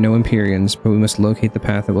 We are no Empyreans, but we must locate the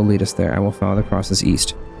path that will lead us there. I will follow the crosses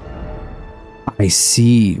east. I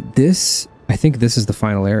see. This, I think this is the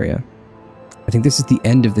final area. I think this is the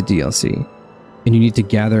end of the DLC. And you need to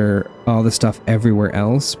gather all the stuff everywhere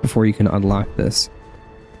else before you can unlock this.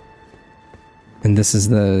 And this is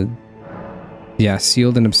the... Yeah,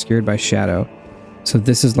 sealed and obscured by shadow. So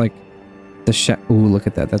this is like the ooh, look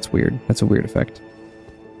at that. That's weird. That's a weird effect.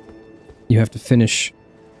 You have to finish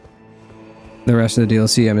the rest of the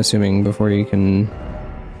DLC, I'm assuming, before you can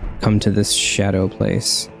come to this shadow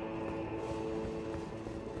place.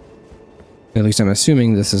 At least I'm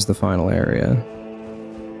assuming this is the final area.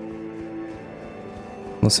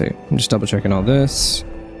 We'll see. I'm just double checking all this.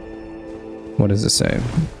 What does it say?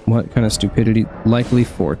 What kind of stupidity? Likely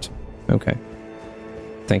fort. Okay.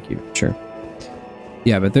 Thank you. Sure.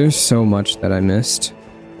 Yeah, but there's so much that I missed.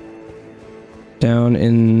 Down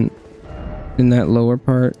in that lower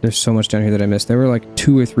part, there's so much down here that I missed. There were like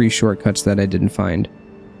 2 or 3 shortcuts that I didn't find.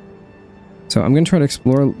 So I'm going to try to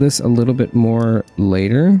explore this a little bit more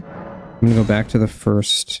later. I'm going to go back to the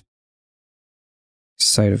first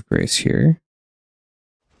site of grace here.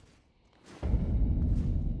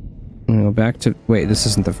 I'm going to go back to... Wait, this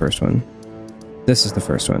isn't the first one. This is the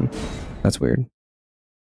first one. That's weird.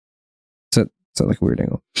 It's like a weird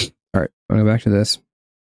angle. Alright, I'm going to go back to this.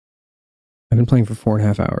 I've been playing for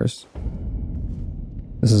 4.5 hours.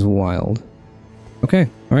 This is wild. Okay,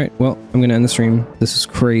 alright, well, I'm going to end the stream. This is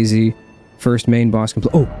crazy. First main boss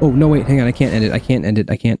complete. Oh, no, wait, hang on, I can't end it.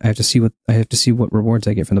 I have to see what rewards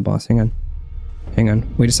I get from the boss. Hang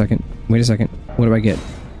on. Wait a second. What do I get?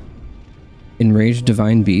 Enraged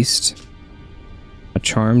Divine Beast. A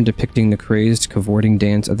charm depicting the crazed, cavorting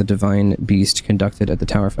dance of the Divine Beast conducted at the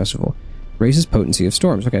Tower Festival. Raises potency of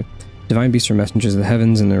storms. Okay. Divine beasts are messengers of the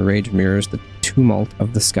heavens, and their rage mirrors the tumult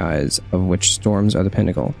of the skies, of which storms are the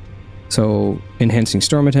pinnacle. So, enhancing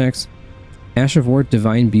storm attacks. Ash of War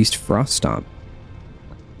Divine Beast Frost Stomp.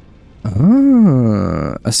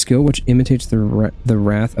 Ah, a skill which imitates the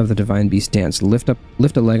wrath of the Divine Beast dance. Lift a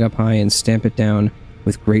leg up high and stamp it down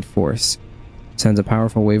with great force. Sends a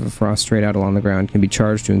powerful wave of frost straight out along the ground. Can be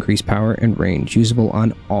charged to increase power and range. Usable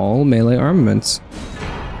on all melee armaments.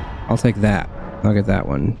 I'll take that. I'll get that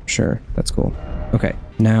one. Sure, that's cool. Okay,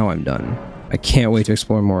 now I'm done. I can't wait to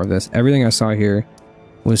explore more of this. Everything I saw here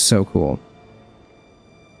was so cool.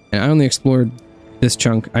 And I only explored this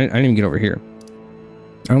chunk. I didn't even get over here.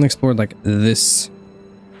 I only explored like this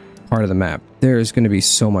part of the map. There is going to be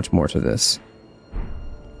so much more to this.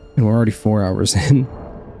 And we're already 4 hours in.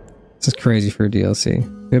 This is crazy for a DLC.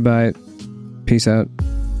 Goodbye. Peace out.